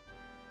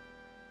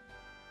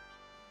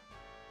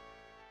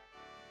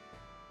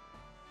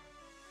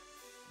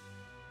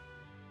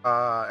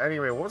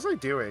 Anyway, what was I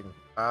doing?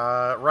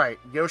 Right.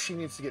 Yoshi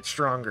needs to get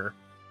stronger,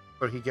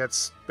 so he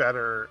gets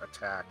better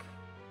attack.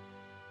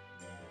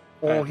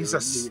 Oh, he's a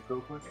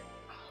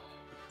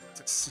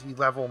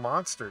C-level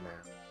monster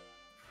now.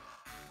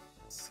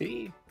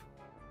 C?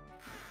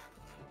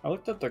 I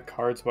looked up the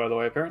cards, by the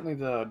way. Apparently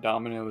the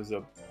Domino is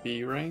a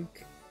B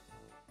rank,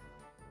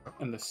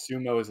 and the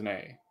Sumo is an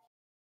A.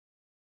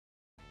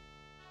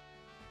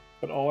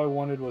 But all I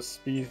wanted was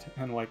speed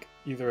and, like,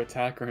 either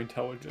attack or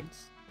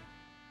intelligence.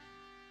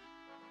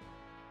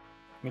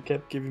 And it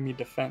kept giving me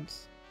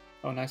defense.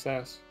 Oh, nice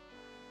ass.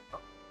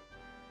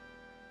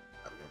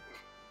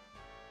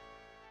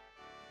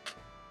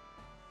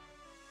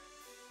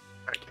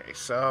 Okay,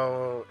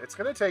 so it's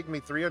gonna take me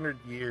 300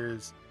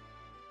 years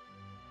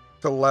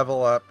to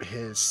level up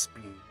his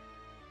speed,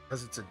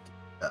 because it's a D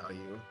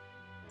value.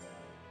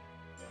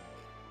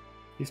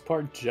 He's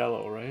part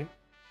Jello, right?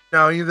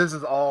 No, this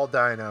is all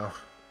Dino.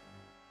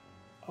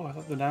 Oh, I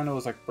thought the Dino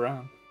was, like,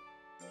 brown.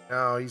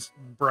 No, he's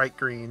bright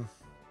green.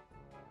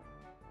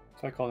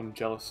 So I called him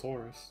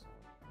Jellosaurus.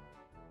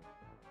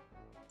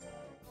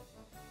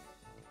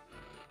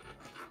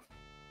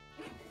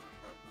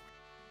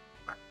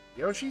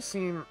 Yoshi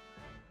seem...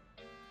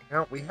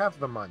 No, we have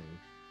the money.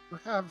 We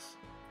have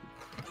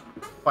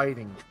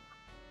fighting.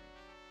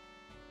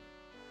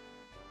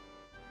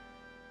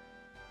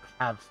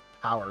 Have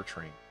power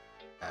train.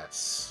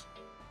 Yes.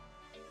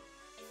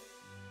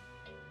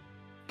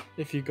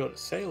 If you go to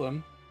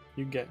Salem,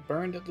 you get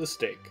burned at the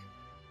stake.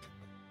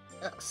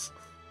 Yes.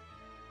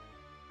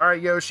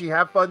 Alright, Yoshi,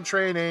 have fun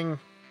training.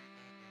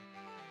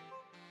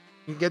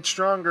 You get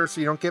stronger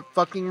so you don't get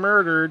fucking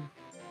murdered.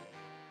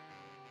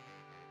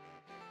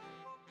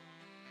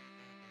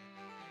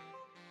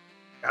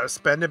 Gotta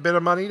spend a bit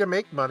of money to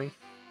make money.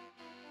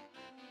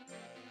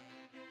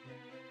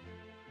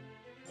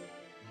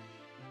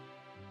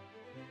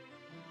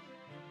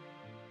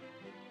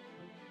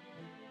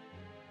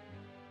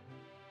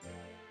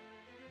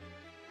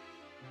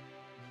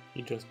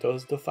 He just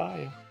does the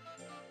fire.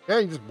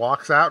 Yeah, he just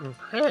walks out and...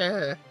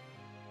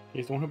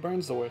 He's the one who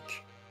burns the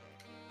witch.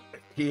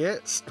 He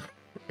is.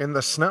 In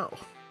the snow.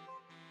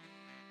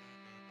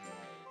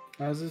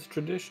 As is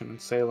tradition in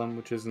Salem,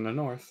 which is in the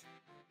north.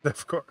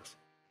 Of course.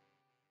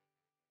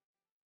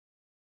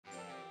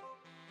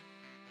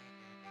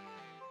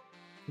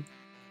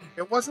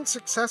 It wasn't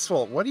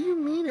successful. What do you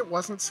mean it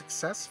wasn't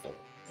successful?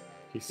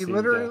 He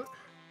literally...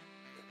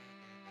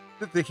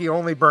 He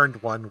only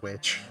burned one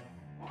witch.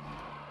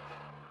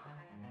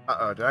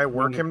 Uh-oh, did I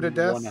work him to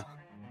death?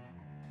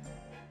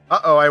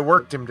 Uh-oh, I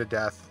worked him to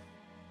death.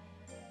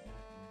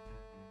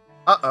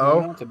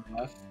 Uh-oh. Not to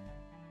death.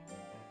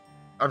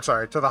 I'm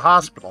sorry, to the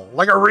hospital.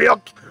 Like a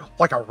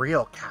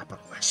real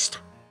capitalist.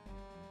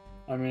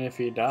 I mean, if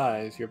he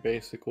dies, you're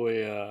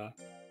basically, the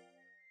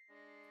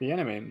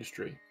anime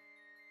industry.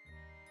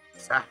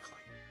 Exactly.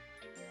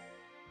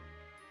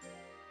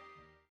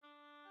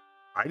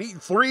 I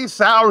need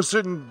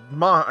 3,000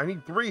 I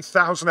need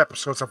 3,000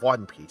 episodes of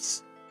One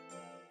Piece.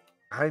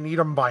 I need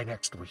them by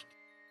next week.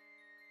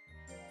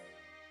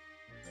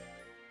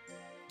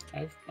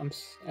 I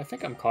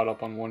think I'm caught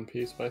up on One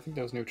Piece, but I think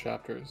those new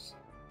chapters.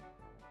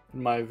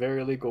 My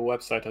very legal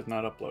website has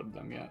not uploaded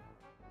them yet.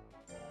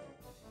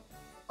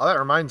 Oh, that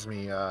reminds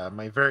me.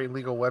 My very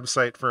legal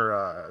website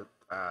for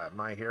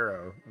My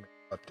Hero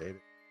updated.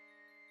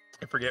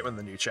 I forget when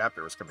the new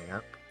chapter was coming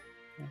out.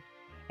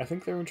 I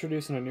think they're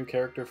introducing a new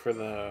character for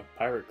the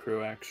pirate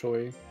crew,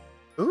 actually.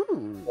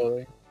 Ooh.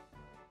 Slowly.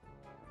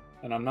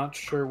 And I'm not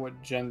sure what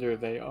gender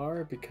they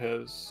are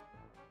because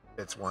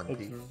It's One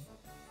Piece.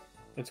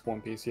 It's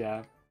One Piece,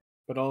 yeah.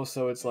 But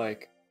also, it's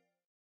like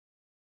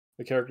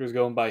the character's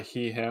going by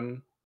he,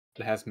 him.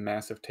 It has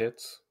massive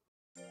tits.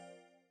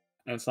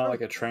 And it's not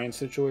like a trans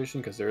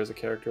situation because there is a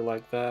character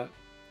like that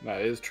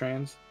is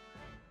trans.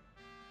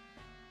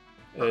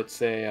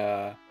 It's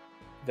a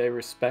they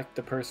respect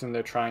the person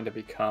they're trying to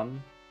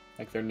become.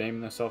 Like they're naming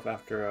themselves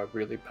after a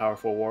really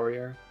powerful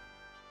warrior.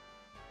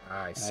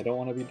 I see. I don't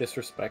want to be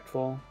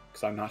disrespectful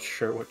because I'm not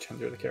sure what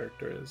gender the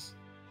character is.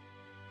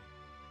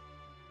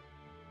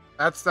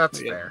 That's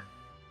fair.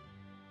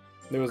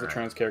 There was a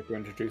trans character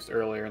introduced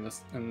earlier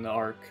in the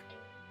arc,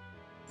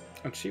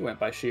 and she went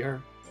by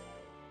she/her.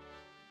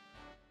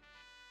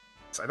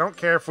 So I don't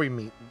care if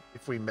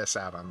we miss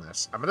out on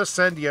this. I'm gonna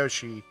send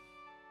Yoshi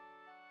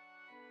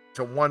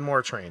to one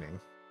more training.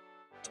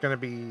 It's gonna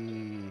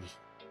be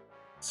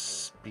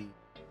speed.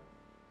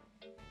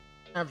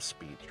 Have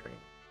speed training.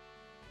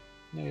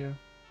 Yeah.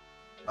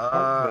 All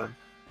Hartville.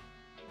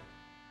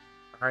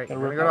 right, Gotta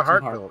you're gonna rip go to out some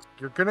Hartville. hearts.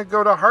 You're gonna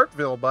go to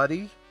Hartville,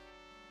 buddy.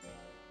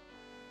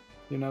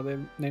 You know, they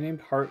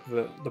named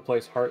Hartville, the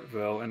place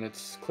Hartville, and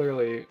it's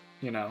clearly,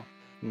 you know,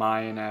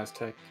 Mayan,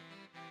 Aztec,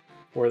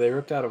 where they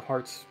ripped out of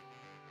hearts.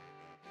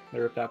 They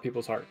ripped out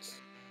people's hearts.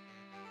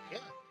 Yeah,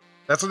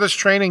 that's what this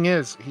training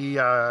is. He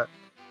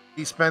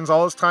spends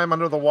all his time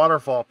under the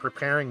waterfall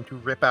preparing to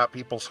rip out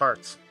people's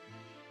hearts.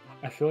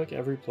 I feel like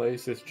every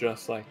place is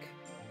just like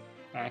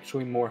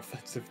actually more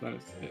offensive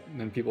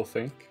than people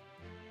think.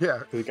 Yeah,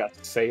 Because you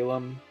got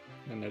Salem,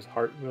 and there's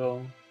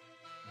Hartville.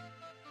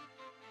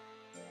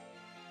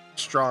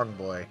 strong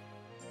boy.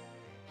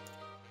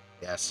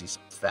 Yes, he's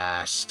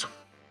fast.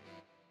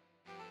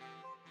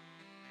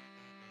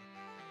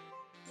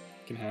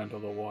 Can handle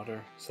the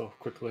water so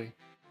quickly.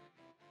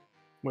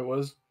 Wait, what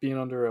does being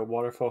under a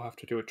waterfall have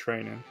to do with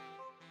training?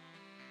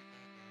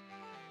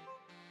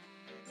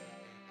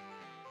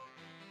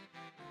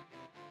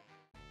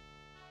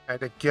 I had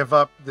to give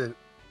up the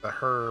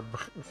herb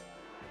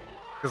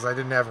because I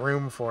didn't have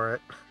room for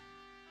it.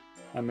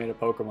 I made a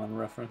Pokemon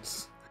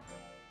reference.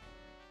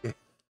 Yeah.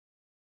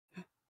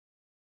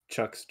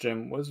 Chuck's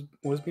gym was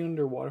being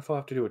under a waterfall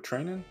have to do with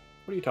training?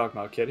 What are you talking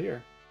about, kid?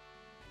 Here,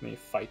 and he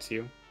fights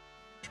you.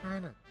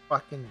 Trying to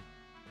fucking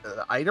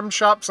the item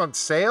shop's on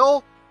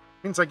sale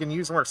means I can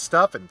use more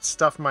stuff and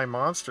stuff my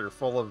monster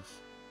full of.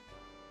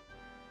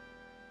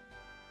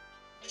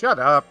 Shut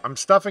up! I'm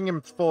stuffing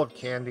him full of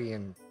candy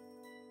and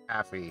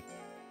taffy.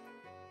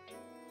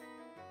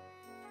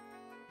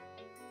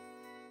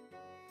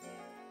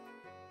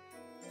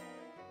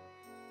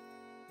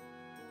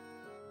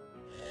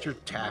 It's your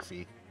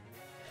taffy.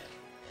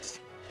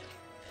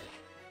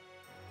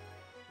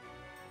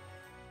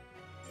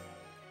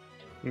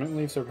 Mint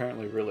leaves are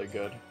apparently really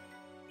good.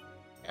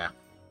 Yeah.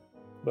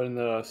 But in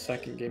the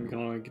second game, you can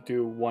only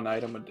do one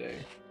item a day.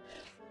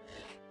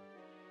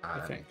 I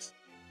think. Nice.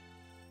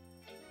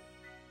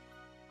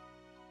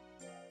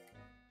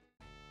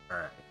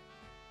 Alright.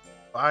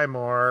 Buy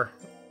more.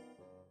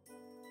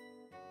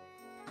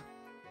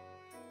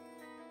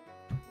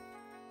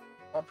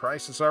 All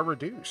prices are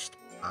reduced.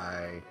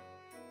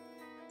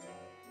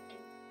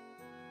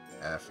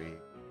 Effie.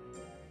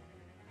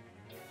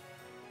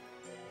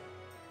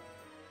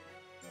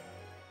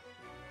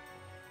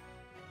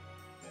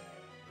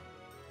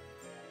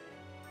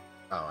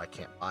 Oh, I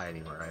can't buy any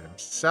more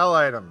items. Sell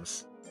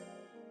items.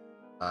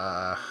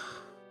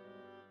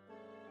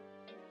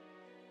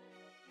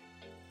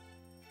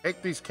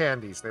 Take these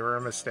candies. They were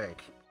a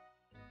mistake.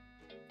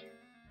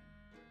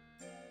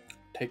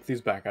 Take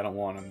these back. I don't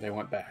want them. They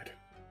went bad.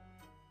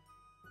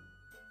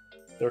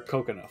 They're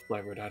coconut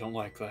flavored. I don't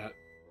like that.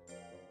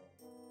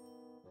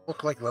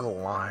 Look like little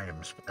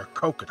limes, but they're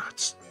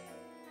coconuts.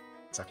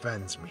 This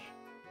offends me.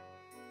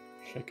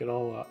 Shake it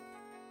all up.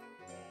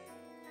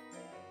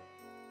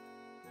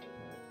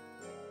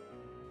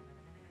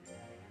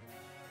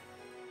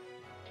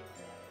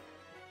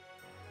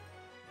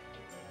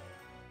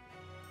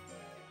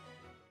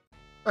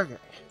 Okay,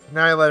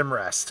 now I let him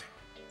rest.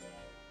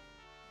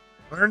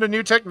 Learned a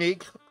new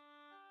technique,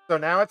 so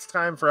now it's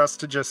time for us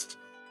to just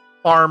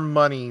farm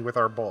money with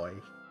our boy.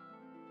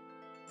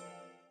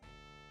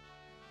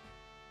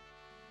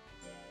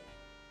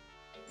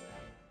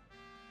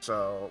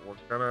 So we're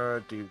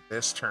gonna do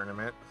this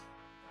tournament.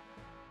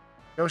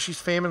 Yoshi's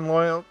fame and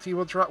loyalty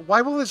will drop.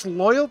 Why will his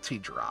loyalty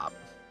drop?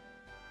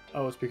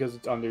 Oh, it's because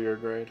it's under your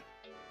grade.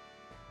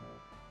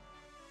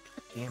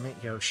 Damn it,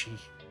 Yoshi.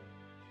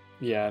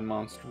 Yeah, in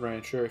Monster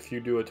Rancher, if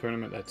you do a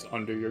tournament that's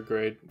under your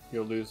grade,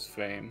 you'll lose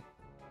fame.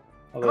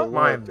 I don't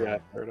mind loyalty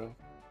that. I've heard of.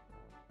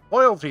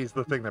 Loyalty is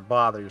the thing that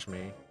bothers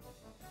me.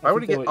 I Why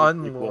would he think get they let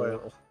you keep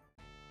unloyal?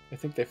 I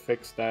think they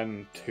fixed that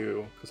in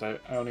 2, because I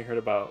only heard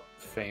about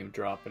fame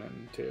dropping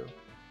in 2.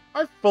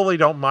 I fully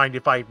don't mind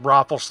if I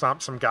raffle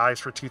stomp some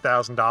guys for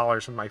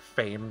 $2,000 and my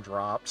fame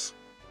drops.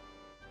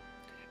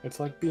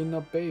 It's like beating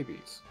up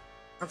babies.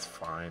 That's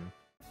fine.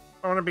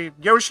 I want to be...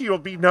 Yoshi will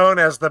be known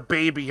as the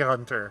baby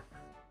hunter.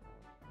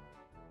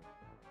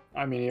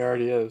 I mean, he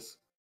already is.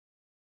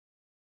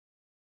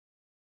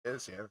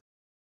 Is, yeah.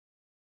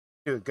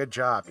 Dude, good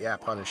job. Yeah,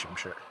 punish him,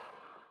 sure.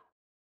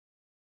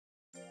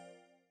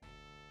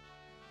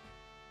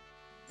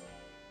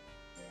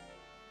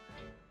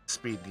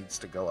 Speed needs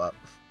to go up.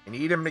 I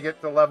need him to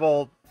get to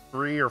level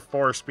 3 or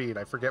 4 speed.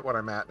 I forget what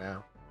I'm at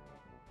now.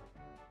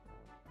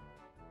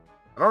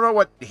 I don't know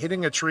what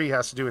hitting a tree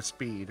has to do with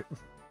speed.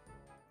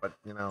 But,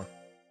 you know.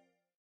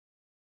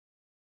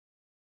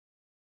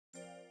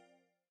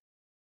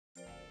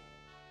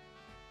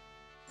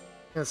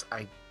 Because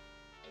I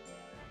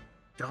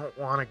don't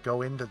want to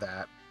go into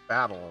that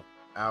battle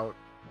without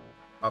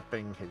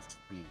upping his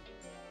speed.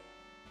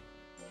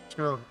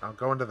 I'll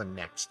go into the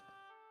next.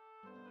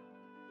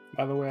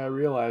 By the way, I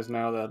realize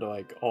now that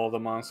like all the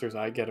monsters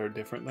I get are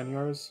different than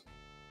yours.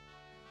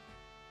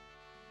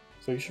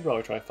 So you should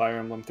probably try Fire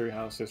Emblem Three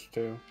Houses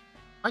too.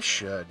 I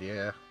should,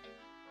 yeah.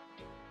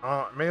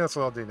 Oh, maybe that's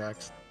what I'll do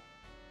next.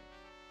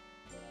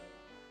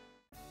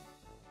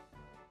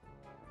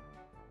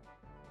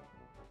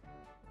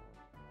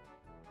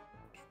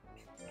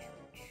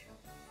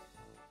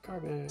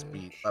 Garbage.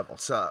 Speed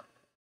levels up.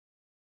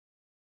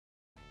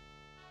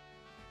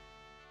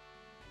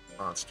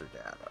 Monster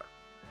data.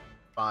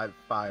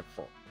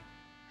 554.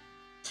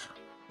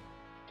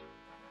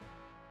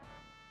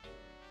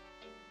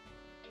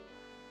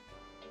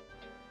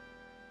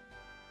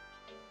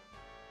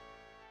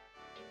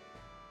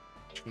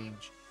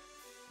 Change.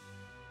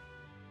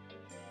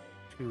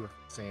 2 of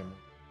the same.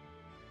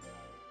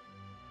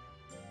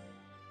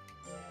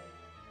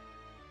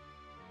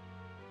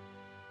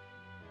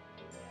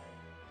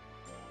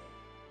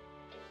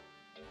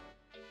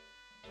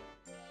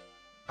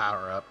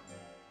 Power up.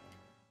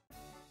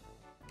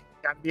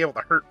 Gotta be able to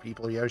hurt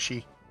people,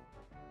 Yoshi.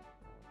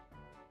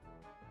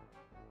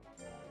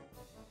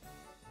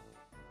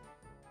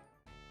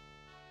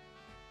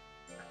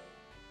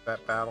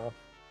 That battle.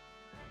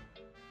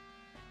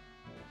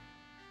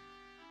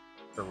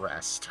 The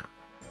rest.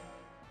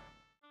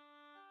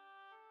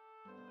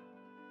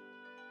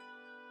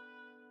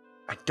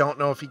 I don't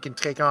know if he can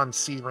take on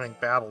C-rank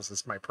battles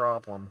is my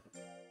problem.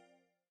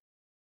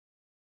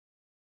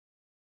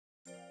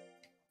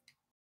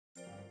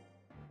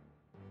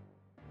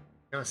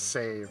 I'm gonna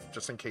save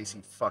just in case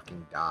he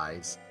fucking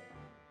dies.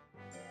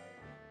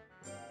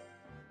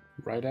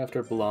 Right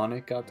after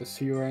Blahnik got the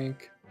C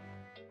rank,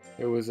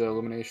 it was an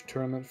elimination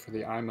tournament for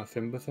the I'm a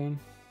Fimbathan,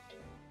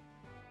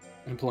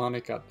 and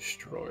Blahnik got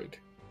destroyed.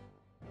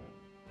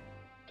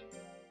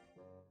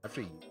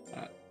 After you.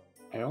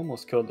 I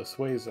almost killed the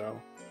Suezo.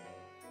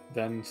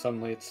 Then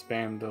suddenly it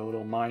spammed the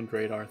little mind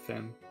radar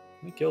thing.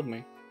 It killed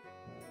me.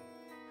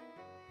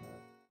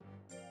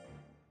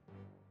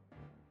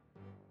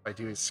 I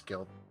do his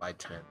skill by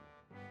 10.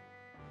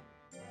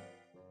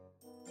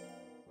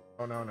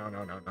 Oh no, no,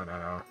 no, no, no, no,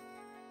 no.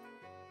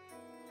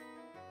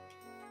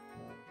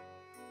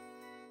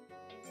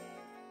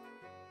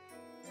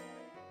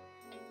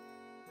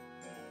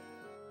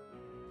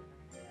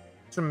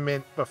 Some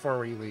mint before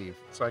we leave,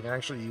 so I can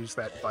actually use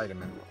that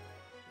vitamin.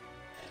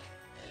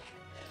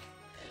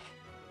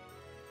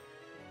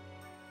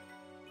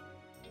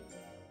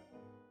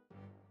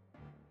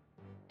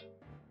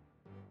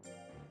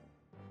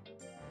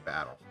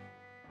 Battle.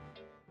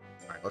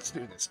 Alright, let's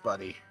do this,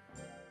 buddy.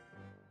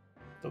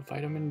 The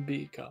Vitamin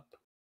B cup.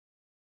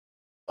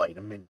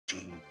 Vitamin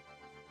D.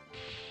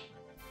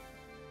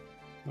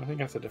 I think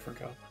that's a different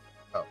cup.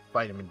 Oh,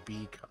 vitamin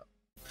B cup.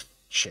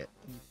 Shit,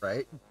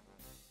 right?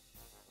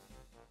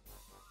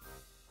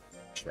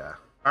 Yeah.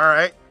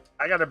 Alright,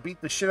 I gotta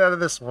beat the shit out of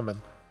this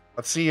woman.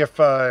 Let's see if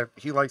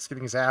he likes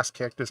getting his ass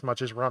kicked as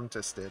much as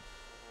Rumtus did.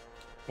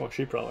 Well,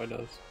 she probably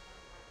does.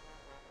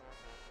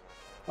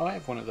 Oh, I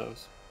have one of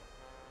those.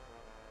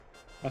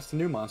 That's the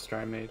new monster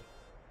I made.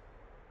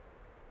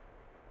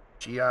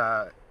 She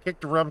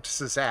kicked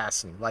Rumtus's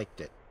ass and he liked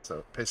it, so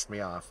it pissed me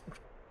off.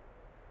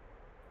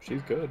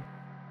 She's good.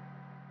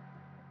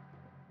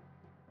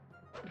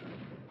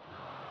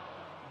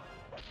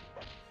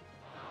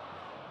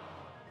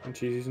 And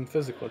she's using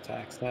physical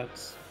attacks.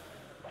 That's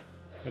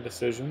a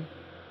decision.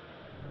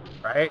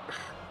 Right?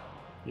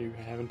 You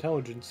have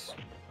intelligence.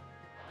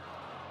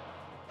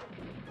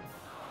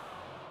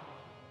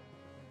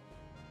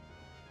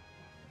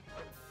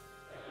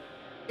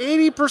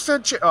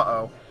 %.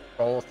 Uh-oh.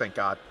 Oh, thank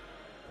God.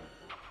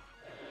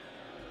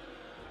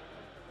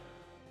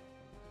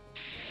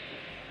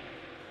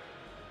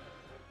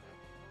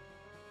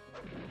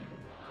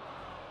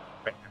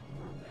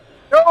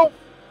 No!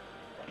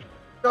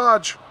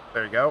 Dodge.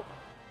 There you go.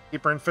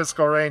 Keep her in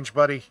physical range,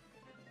 buddy.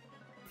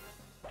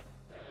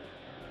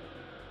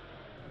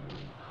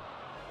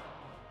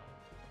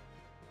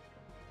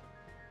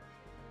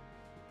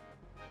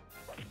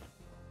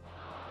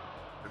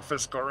 In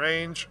physical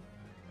range.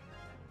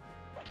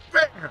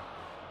 Bam!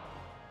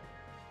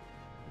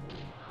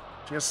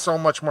 She has so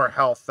much more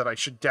health that I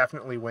should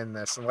definitely win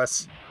this,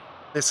 unless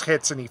this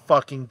hits and he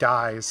fucking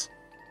dies.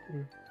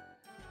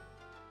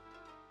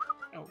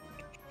 Oh.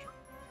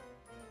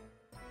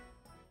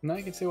 Now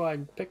you can see why I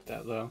picked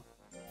that, though.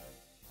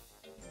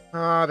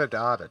 Da da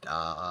da da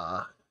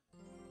da.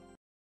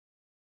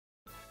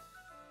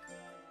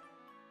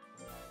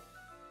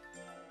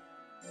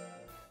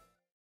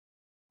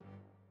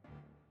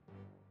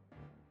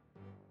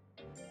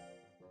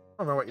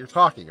 I don't know what you're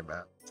talking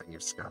about, you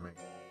scummy.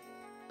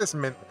 This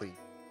mentally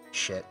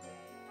shit.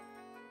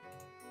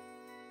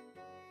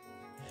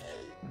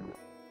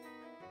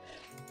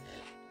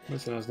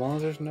 Listen, as long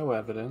as there's no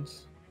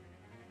evidence.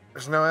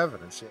 There's no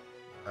evidence yet.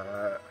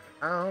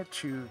 How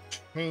to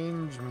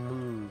change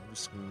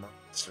moves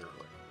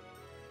monsterly.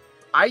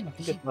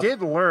 He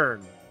did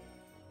learn.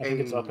 I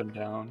think it's up and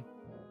down.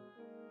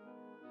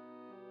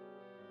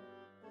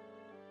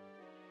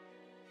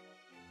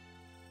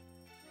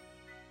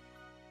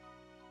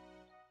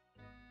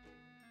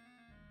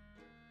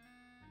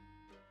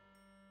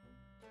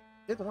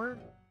 Did learn.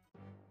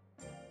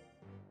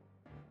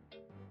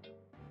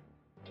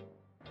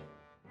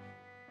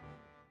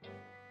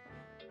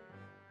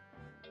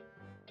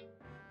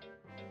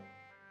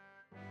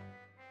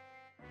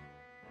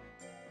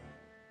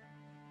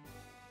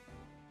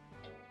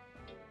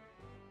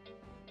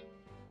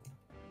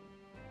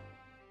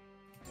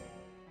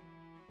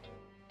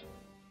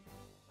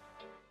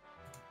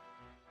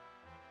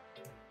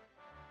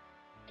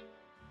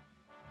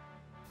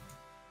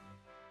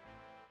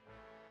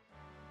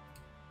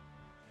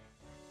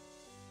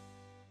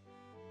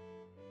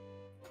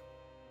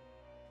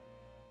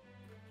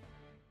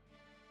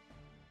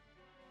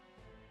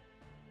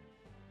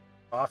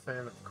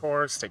 Often, of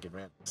course, take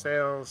advantage of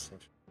sales.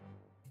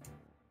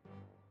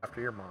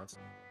 After your monster.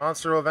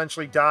 Monster will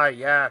eventually die,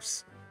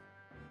 yes.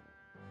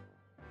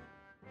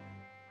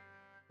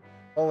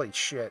 Holy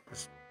shit.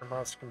 This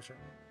monster can change.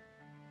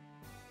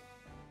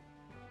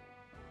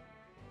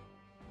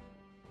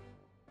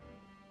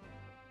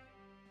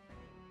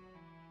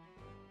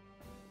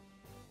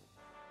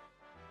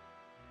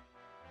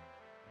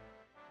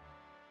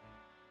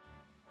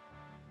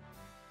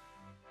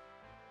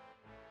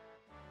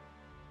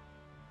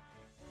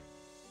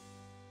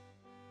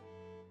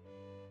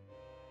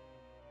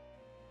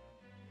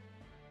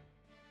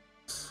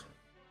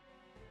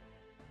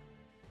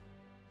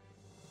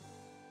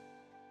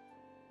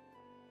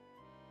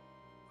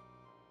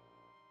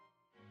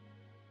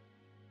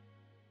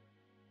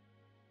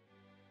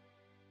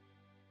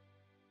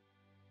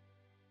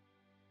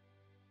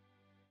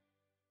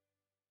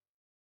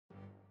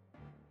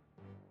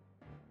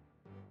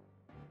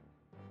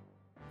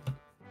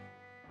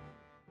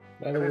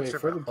 By the way,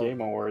 for the Game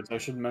Awards, I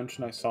should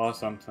mention I saw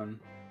something.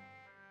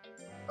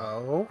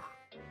 Oh?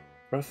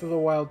 Breath of the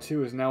Wild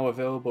 2 is now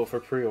available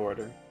for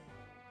pre-order.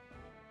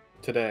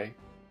 Today.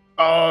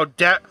 Oh,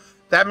 that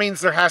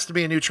means there has to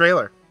be a new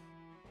trailer.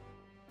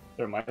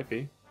 There might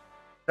be.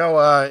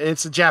 No,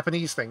 it's a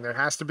Japanese thing. There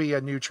has to be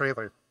a new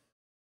trailer.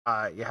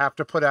 You have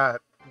to put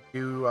out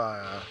new,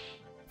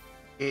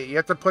 you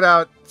have to put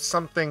out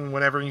something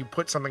whenever you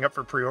put something up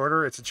for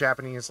pre-order. It's a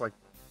Japanese, like,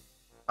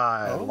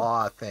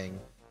 law thing.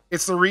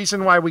 It's the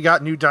reason why we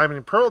got new Diamond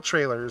and Pearl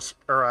trailers,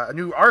 or a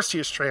new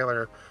Arceus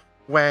trailer,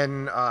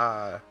 when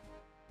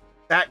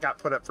that got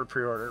put up for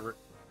pre-order.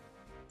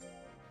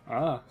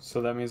 Ah,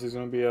 so that means there's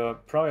going to be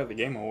probably at the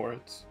Game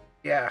Awards.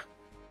 Yeah.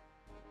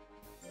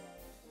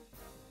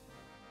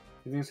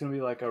 You think it's going to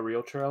be like a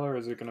real trailer, or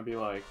is it going to be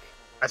like...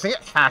 I think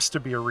it has to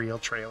be a real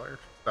trailer,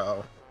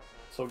 so...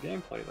 So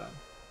gameplay, then.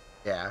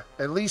 Yeah,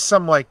 at least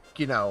some, like,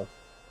 you know,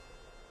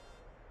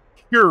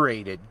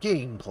 curated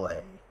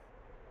gameplay.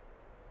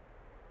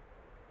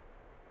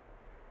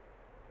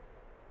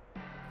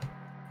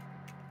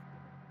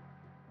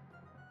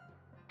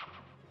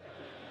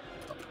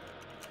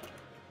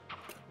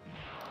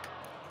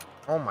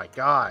 Oh my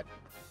god.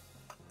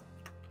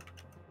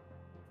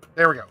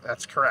 There we go.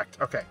 That's correct.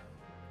 Okay.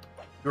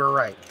 You were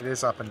right. It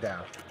is up and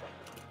down.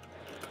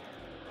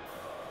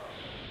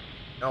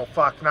 No,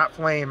 fuck. Not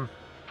flame.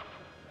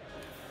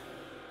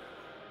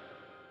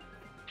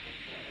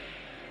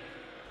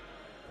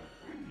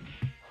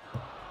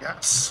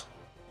 Yes.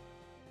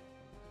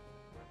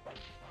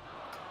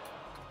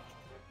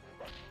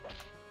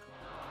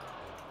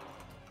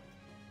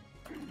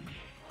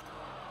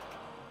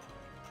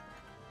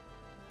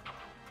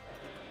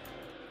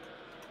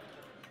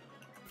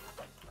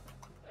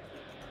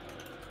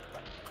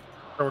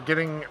 So we're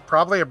getting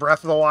probably a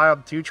Breath of the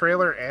Wild 2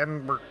 trailer,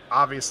 and we're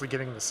obviously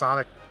getting the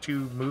Sonic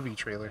 2 movie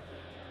trailer.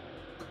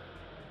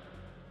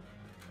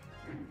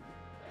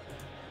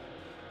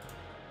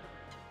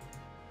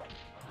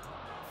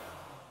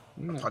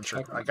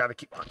 Puncher. I gotta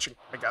keep punching.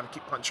 I gotta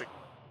keep punching.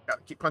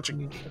 Gotta keep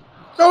punching.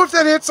 No, if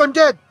that hits, I'm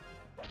dead!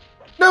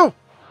 No!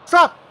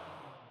 Stop!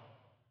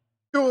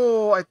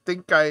 Oh, I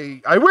think I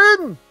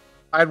win!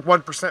 I had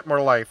 1%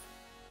 more life.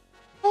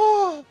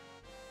 Oh!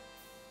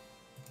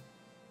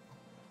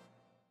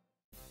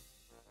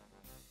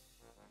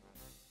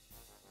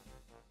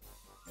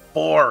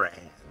 Boran.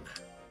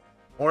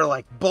 More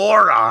like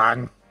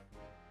boron.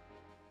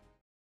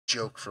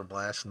 Joke from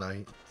last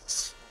night.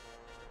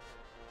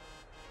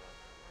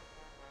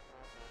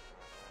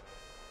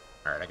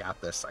 Alright, I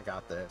got this. I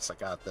got this. I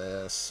got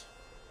this.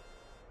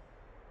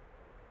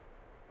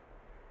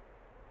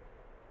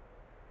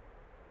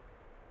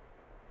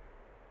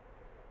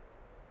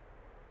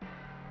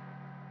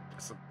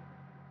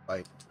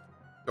 Like,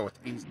 go with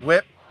easy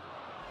whip.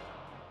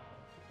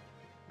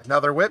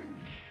 Another whip.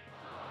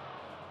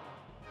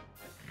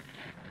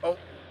 Oh,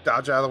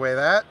 dodge out of the way of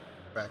that.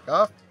 Back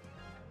off.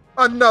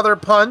 Another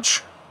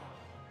punch.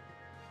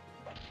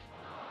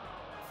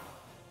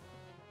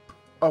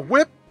 A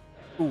whip.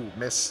 Ooh,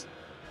 miss.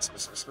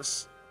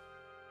 Miss.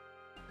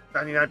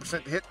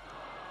 99% hit.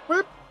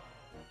 Whip.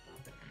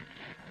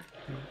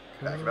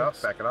 Back it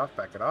off, back it off,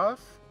 back it off.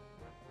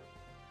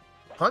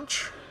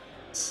 Punch.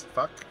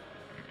 Fuck.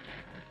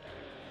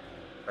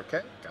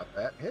 Okay, got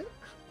that hit.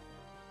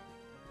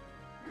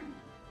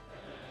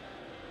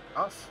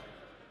 Off.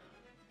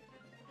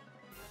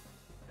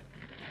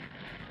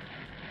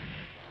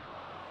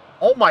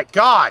 Oh my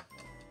god!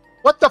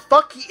 What the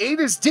fuck? He ate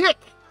his dick!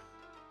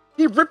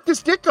 He ripped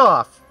his dick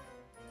off!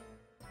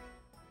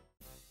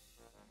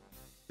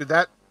 Did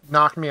that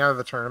knock me out of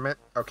the tournament?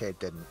 Okay, it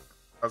didn't.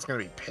 I was gonna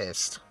be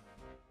pissed.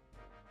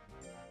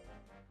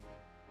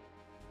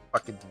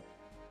 Fucking...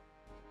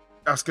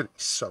 I was gonna be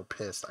so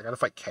pissed. I gotta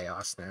fight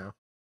Chaos now.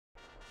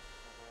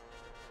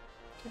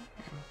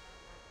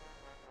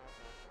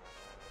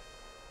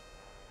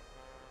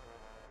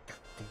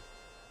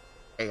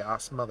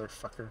 Chaos,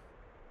 motherfucker.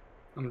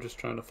 I'm just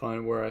trying to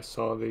find where I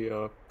saw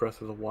the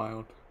Breath of the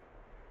Wild.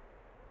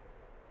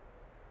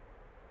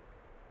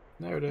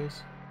 There it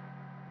is.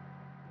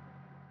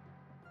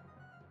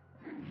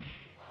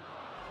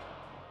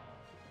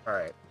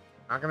 Alright.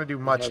 Not gonna do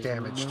much has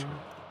damage.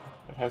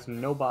 It has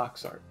no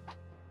box art.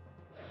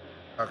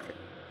 Okay.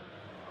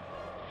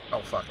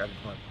 Oh fuck, I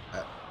didn't want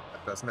that.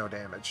 That does no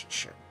damage.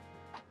 Shit.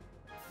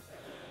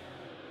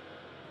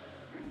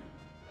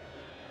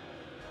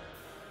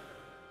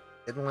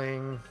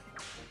 Fiddling.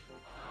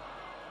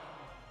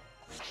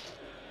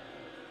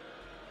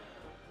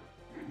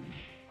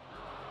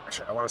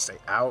 Actually, I want to stay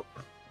out.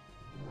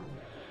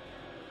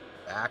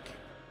 Back.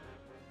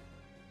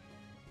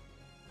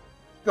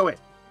 Go in.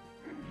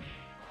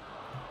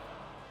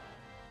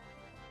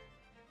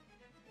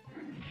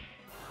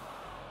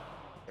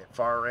 Okay,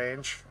 far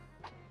range.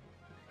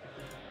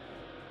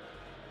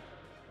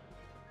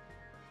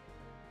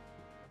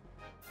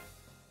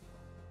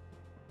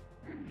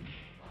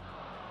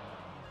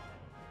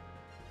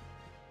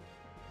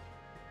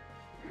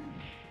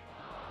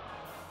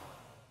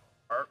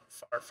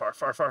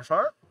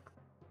 Far.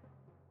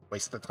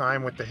 Waste the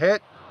time with the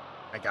hit.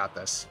 I got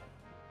this.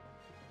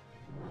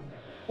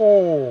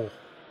 Oh.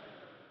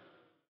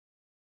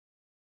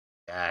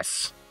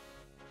 Yes.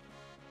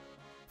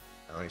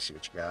 Let me see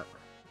what you got.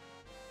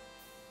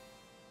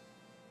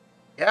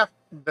 Yeah,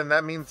 then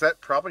that means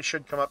that probably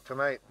should come up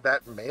tonight.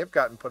 That may have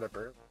gotten put up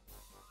early.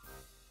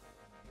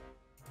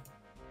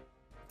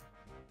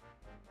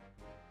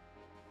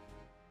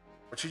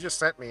 What you just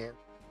sent me in.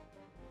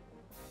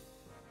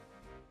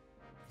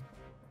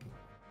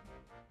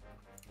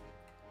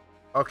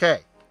 Okay,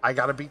 I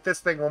gotta beat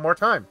this thing one more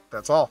time.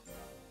 That's all.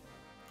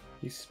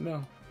 You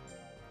smell.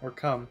 Or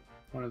come.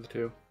 One of the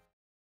two.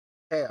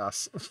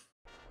 Chaos.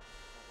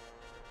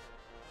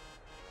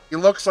 He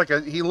looks like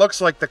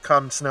the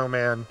cum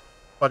snowman,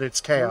 but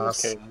it's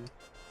chaos. Okay.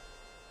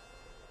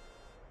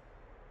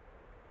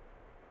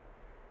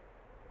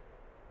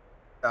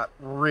 Got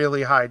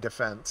really high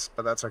defense,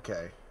 but that's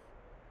okay.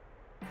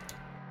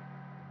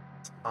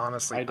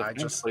 Honestly, I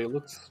just it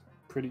looks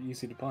pretty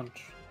easy to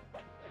punch.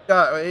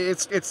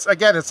 it's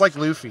again, it's like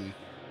Luffy.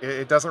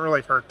 It doesn't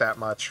really hurt that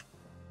much.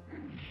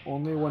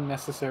 Only when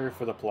necessary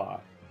for the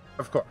plot.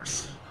 Of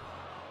course.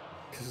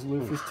 Because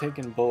Luffy's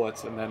taking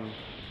bullets and then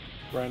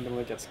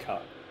randomly gets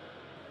cut.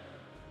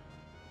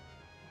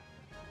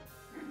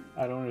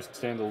 I don't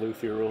understand the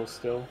Luffy rules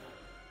still.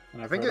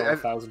 And I've heard all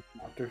 1,000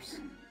 chapters.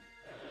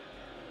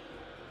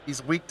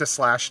 He's weak to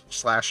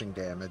slashing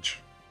damage.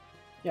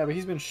 Yeah, but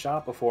he's been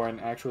shot before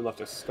and actually left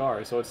a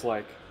scar, so it's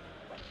like...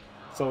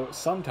 So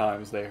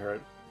sometimes they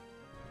hurt.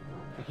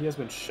 And he has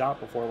been shot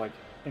before, like,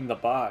 in the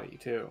body,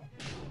 too.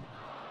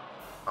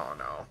 Oh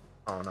no.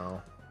 Oh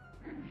no.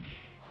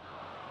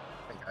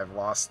 I think I've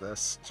lost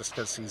this, just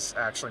because he's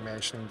actually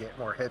managed to get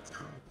more hits.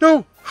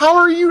 No!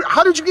 How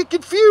did you get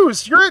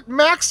confused? You're at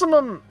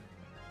maximum...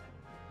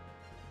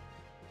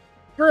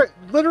 You're at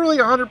literally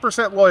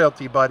 100%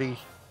 loyalty, buddy.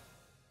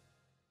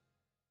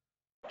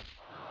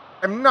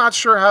 I'm not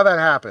sure how that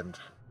happened.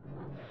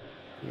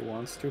 He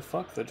wants to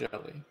fuck the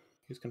jelly.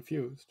 He's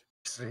confused.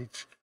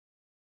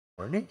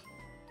 Horny?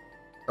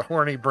 The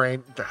horny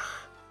brain.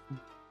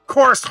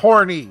 Course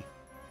horny!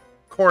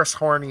 Course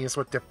horny is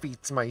what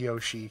defeats my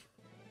Yoshi.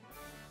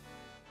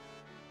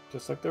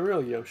 Just like the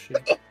real Yoshi.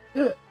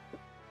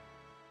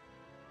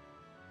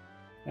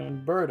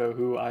 And Birdo,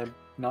 who I'm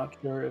not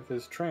sure if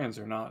is trans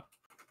or not.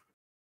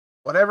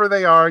 Whatever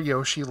they are,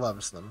 Yoshi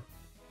loves them.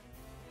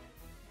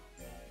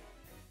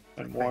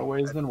 In more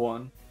ways than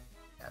one.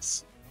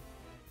 Yes.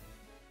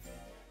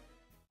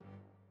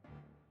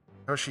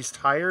 Yoshi's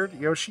tired?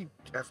 Yoshi...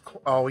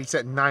 Oh, he's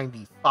at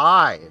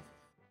 95.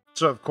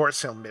 So, of course,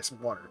 he'll miss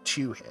 1 or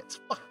 2 hits.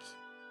 Fuck.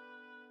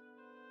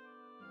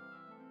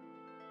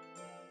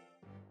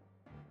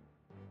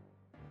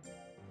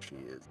 She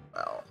is...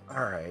 Well,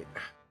 alright.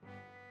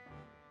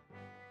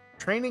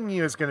 Training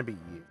you is going to be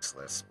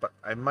useless, but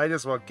I might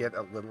as well get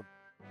a little...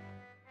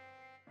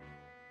 Is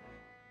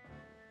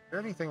there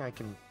anything I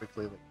can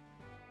quickly...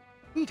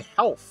 I need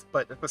health,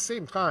 but at the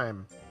same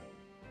time...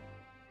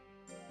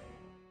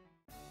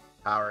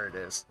 Power it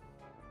is.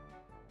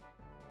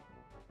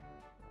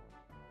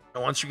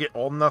 And once you get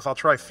old enough, I'll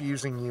try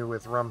fusing you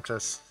with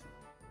Rumptus.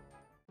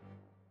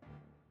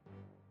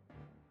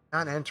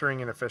 Not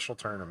entering an official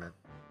tournament.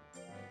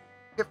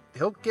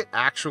 He'll get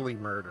actually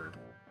murdered.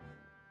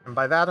 And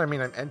by that, I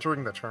mean I'm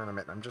entering the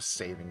tournament. I'm just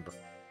saving before.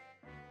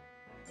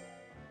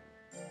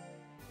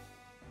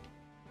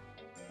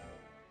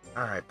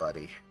 Alright,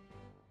 buddy.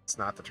 It's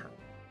not the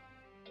tournament.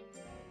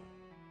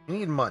 You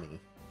need money.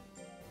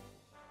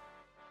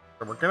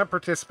 So we're going to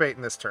participate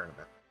in this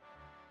tournament.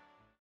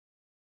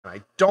 And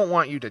I don't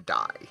want you to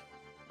die.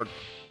 But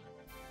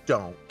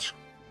don't.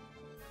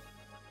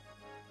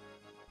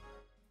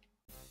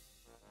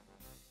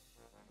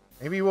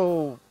 Maybe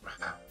we'll,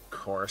 of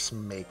course,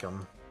 make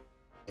him.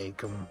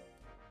 Make him.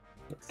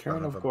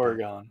 Return of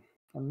Gorgon.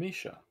 And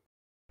Misha.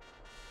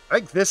 I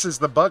think this is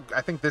the bug.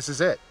 I think this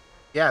is it.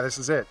 Yeah, this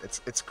is it.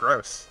 It's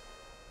gross.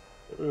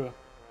 Ugh.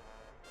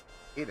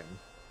 Hate him.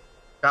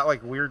 Got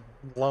like weird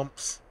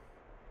lumps.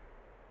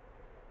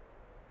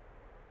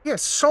 He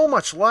has so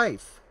much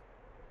life.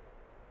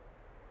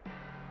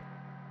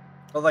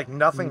 But like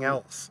nothing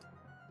else.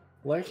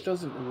 Life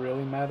doesn't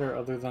really matter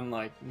other than,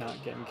 like, not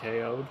getting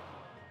KO'd.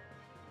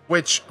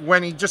 Which,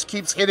 when he just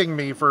keeps hitting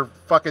me for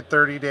fucking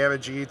 30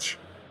 damage each.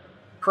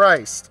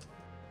 Christ.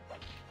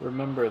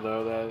 Remember,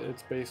 though, that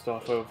it's based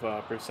off of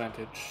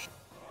percentage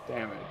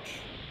damage,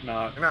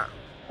 not...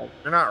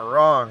 You're not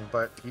wrong,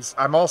 but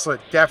I'm also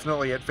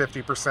definitely at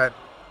 50%.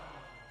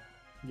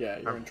 Yeah,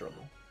 you're in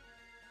trouble.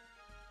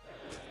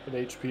 But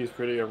HP is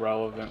pretty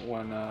irrelevant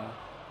when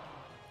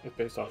it's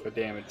based off of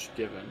damage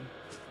given,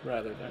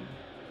 rather than...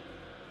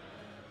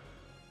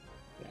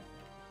 Yeah.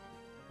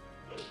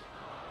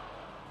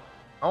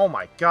 Oh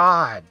my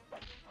god!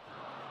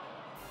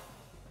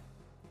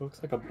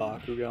 Looks like a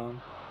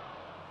Bakugan.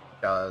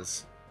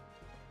 Does.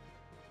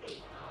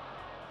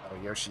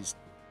 Oh, Yoshi's...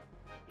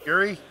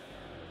 Fury?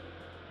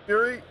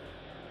 Fury?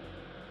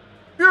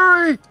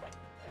 Fury!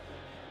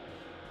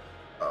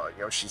 Oh,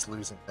 Yoshi's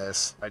losing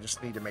this. I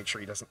just need to make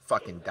sure he doesn't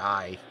fucking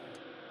die.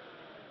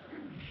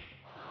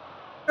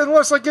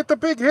 Unless I get the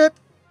big hit!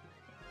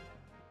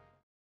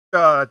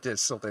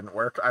 This still didn't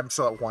work. I'm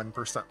still at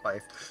 1%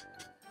 life.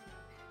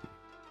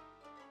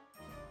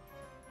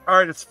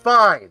 Alright, it's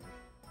fine.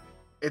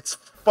 It's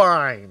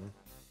fine.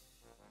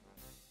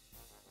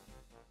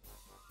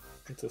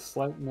 It's a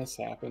slight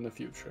mishap in the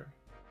future.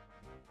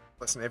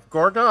 Listen, if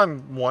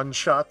Gorgon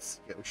one-shots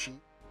Yoshi,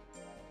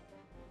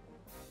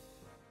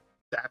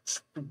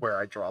 that's where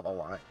I draw the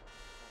line.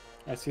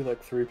 I see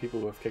like 3 people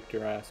who have kicked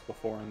your ass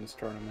before in this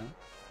tournament.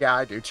 Yeah,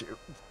 I do too.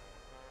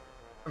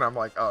 And I'm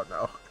like, oh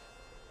no.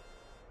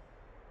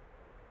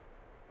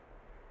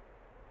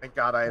 Thank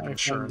God I have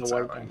insurance. The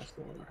white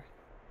dinosaur.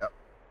 Yep.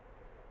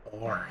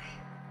 Ori.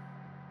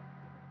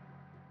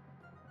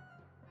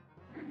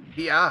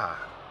 Yeah.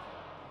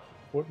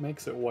 What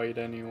makes it white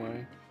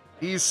anyway?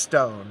 He's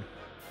stone.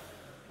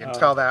 You can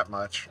tell that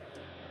much.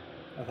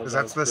 Because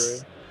that's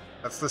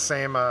the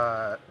same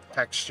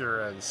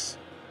texture as...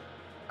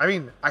 I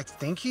mean, I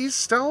think he's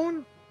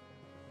stone?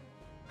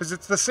 Because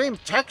it's the same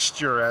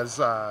texture as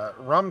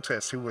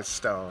Rumtus, who was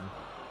stone.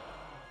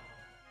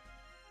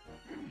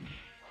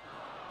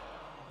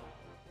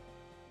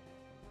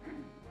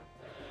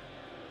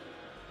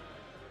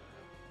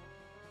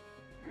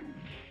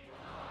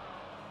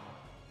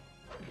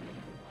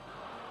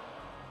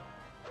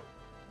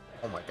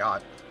 Oh my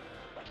god.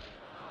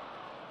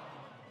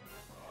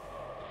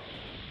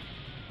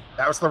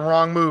 That was the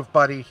wrong move,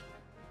 buddy.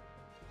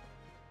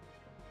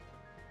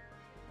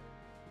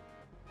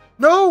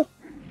 No!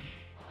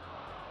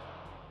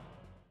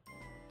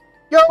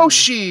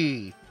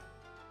 Yoshi!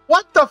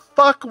 What the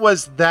fuck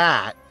was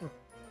that?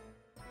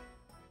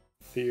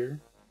 Fear.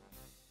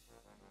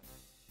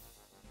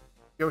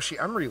 Yoshi,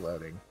 I'm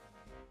reloading.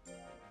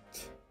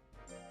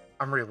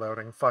 I'm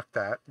reloading. Fuck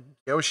that.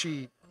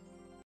 Yoshi...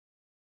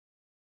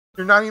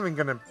 You're not even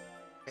gonna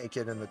make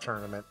it in the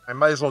tournament. I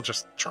might as well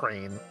just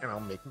train and I'll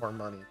make more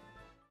money.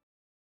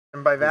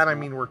 And by that I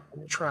mean we're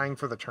trying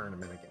for the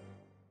tournament again.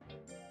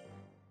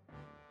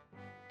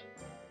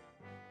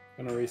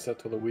 Gonna reset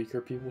till the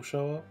weaker people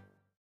show up?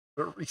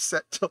 But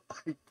reset till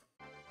like...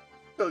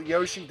 till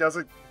Yoshi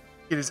doesn't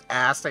get his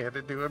ass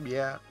handed to him,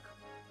 yeah.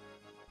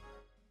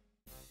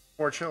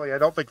 Fortunately, I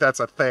don't think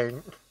that's a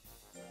thing.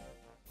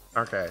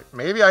 Okay,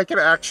 maybe I can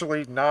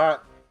actually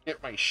not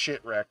get my shit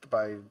wrecked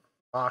by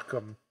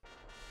Malcolm.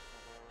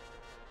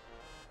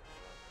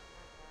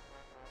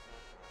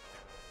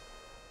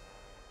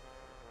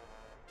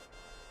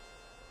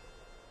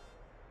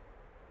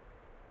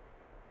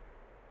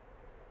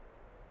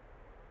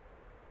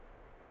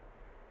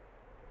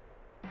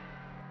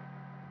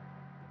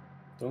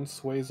 Don't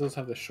Suezos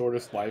have the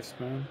shortest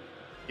lifespan?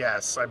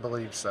 Yes, I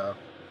believe so.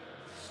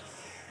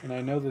 And I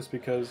know this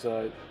because,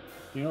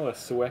 you know what a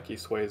Sueki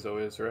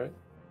Suezo is, right?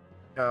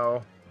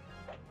 No.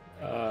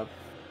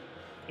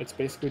 It's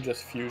basically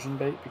just fusion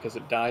bait because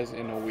it dies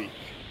in a week.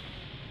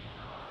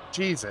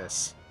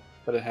 Jesus.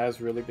 But it has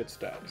really good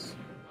stats.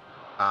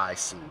 I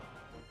see.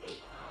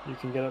 You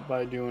can get it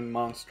by doing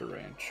Monster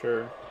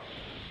Rancher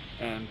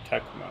and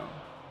Tecmo.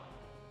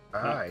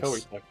 Nice. Not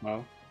Koei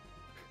Tecmo.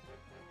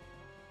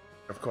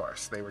 Of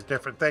course, they were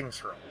different things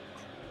from.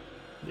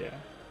 Yeah.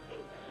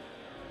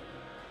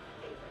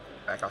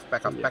 Back off,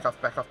 back off, back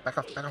off, back off, back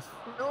off, back off.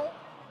 No!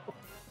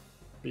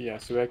 But yeah,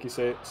 Sueki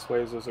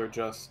Suezos are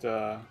just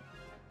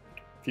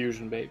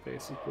fusion bait,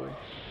 basically.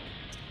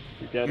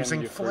 You get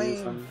using them, you flame.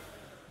 freeze them.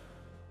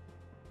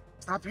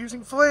 Stop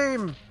using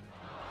flame!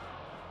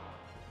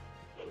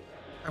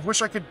 I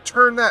wish I could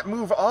turn that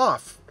move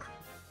off.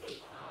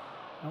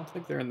 I don't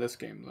think they're in this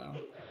game,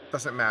 though.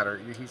 Doesn't matter.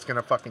 He's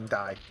gonna fucking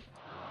die.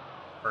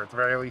 Or at the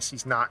very least,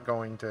 he's not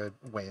going to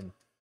win.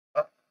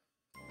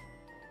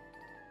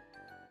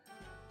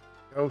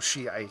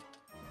 Yoshi,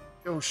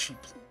 Yoshi,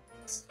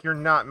 please. You're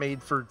not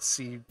made for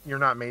C. You're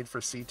not made for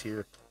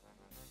C2.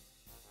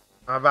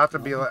 I'm about to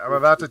be. I'm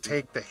about to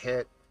take the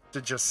hit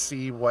to just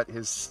see what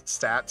his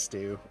stats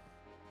do,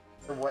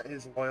 or what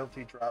his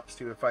loyalty drops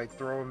to if I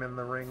throw him in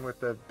the ring with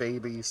the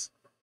babies.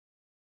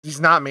 He's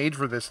not made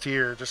for this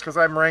tier. Just because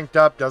I'm ranked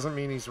up doesn't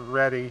mean he's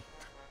ready.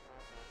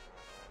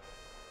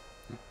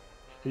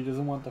 He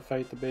doesn't want to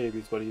fight the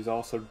babies, but he's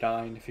also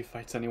dying if he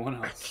fights anyone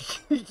else.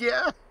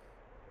 Yeah.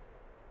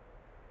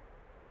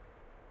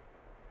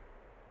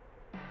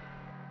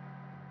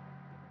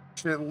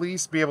 Should at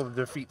least be able to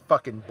defeat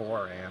fucking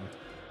Boran.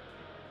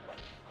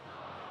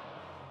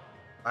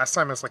 Last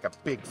time it was like a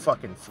big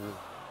fucking fluke.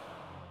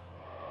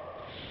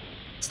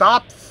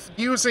 Stop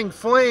using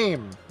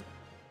flame!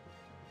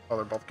 Oh,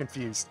 they're both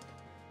confused.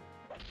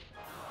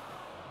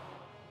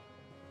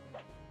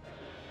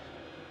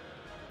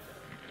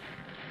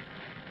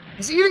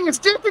 He's eating his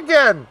dick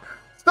again!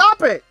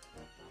 Stop it!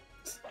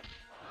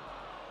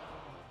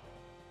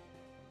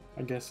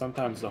 I guess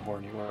sometimes the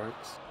horny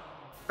works.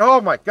 Oh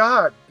my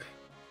god!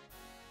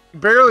 He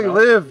barely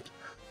lived!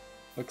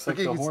 Looks like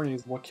the horny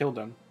is what killed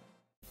him.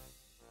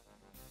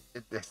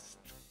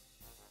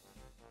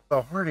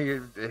 The horny...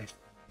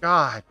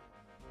 God.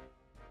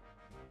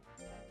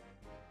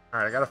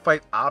 Alright, I gotta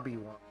fight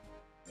Obi-Wan.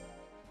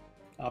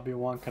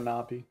 Obi-Wan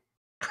Kenobi.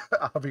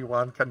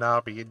 Obi-Wan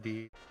Kenobi,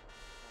 indeed.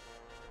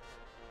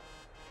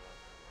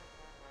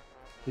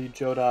 The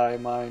Jedi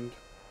mind.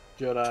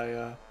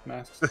 Jedi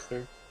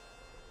master.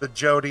 The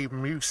Jodie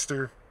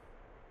Mooster.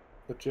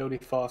 The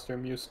Jodie Foster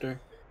Muster.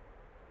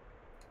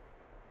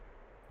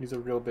 He's a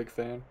real big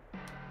fan.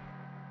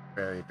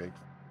 Very big.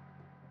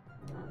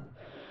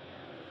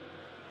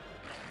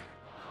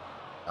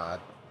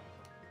 God.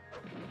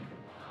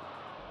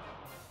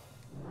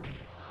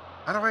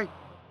 How do I...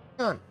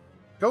 Come on.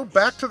 Go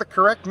back to the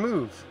correct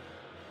move.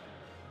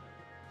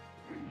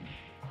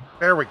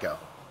 There we go.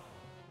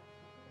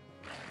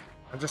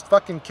 And just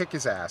fucking kick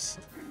his ass.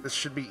 This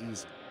should be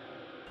easy.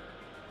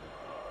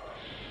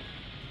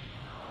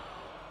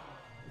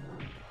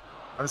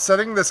 I'm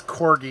setting this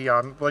Corgi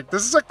on... Like,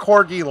 this is a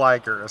Corgi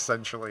Liger,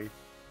 essentially.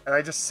 And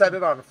I just set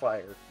it on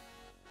fire.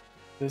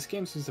 This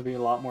game seems to be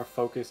a lot more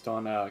focused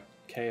on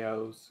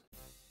KOs.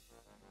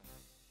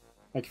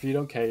 Like, if you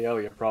don't KO,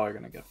 you're probably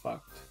gonna get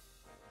fucked.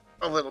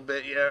 A little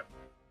bit, yeah.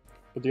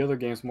 But the other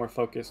game's more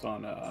focused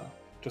on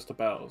just the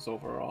battles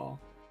overall.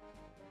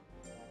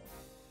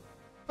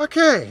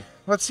 Okay,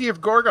 let's see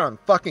if Gorgon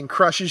fucking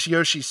crushes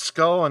Yoshi's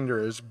skull under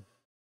his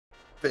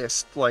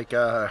fist like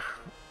did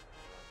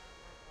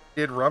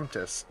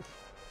Rumptus.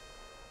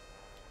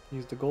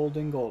 He's the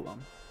golden golem.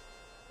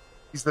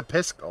 He's the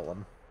piss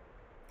golem.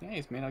 Yeah,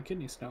 he's made out of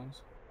kidney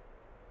stones.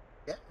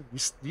 Yeah,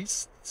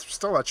 he's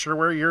still not sure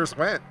where yours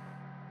went.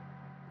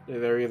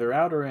 They're either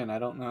out or in, I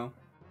don't know.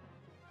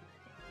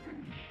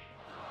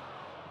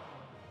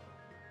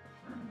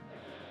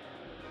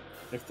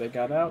 If they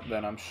got out,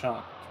 then I'm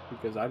shocked,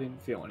 because I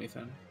didn't feel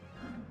anything.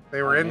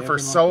 They were in for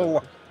so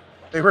long.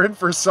 They were in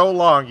for so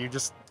long.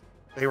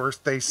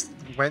 They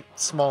went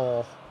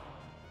small.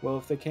 Well,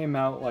 if they came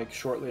out like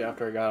shortly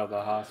after I got out of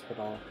the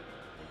hospital,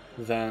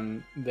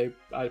 then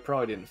I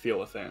probably didn't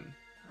feel a thing,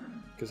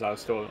 because I was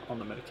still on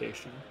the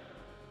medication.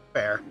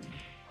 Fair.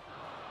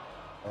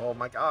 Oh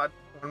my god!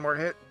 One more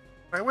hit,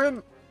 I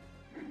win.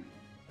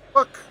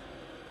 Look.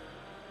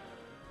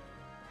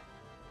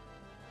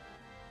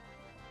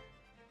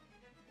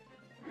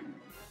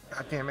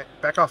 God damn it.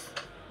 Back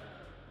off.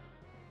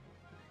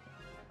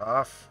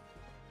 Off.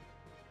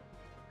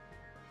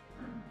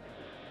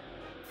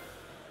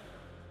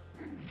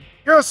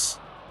 Yes!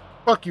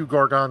 Fuck you,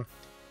 Gorgon.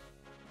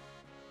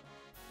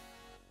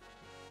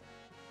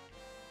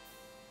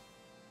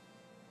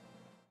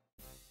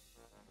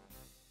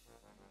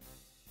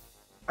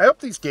 I hope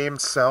these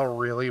games sell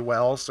really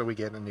well so we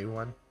get a new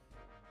one.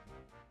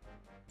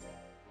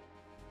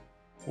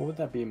 What would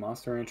that be?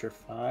 Monster Rancher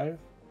 5?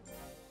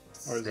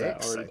 Or is 6,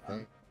 that already I done?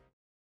 think.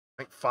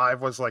 I think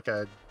 5 was like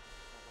a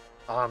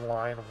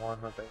online one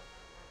that they...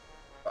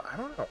 I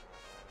don't know.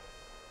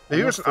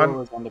 Maybe it was, 4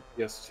 was on the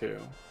PS2.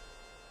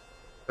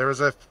 there was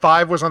a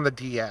 5 was on the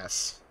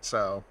DS,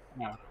 so...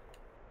 Yeah.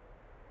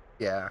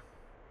 Yeah.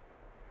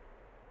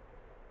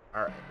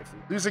 Alright, if we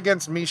lose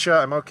against Misha,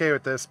 I'm okay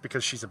with this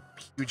because she's a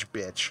huge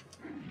bitch.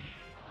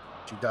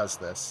 She does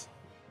this.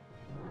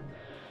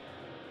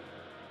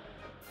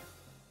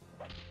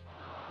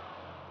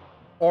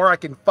 Or I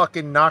can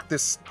fucking knock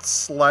this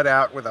slut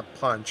out with a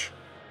punch.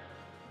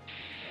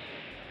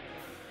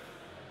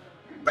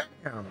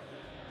 Bam!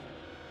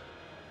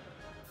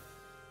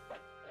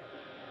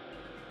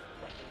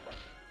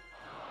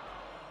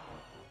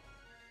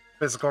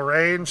 Physical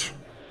range.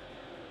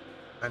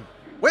 And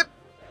whip!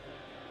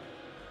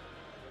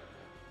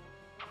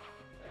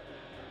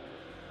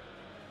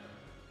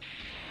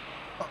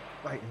 Oh,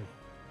 lightning.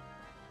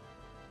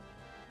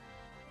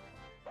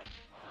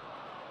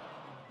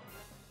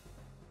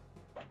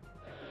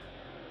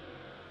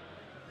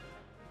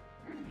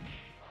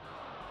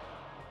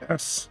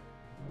 Yes.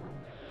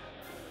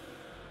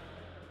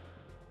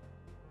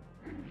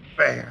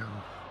 Bam.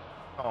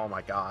 Oh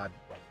my god.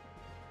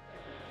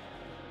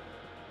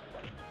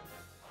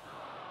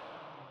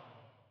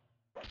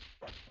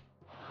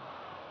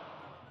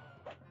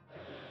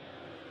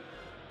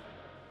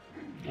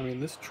 I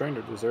mean, this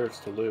trainer deserves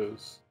to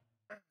lose.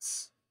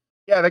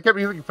 Yeah, they kept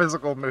using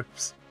physical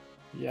moves.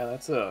 Yeah,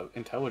 that's a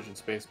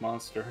intelligence-based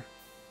monster.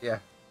 Yeah.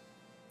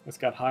 It's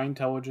got high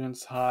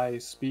intelligence, high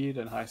speed,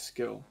 and high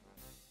skill.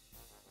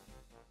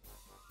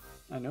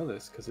 I know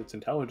this because its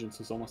intelligence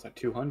was almost at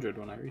 200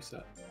 when I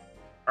reset.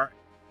 Alright,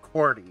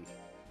 QWERTY.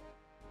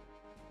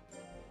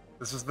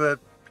 This is the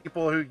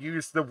people who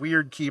use the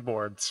weird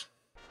keyboards.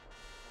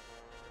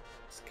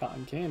 It's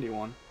cotton candy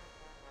one.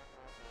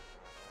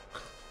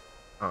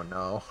 Oh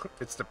no,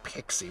 it's the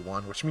pixie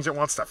one, which means it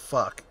wants to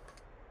fuck.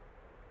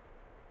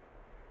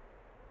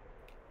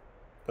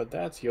 But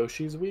that's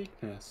Yoshi's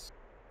weakness.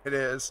 It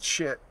is.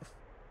 Shit.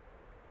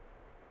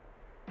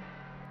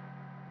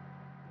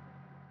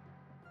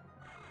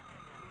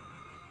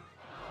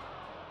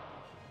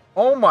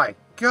 Oh my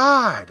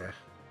god!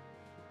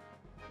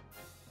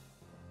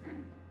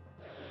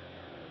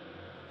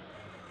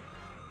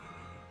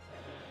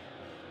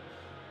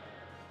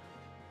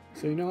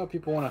 So you know how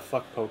people want to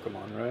fuck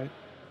Pokemon, right?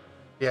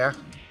 Yeah.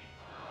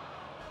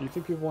 Do you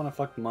think people want to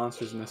fuck the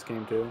monsters in this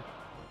game too?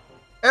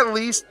 At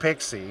least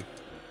Pixie.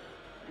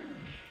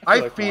 I I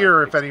feel like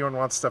fear if anyone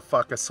wants to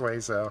fuck a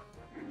Suazo.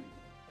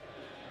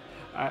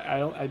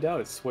 I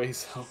doubt it's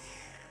Suazo.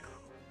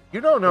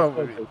 You don't I know.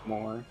 feel like there's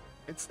more.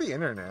 It's the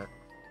internet.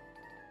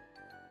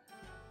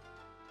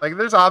 Like,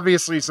 there's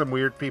obviously some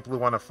weird people who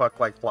want to fuck,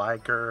 like,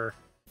 Liger.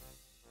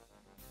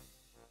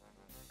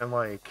 And,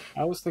 like...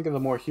 I was thinking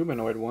the more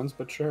humanoid ones,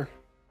 but sure.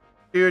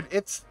 Dude,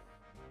 it's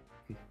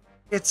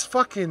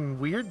fucking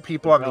weird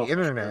people on the Oh, for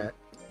internet. sure.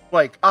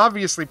 Like,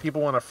 obviously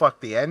people want to fuck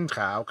the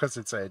Entau because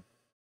it's a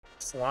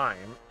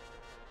slime.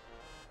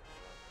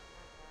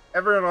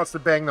 Everyone wants to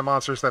bang the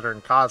monsters that are in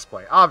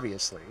cosplay,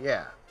 obviously,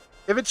 yeah.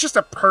 If it's just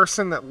a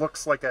person that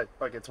looks like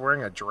it's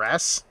wearing a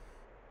dress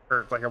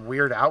or like a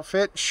weird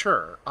outfit,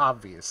 sure,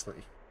 obviously.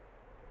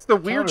 It's the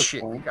weird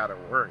shit we gotta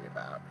worry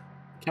about.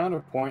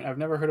 Counterpoint, I've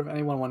never heard of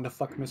anyone wanting to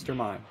fuck Mr.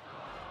 Mime.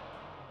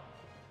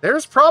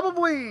 There's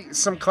probably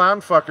some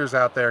clown fuckers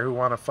out there who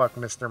want to fuck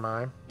Mr.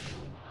 Mime.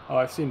 Oh,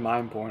 I've seen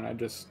mime porn.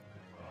 We've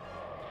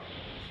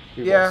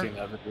Yeah. all seen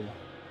that video.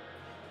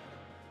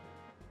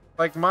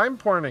 Like, mime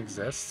porn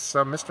exists,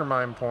 so Mr.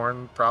 Mime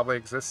porn probably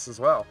exists as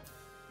well.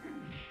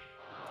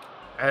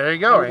 There you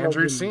go, I would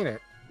Andrew's argue- seen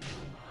it.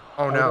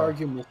 Oh I would no.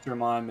 argue Mr.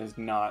 Mime is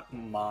not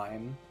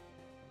mime,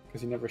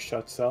 because he never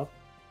shuts up,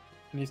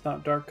 and he's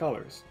not dark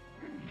colors.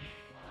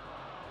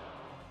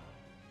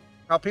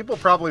 Well, people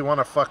probably want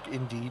to fuck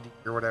Indeed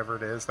or whatever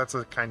it is. That's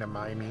a kind of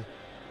mimey.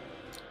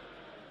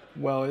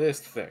 Well, it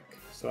is thick,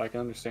 so I can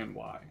understand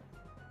why.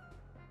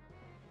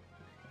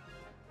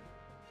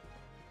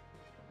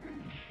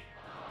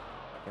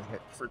 I can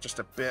hit for just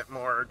a bit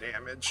more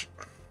damage.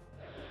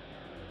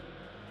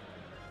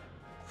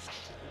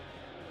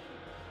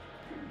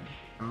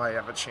 I might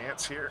have a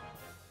chance here.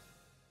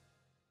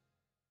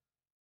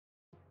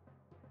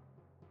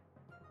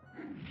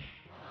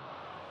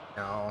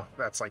 No,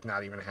 that's like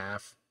not even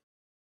half.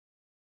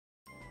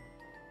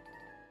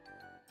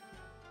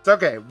 It's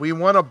okay. We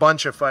won a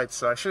bunch of fights,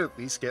 so I should at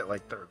least get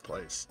like 3rd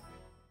place.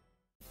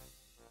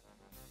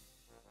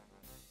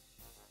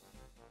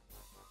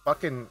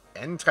 Fucking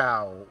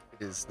Entau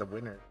is the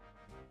winner.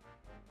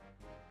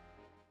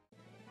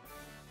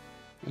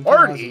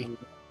 QWERTY?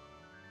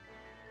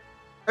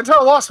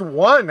 Entau lost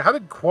 1. How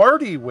did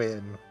QWERTY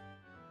win?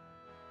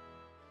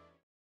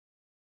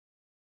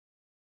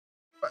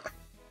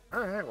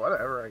 Alright,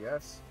 whatever, I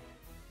guess.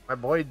 My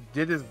boy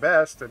did his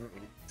best, and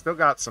he still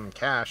got some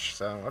cash,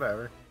 so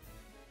whatever.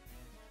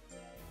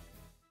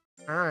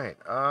 Alright,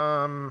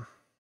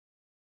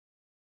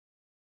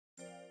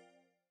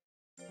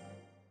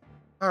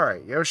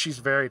 Alright, Yoshi's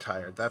very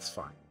tired. That's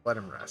fine. Let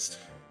him rest.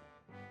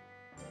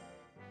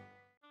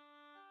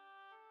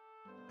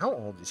 How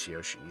old is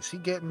Yoshi? Is he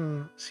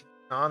getting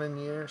on in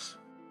years?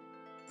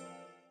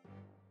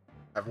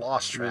 I've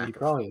lost I mean, track. he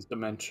probably has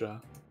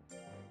dementia.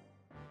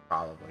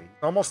 Probably.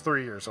 Almost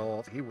 3 years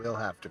old. He will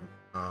have to...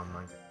 Oh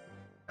my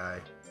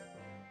god.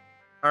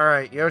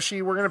 Alright,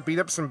 Yoshi, we're gonna beat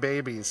up some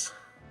babies.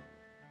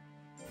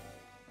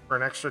 For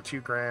an extra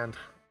 $2,000.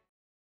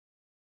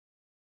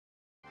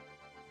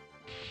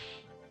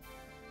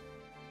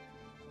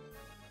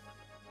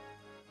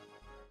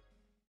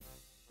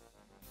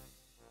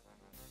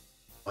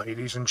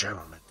 Ladies and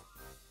gentlemen.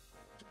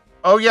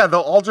 Oh yeah,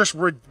 they'll all just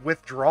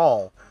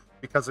withdraw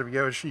because of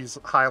Yoshi's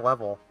high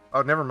level.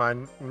 Oh, never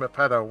mind.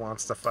 Mapedo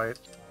wants to fight.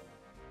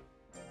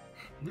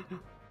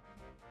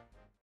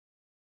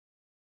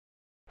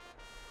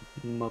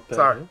 Muppet.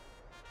 Sorry.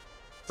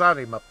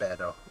 Sorry, Mapedo.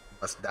 You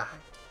must die.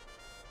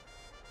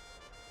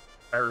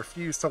 I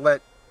refuse to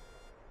let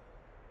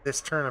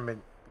this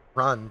tournament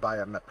run by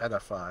a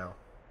pedophile.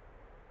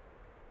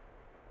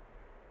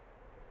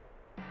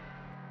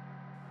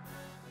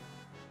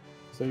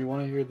 So you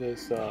want to hear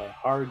this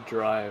hard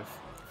drive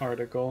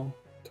article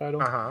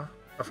title? Uh-huh.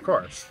 Of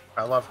course.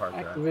 I love hard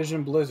drive.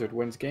 Activision Blizzard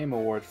wins Game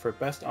Award for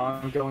Best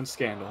Ongoing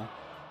Scandal.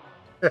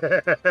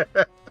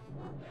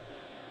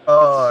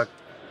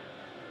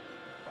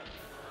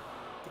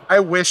 I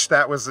wish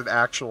that was an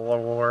actual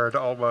award,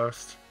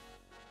 almost.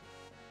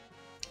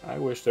 I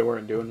wish they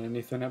weren't doing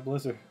anything at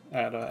Blizzard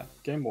at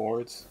Game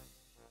Awards.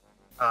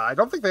 I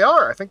don't think they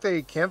are. I think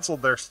they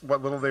canceled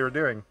what little they were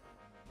doing.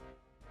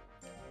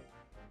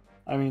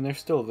 I mean, they're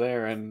still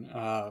there, and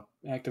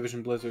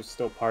Activision Blizzard's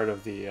still part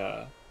of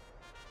the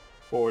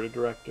board of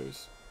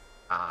directors.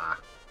 Ah,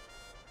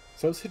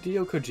 So is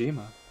Hideo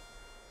Kojima.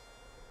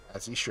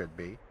 as he should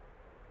be.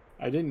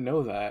 I didn't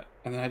know that,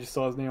 and then I just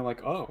saw his name. I'm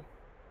like, oh.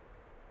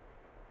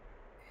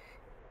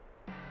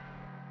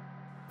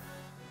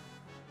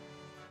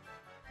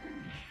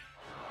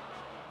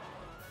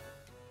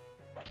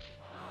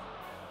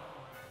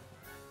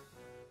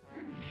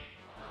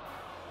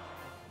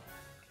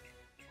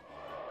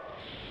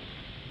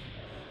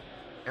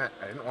 Yeah,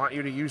 I didn't want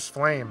you to use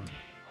flame.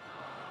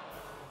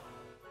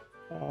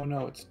 Oh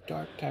no, it's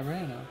Dark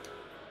Tyranno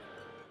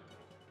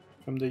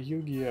from the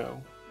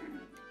Yu-Gi-Oh!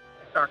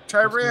 Dark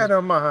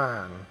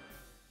Tyrannomon.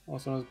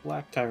 Also known as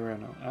Black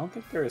Tyranno. I don't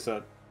think there is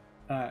a.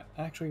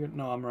 Actually,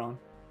 no, I'm wrong.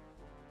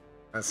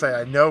 I say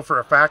I know for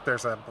a fact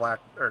there's a black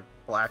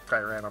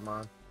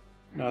Tyrannomon.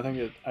 No, I think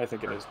it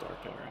is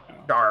Dark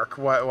Tyranno. Dark,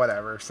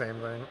 whatever, same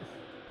thing.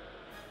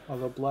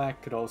 Although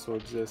black could also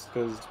exist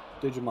because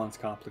Digimon's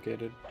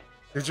complicated.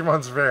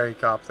 Digimon's very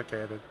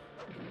complicated.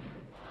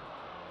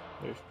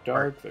 There's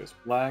dark, there's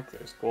black,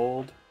 there's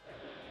gold.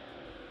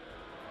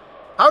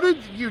 How did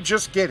you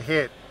just get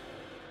hit?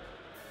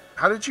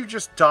 How did you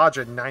just dodge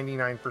a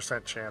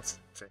 99% chance?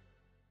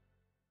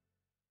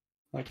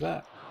 Like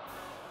that.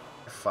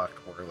 Fuck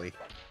Whirly.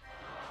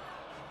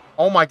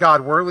 Oh my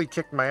god, Whirly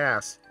kicked my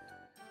ass.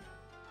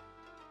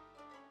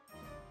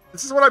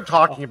 This is what I'm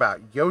talking about.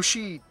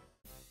 Yoshi...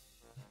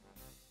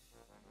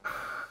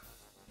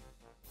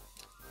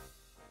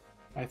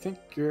 I think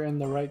you're in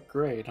the right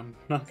grade, I'm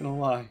not gonna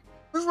lie.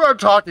 This is what I'm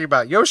talking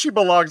about. Yoshi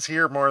belongs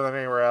here more than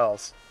anywhere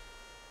else.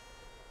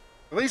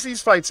 At least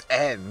these fights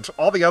end.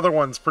 All the other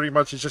ones pretty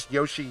much is just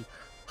Yoshi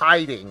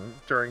hiding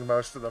during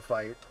most of the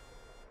fight.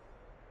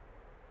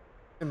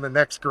 In the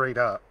next grade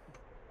up.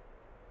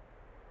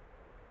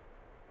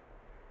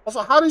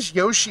 Also, how does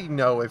Yoshi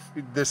know if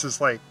this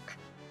is like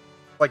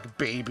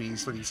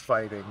babies that he's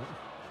fighting?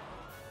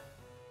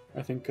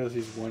 I think because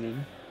he's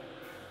winning.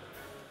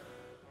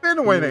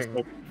 Been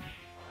winning.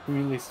 He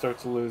immediately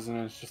starts losing,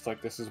 and it's just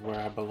like, this is where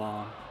I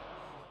belong.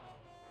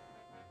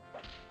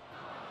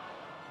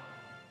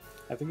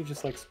 I think he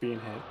just likes being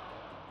hit.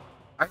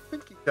 I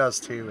think he does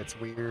too. It's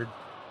weird.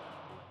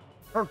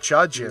 I don't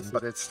judge him,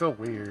 but it's still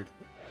weird.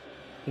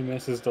 He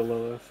misses the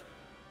Lilith.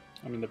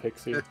 I mean the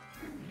Pixie.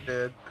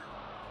 Did.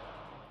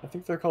 I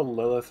think they're called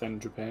Lilith in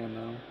Japan,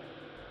 though.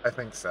 I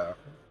think so.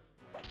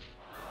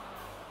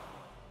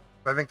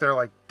 I think they're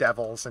like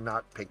devils and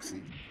not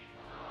pixies.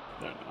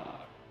 They're not.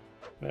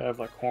 They have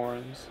like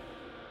horns.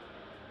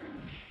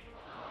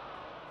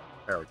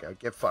 There we go.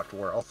 Get fucked,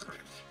 world.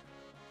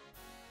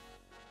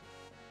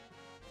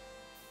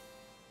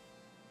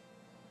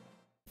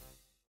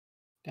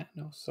 Yeah,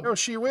 no, so. No,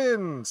 she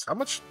wins. How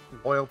much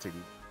loyalty do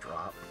you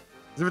drop?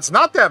 If it's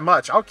not that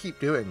much, I'll keep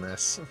doing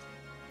this.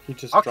 He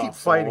just I'll drops keep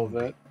fighting. all of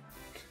it.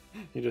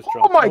 He just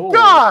Oh drops. my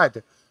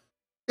god!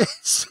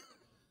 It's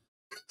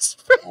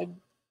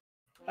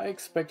I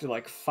expected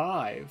like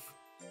 5.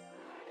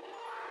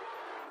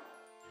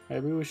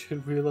 Maybe we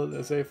should reload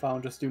the save file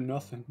and just do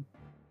nothing.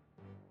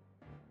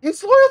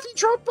 His loyalty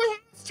dropped by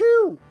half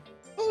too!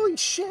 Holy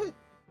shit!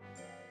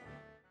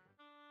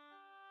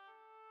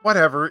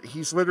 Whatever,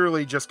 he's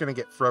literally just gonna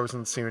get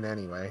frozen soon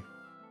anyway.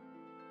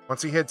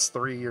 Once he hits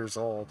 3 years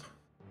old.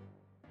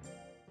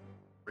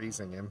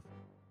 Freezing him.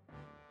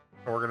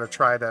 We're gonna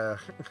try to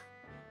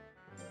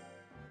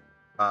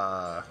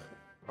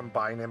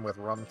combine him with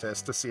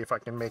Rumtis to see if I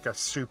can make a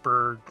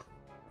super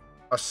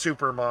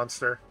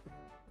monster.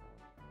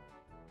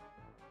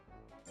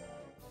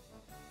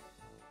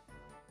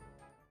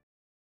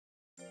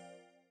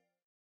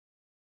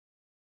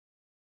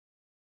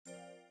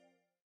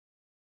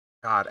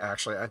 God,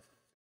 actually, I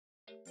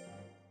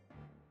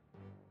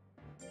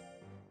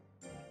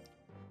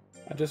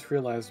just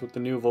realized with the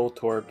new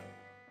Voltorb,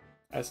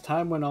 as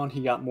time went on,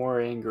 he got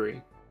more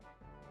angry.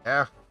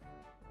 Yeah.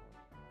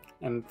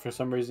 And for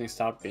some reason, he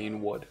stopped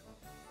being wood.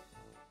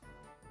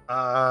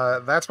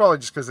 That's probably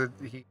just because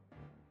he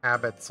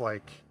habits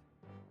like...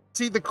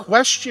 See, the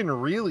question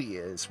really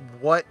is,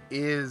 what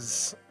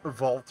is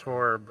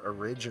Voltorb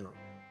original?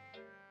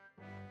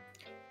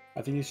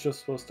 I think he's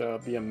just supposed to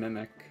be a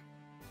mimic.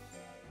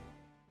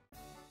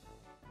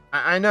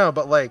 I know,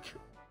 but like,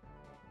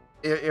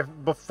 if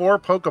before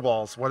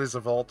Pokeballs, what is a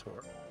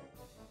Voltorb?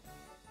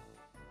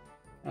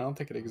 I don't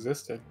think it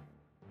existed.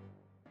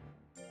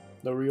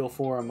 The real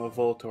form of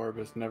Voltorb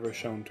is never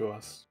shown to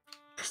us.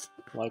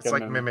 Like it's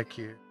like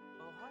Mimikyu.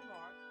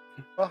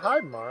 Oh, hi,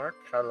 Mark.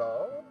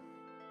 Hello.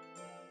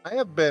 I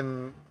have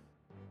been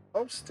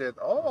posted.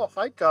 Oh,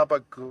 hi,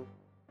 Gabagoo.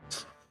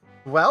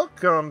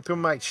 Welcome to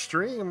my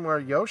stream where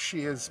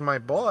Yoshi is my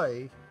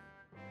boy.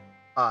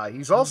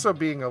 He's also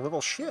being a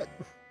little shit.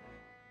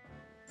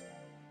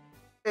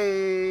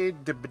 Hey,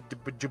 thank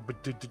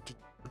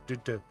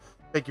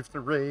you for the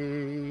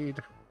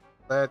raid.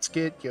 Let's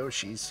get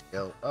Yoshi's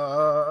skill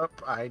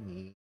up. I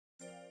need...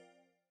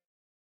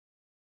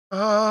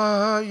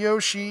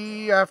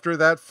 Yoshi, after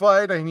that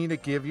fight, I need to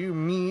give you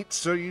meat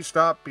so you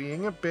stop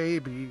being a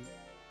baby.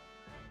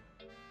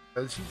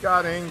 Because he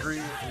got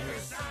angry.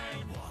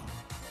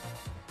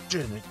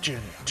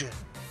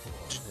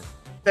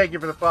 Thank you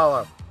for the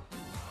follow.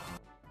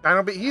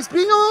 He's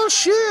being a little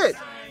shit.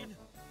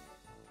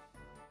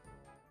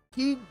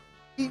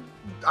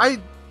 I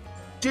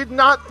did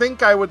not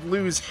think I would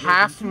lose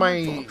half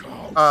my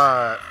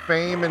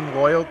fame and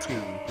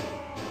loyalty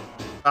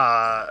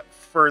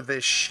for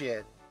this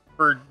shit.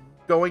 For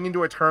going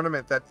into a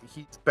tournament that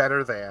he's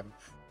better than.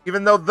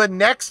 Even though the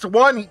next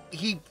one,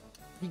 he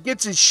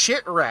gets his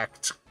shit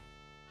wrecked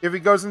if he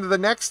goes into the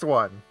next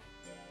one.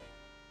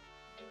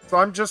 So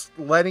I'm just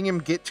letting him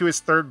get to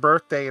his 3rd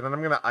birthday, and then I'm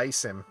going to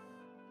ice him.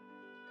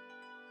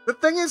 The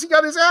thing is, he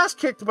got his ass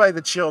kicked by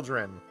the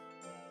children.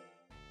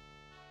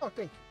 Oh,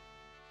 thank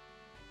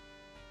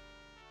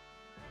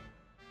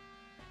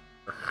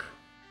you.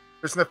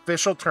 There's an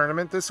official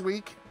tournament this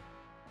week?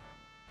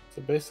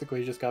 So basically,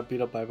 he just got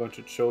beat up by a bunch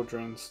of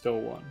children and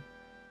still won.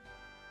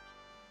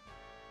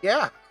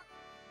 Yeah.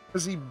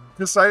 Because he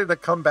decided to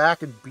come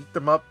back and beat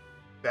them up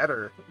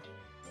better.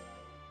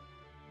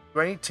 Do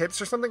I need tips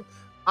or something?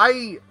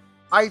 I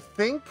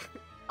think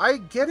I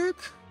get it.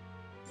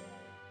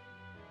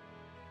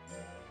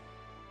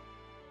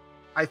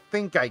 I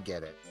think I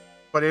get it.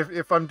 But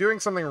if I'm doing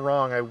something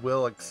wrong, I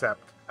will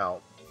accept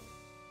help.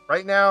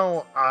 Right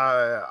now,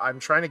 I'm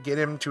trying to get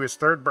him to his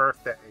 3rd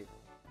birthday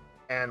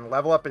and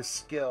level up his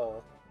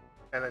skill.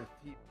 And then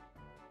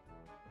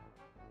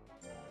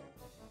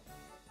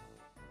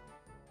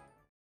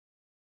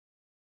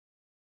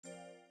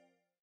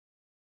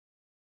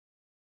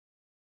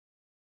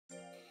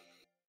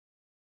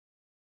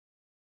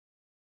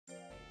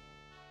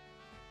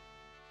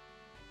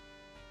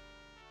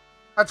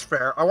that's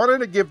fair. I wanted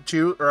to give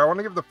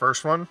the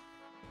first one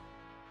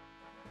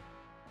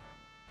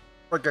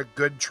like a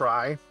good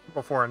try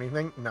before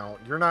anything. No,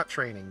 you're not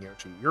training,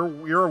 Yoshi.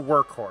 You're a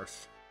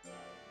workhorse.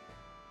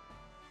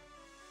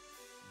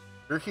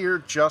 You're here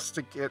just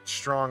to get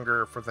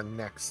stronger for the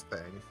next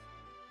thing.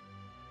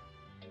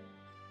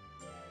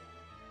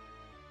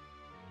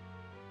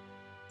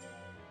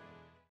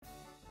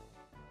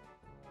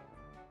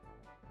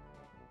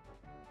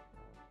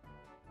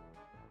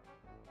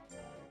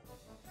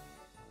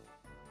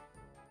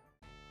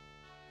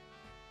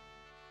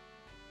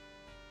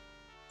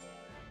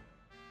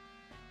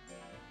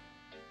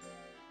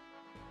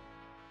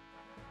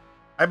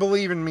 I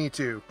believe in me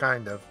too,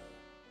 kind of.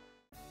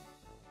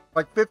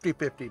 Like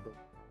 50-50.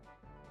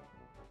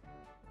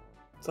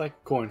 It's like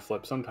a coin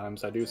flip.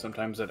 Sometimes I do,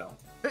 sometimes I don't.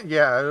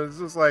 Yeah, it's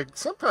just like,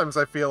 sometimes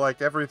I feel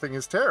like everything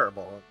is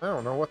terrible. I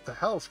don't know what the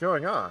hell's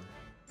going on.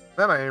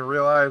 Then I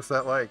realize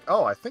that, like,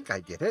 oh, I think I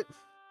get it.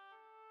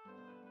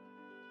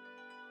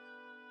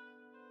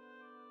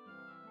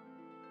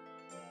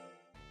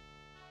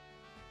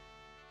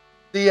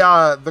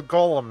 The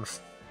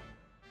golems.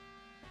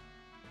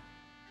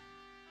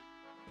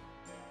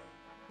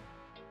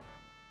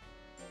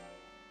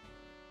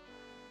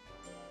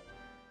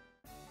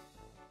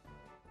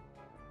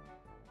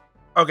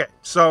 Okay,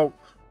 so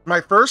my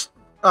first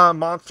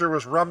monster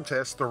was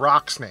Rumtus, the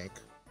rock snake.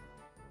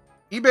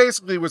 He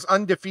basically was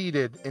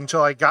undefeated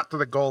until I got to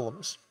the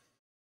golems.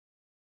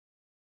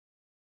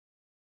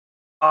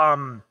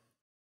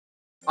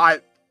 I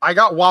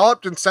got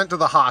walloped and sent to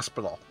the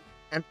hospital,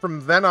 and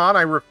from then on,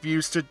 I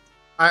refused to.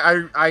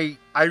 I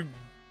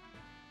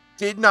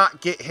did not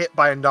get hit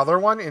by another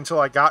one until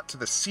I got to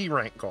the C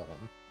rank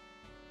golem.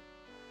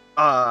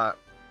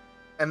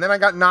 And then I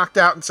got knocked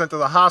out and sent to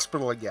the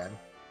hospital again.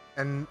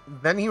 And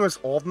then he was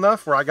old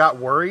enough where I got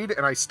worried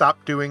and I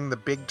stopped doing the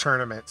big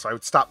tournament, so I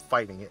would stop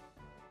fighting it.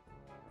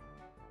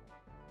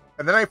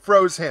 And then I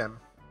froze him.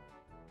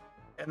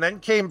 And then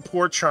came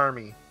poor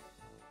Charmy.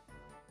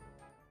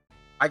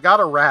 I got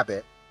a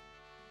rabbit.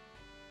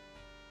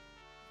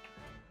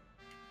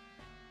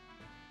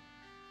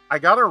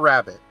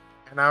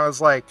 And I was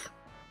like,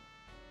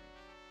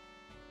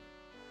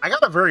 I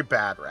got a very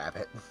bad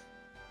rabbit.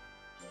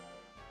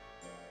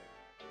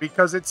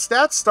 Because its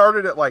stats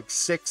started at like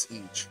 6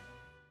 each.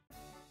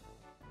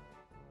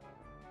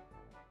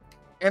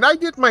 And I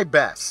did my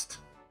best.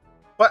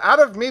 But out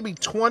of maybe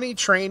 20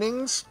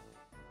 trainings,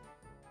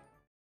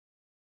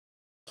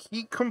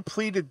 he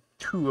completed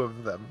 2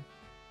 of them.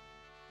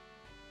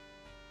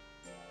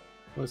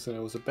 Listen,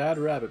 it was a bad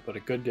rabbit, but a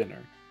good dinner.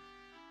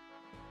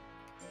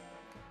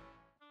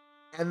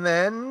 And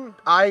then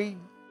I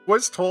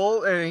was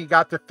told, and he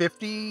got to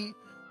 50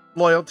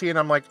 loyalty, and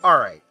I'm like,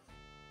 alright.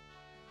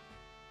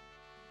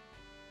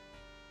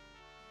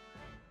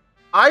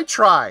 I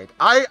tried.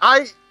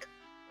 I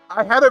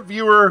had a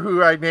viewer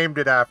who I named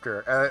it after,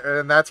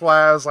 and that's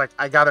why I was like,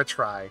 I gotta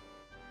try.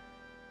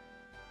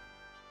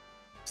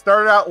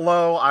 Started out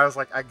low, I was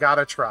like, I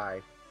gotta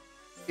try.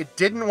 It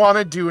didn't want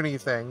to do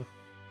anything.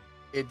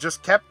 It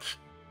just kept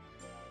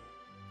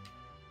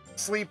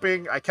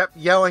sleeping. I kept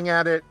yelling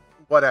at it.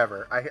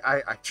 Whatever.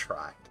 I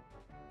tried.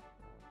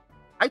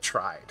 I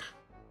tried.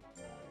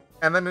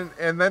 And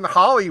then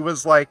Holly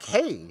was like,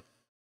 hey,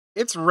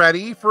 it's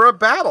ready for a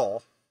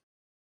battle.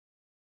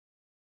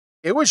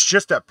 It was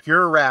just a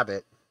pure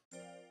rabbit.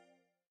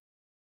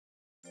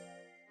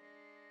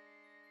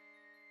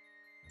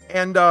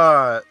 And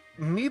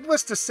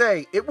needless to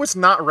say, it was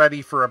not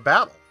ready for a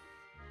battle.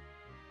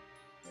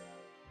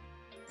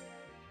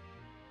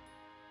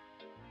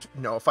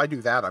 No, if I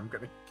do that,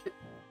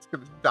 it's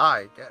gonna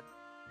die again.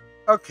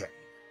 Okay.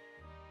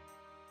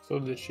 So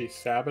did she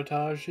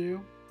sabotage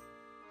you?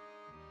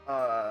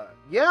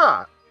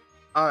 Yeah.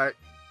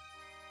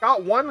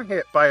 Got one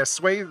hit by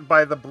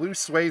the blue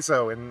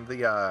Suezo in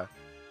the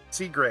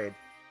C grade.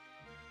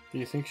 Do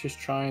you think she's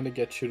trying to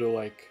get you to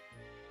like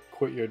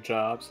quit your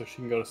job so she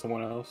can go to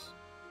someone else?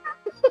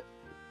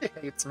 He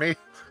hates me.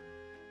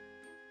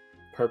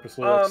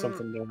 Purposely let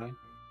something die?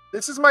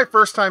 This is my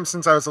first time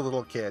since I was a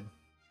little kid.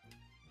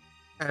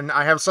 And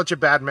I have such a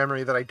bad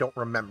memory that I don't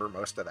remember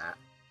most of that.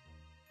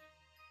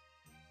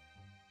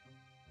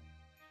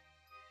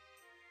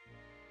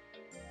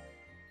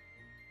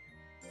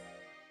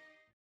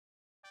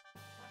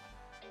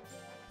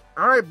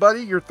 Alright,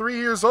 buddy, you're 3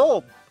 years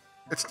old.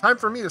 It's time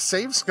for me to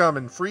save scum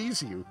and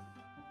freeze you.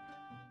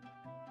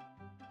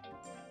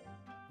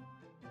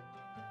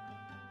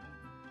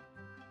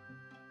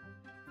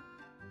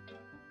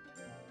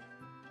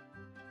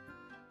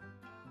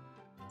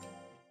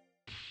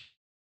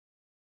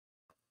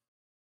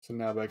 So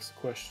now begs the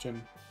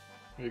question,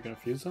 are you gonna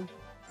fuse them?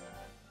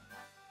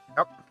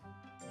 Yep.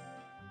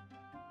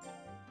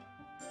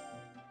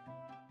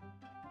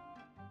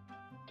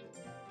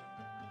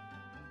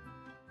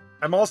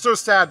 I'm also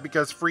sad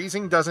because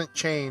freezing doesn't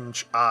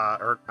change,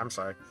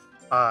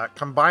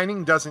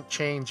 combining doesn't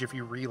change if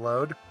you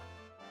reload.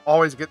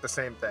 Always get the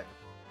same thing.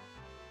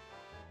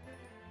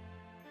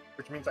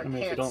 Which means I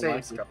can't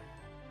save scum.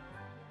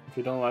 If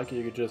you don't like it,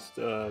 you could just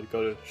go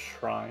to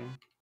Shrine.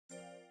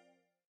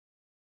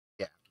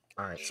 Yeah.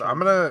 Alright, so I'm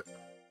gonna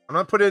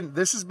put in,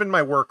 this has been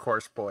my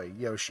workhorse boy,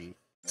 Yoshi.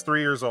 He's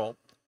 3 years old.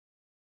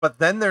 But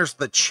then there's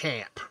the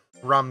champ,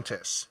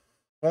 Rumtus.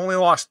 Only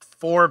lost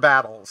 4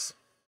 battles.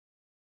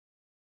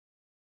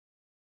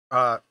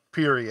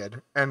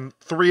 Period. And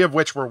 3 of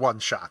which were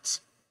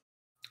one-shots.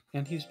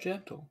 And he's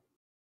gentle.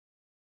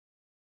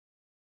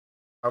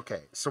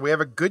 Okay, so we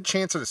have a good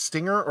chance at a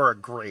stinger or a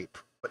grape.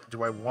 But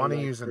do I want to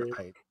use an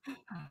item?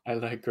 I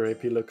like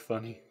grape, you look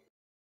funny.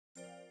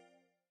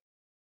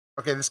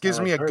 Okay, this gives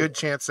me a good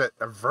chance at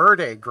a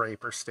Verde,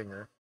 grape, or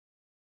stinger.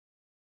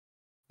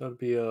 That'd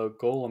be a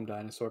Golem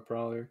dinosaur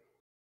Prowler.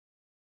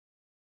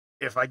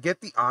 If I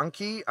get the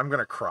Anki, I'm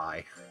gonna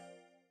cry.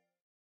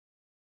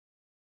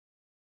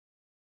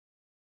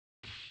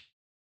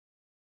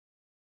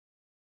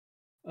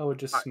 Oh, it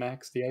just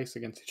smacks the ice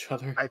against each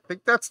other. I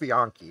think that's the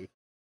Anki.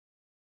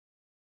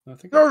 I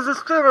think there's a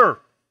Stinner!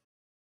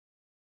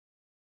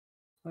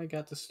 I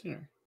got the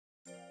Stinner.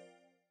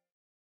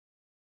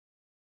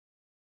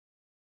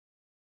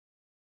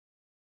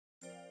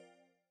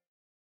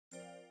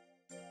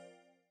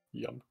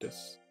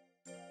 Yumptus.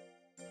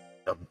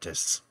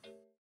 Yumptus.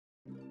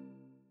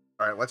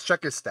 Alright, let's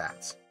check his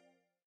stats.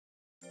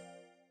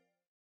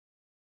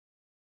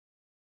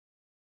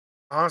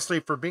 Honestly,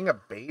 for being a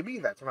baby,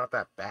 that's not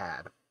that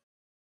bad.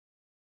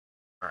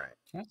 Alright.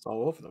 That's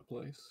all over the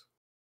place.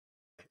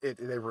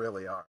 They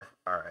really are.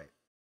 Alright.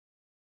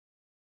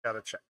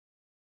 Gotta check.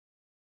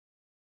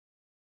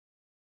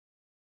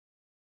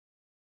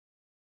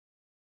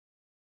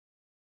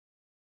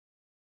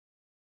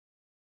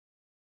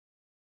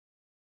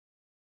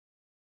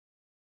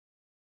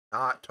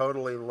 Not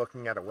totally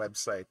looking at a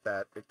website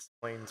that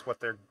explains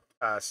what their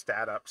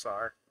stat ups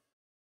are.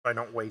 So I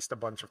don't waste a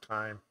bunch of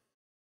time.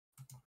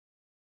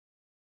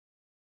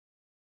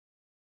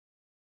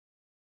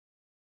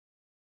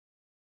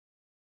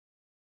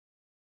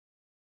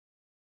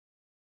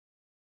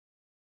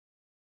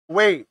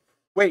 Wait,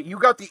 you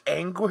got the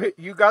anguish.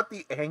 You got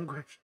the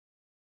anguish.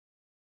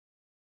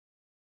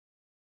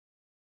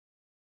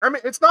 I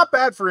mean, it's not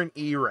bad for an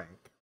E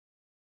rank.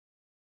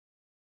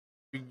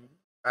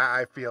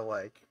 I feel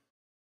like.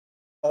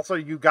 Also,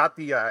 you got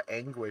the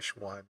anguish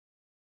one.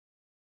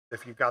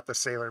 If you got the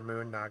Sailor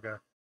Moon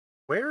Naga.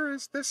 Where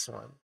is this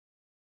one?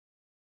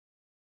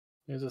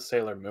 There's a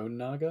Sailor Moon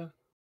Naga?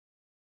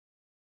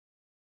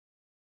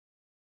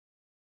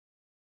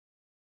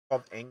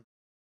 Called Anguish.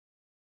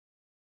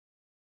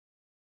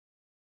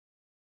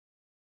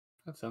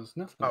 That sounds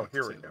nothing. Oh,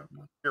 here we go.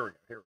 Here we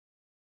go.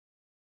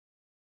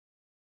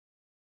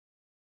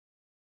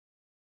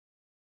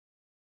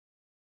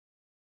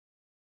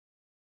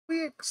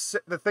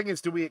 The thing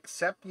is, do we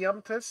accept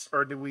Yumptus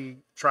or do we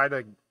try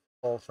to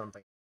pull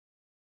something?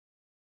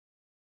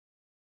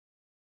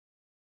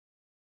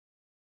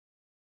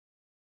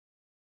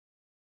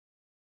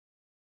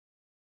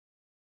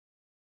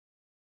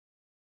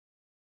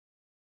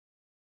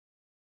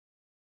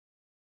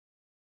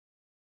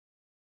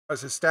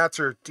 Because his stats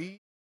are D,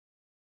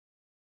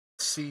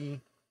 C,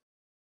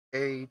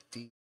 A,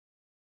 D.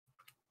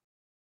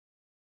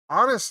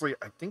 Honestly,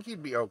 I think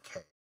he'd be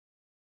okay.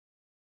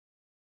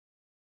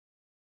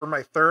 For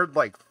my third,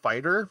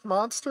 fighter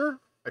monster,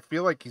 I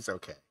feel like he's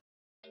okay.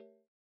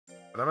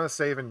 But I'm going to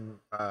save in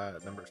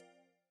numbers.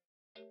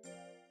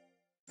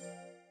 You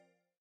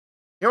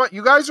know what?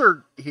 You guys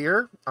are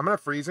here. I'm going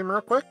to freeze him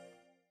real quick.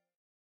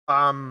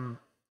 Got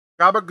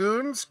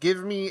Gabagoons,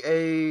 give me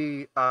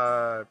a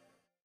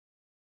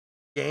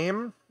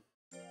game.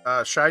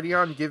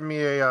 Shideon, give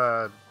me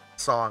a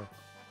song.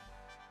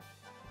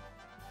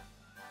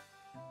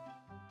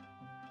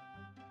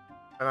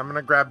 And I'm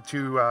gonna grab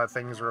two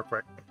things real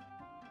quick.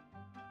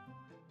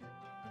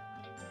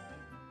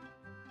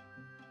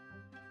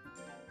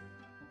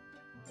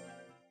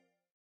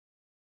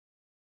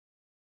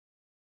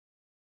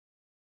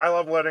 I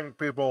love letting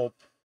people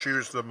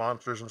choose the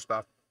monsters and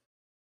stuff.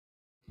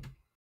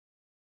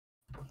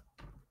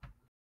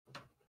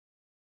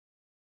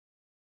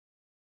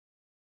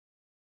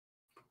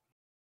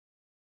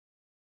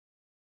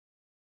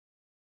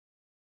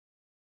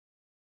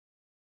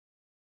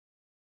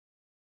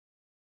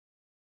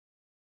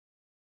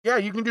 Yeah,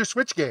 you can do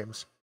Switch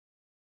games.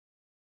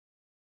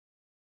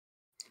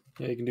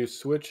 Yeah, you can do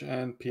Switch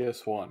and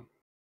PS1.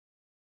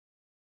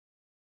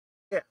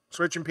 Yeah,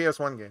 Switch and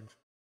PS1 games.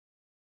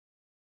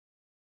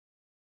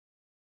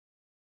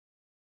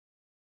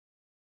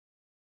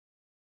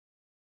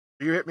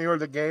 You hit me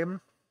with a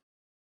game,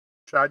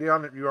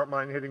 Shideon, if you don't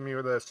mind hitting me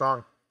with a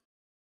song.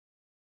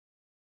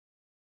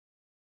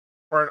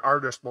 Or an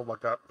artist we'll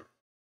look up.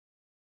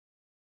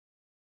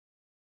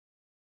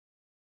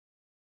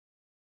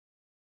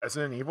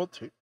 Resident Evil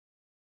 2.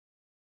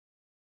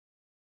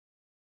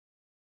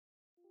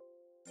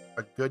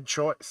 A good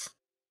choice.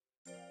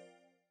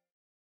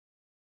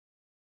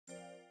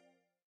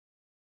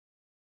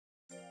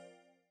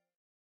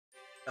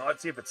 Now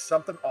let's see if it's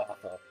something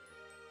awful.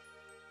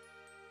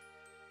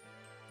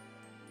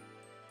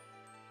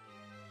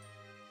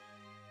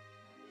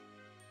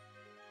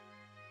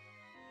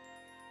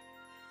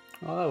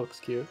 Oh, that looks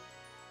cute.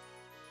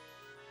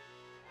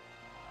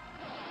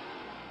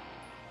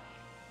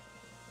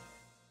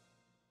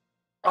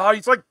 Oh,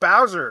 he's like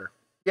Bowser.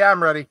 Yeah,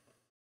 I'm ready.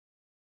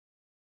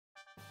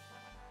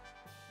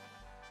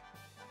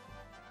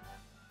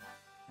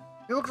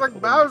 He looks like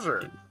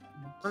Bowser.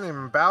 Her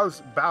name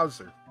is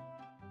Bowser.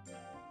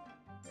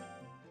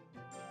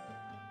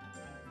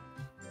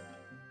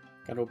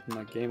 Gotta open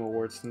my Game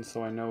Awards then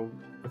so I know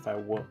if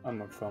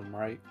I'm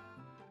right.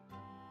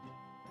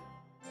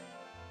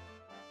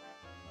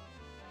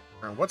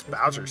 What's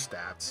Bowser's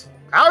stats?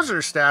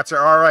 Bowser's stats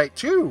are alright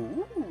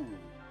too. Ooh.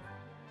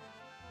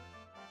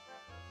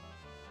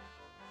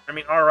 I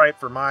mean, alright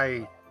for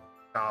my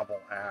novel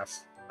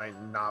ass. My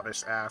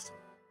novice ass.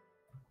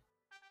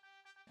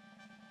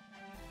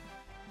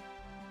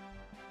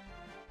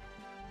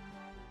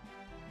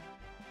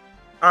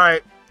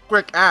 Alright,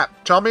 quick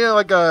app. Tell me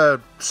like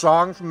a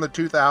song from the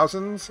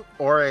 2000s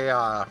or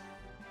a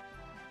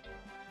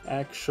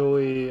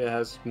Actually, it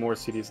has more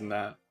CDs than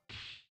that.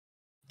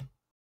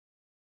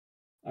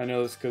 I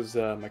know this because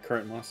my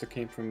current monster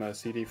came from a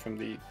CD from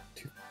the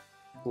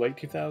late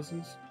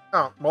 2000s.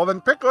 Oh, well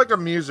then pick like a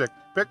music.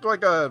 Pick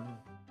like a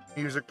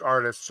music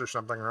artist or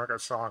something, or like a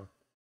song.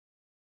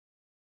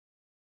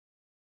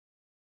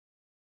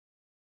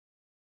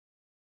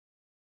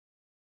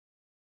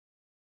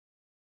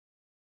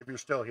 If you're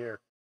still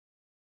here.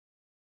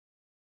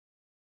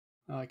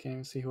 Oh, I can't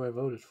even see who I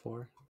voted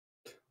for.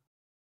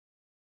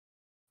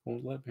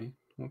 Won't let me.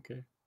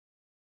 Okay.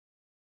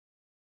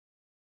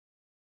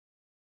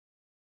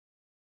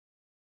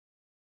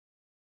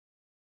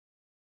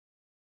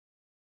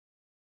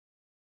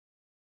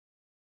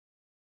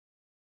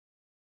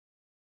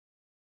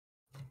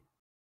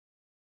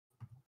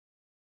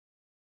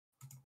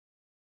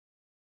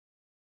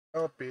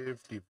 Oh,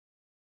 50.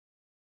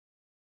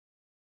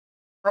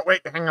 Oh,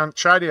 wait, hang on.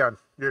 Shideon,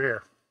 you're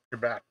here.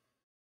 You're back.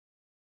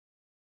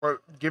 Well,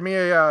 give me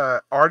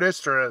a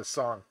artist or a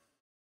song.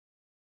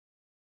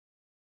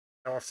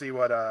 And we'll see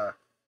what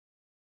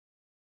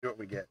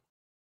we get.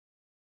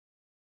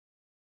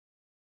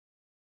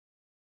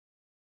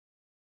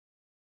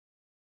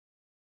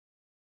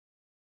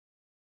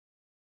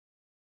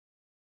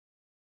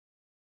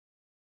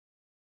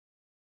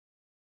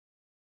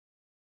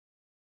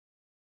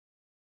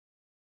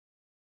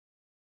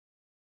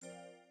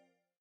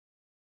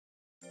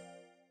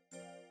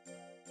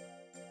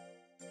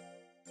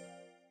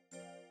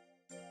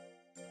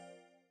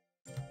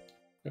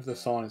 If the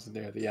song isn't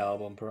there, the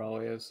album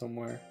probably is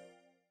somewhere.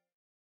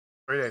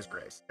 3 Days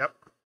Grace. Yep.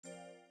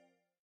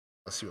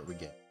 Let's see what we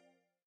get.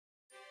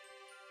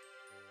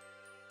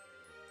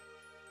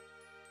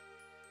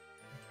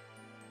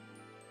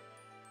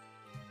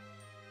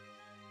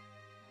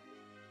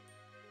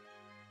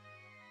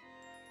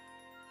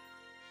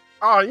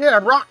 Oh yeah,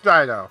 Rock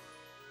Dino.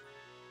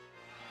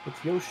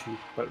 It's Yoshi,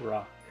 but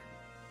rock.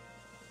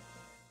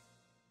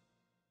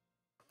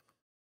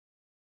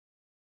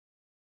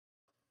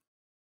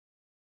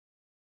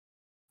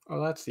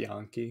 Oh, that's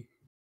Yankee.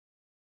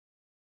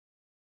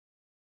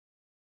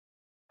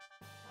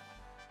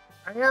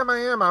 I am.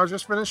 I was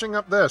just finishing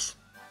up this.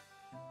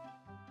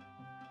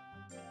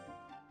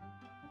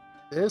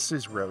 This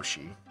is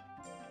Roshi.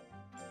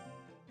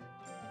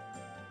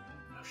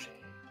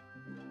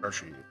 Roshi.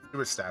 See what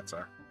his stats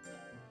are.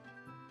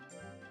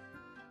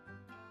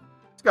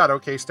 He's got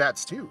okay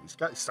stats too.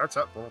 He starts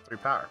up level 3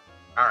 power.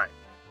 Alright.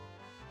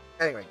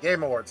 Anyway,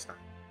 Game Awards time.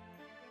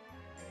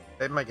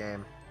 Save my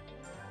game.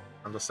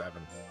 On to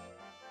 7.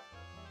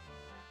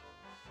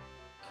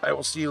 I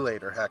will see you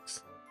later,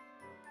 Hex.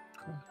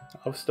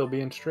 I'll still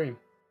be in stream.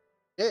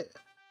 Yeah.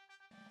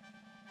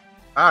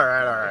 All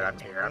right. I'm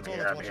here. I'm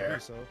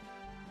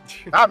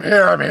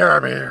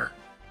here.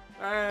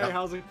 Hey,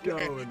 how's it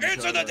going?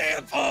 Answer the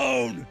damn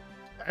phone!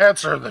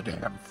 Answer the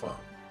damn phone.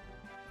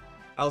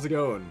 How's it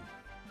going?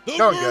 The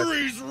Going good.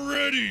 Murray's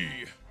ready!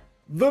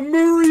 The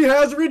Murray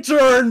has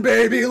returned,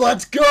 baby!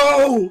 Let's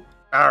go!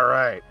 All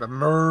right, the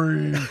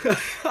Murray.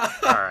 All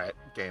right,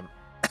 game.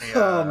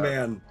 Oh,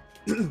 man.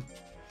 All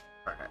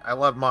right, I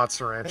love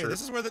Monster Rancher. Hey, this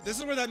is where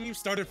that meme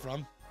started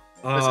from.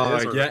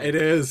 Yeah, it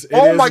is. It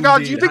Oh is my God,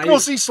 do you indeed. think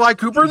we'll see Sly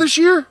Cooper this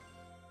year?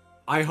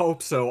 I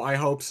hope so.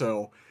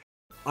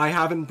 I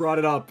haven't brought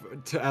it up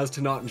as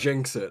to not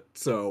jinx it,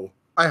 so...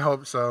 I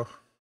hope so.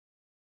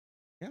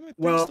 Yeah,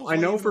 Well, I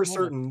know for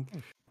certain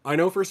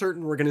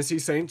we're gonna see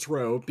Saints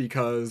Row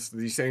because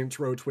the Saints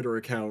Row Twitter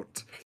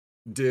account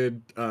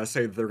did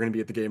say that they're gonna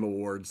be at the Game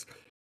Awards,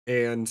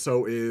 and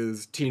so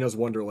is Tina's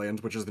Wonderland,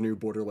 which is the new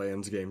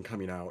Borderlands game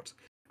coming out.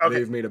 Okay.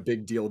 They've made a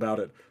big deal about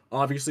it.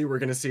 Obviously, we're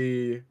gonna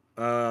see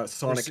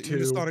Sonic 2.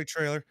 The Sonic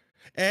trailer.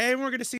 And we're gonna see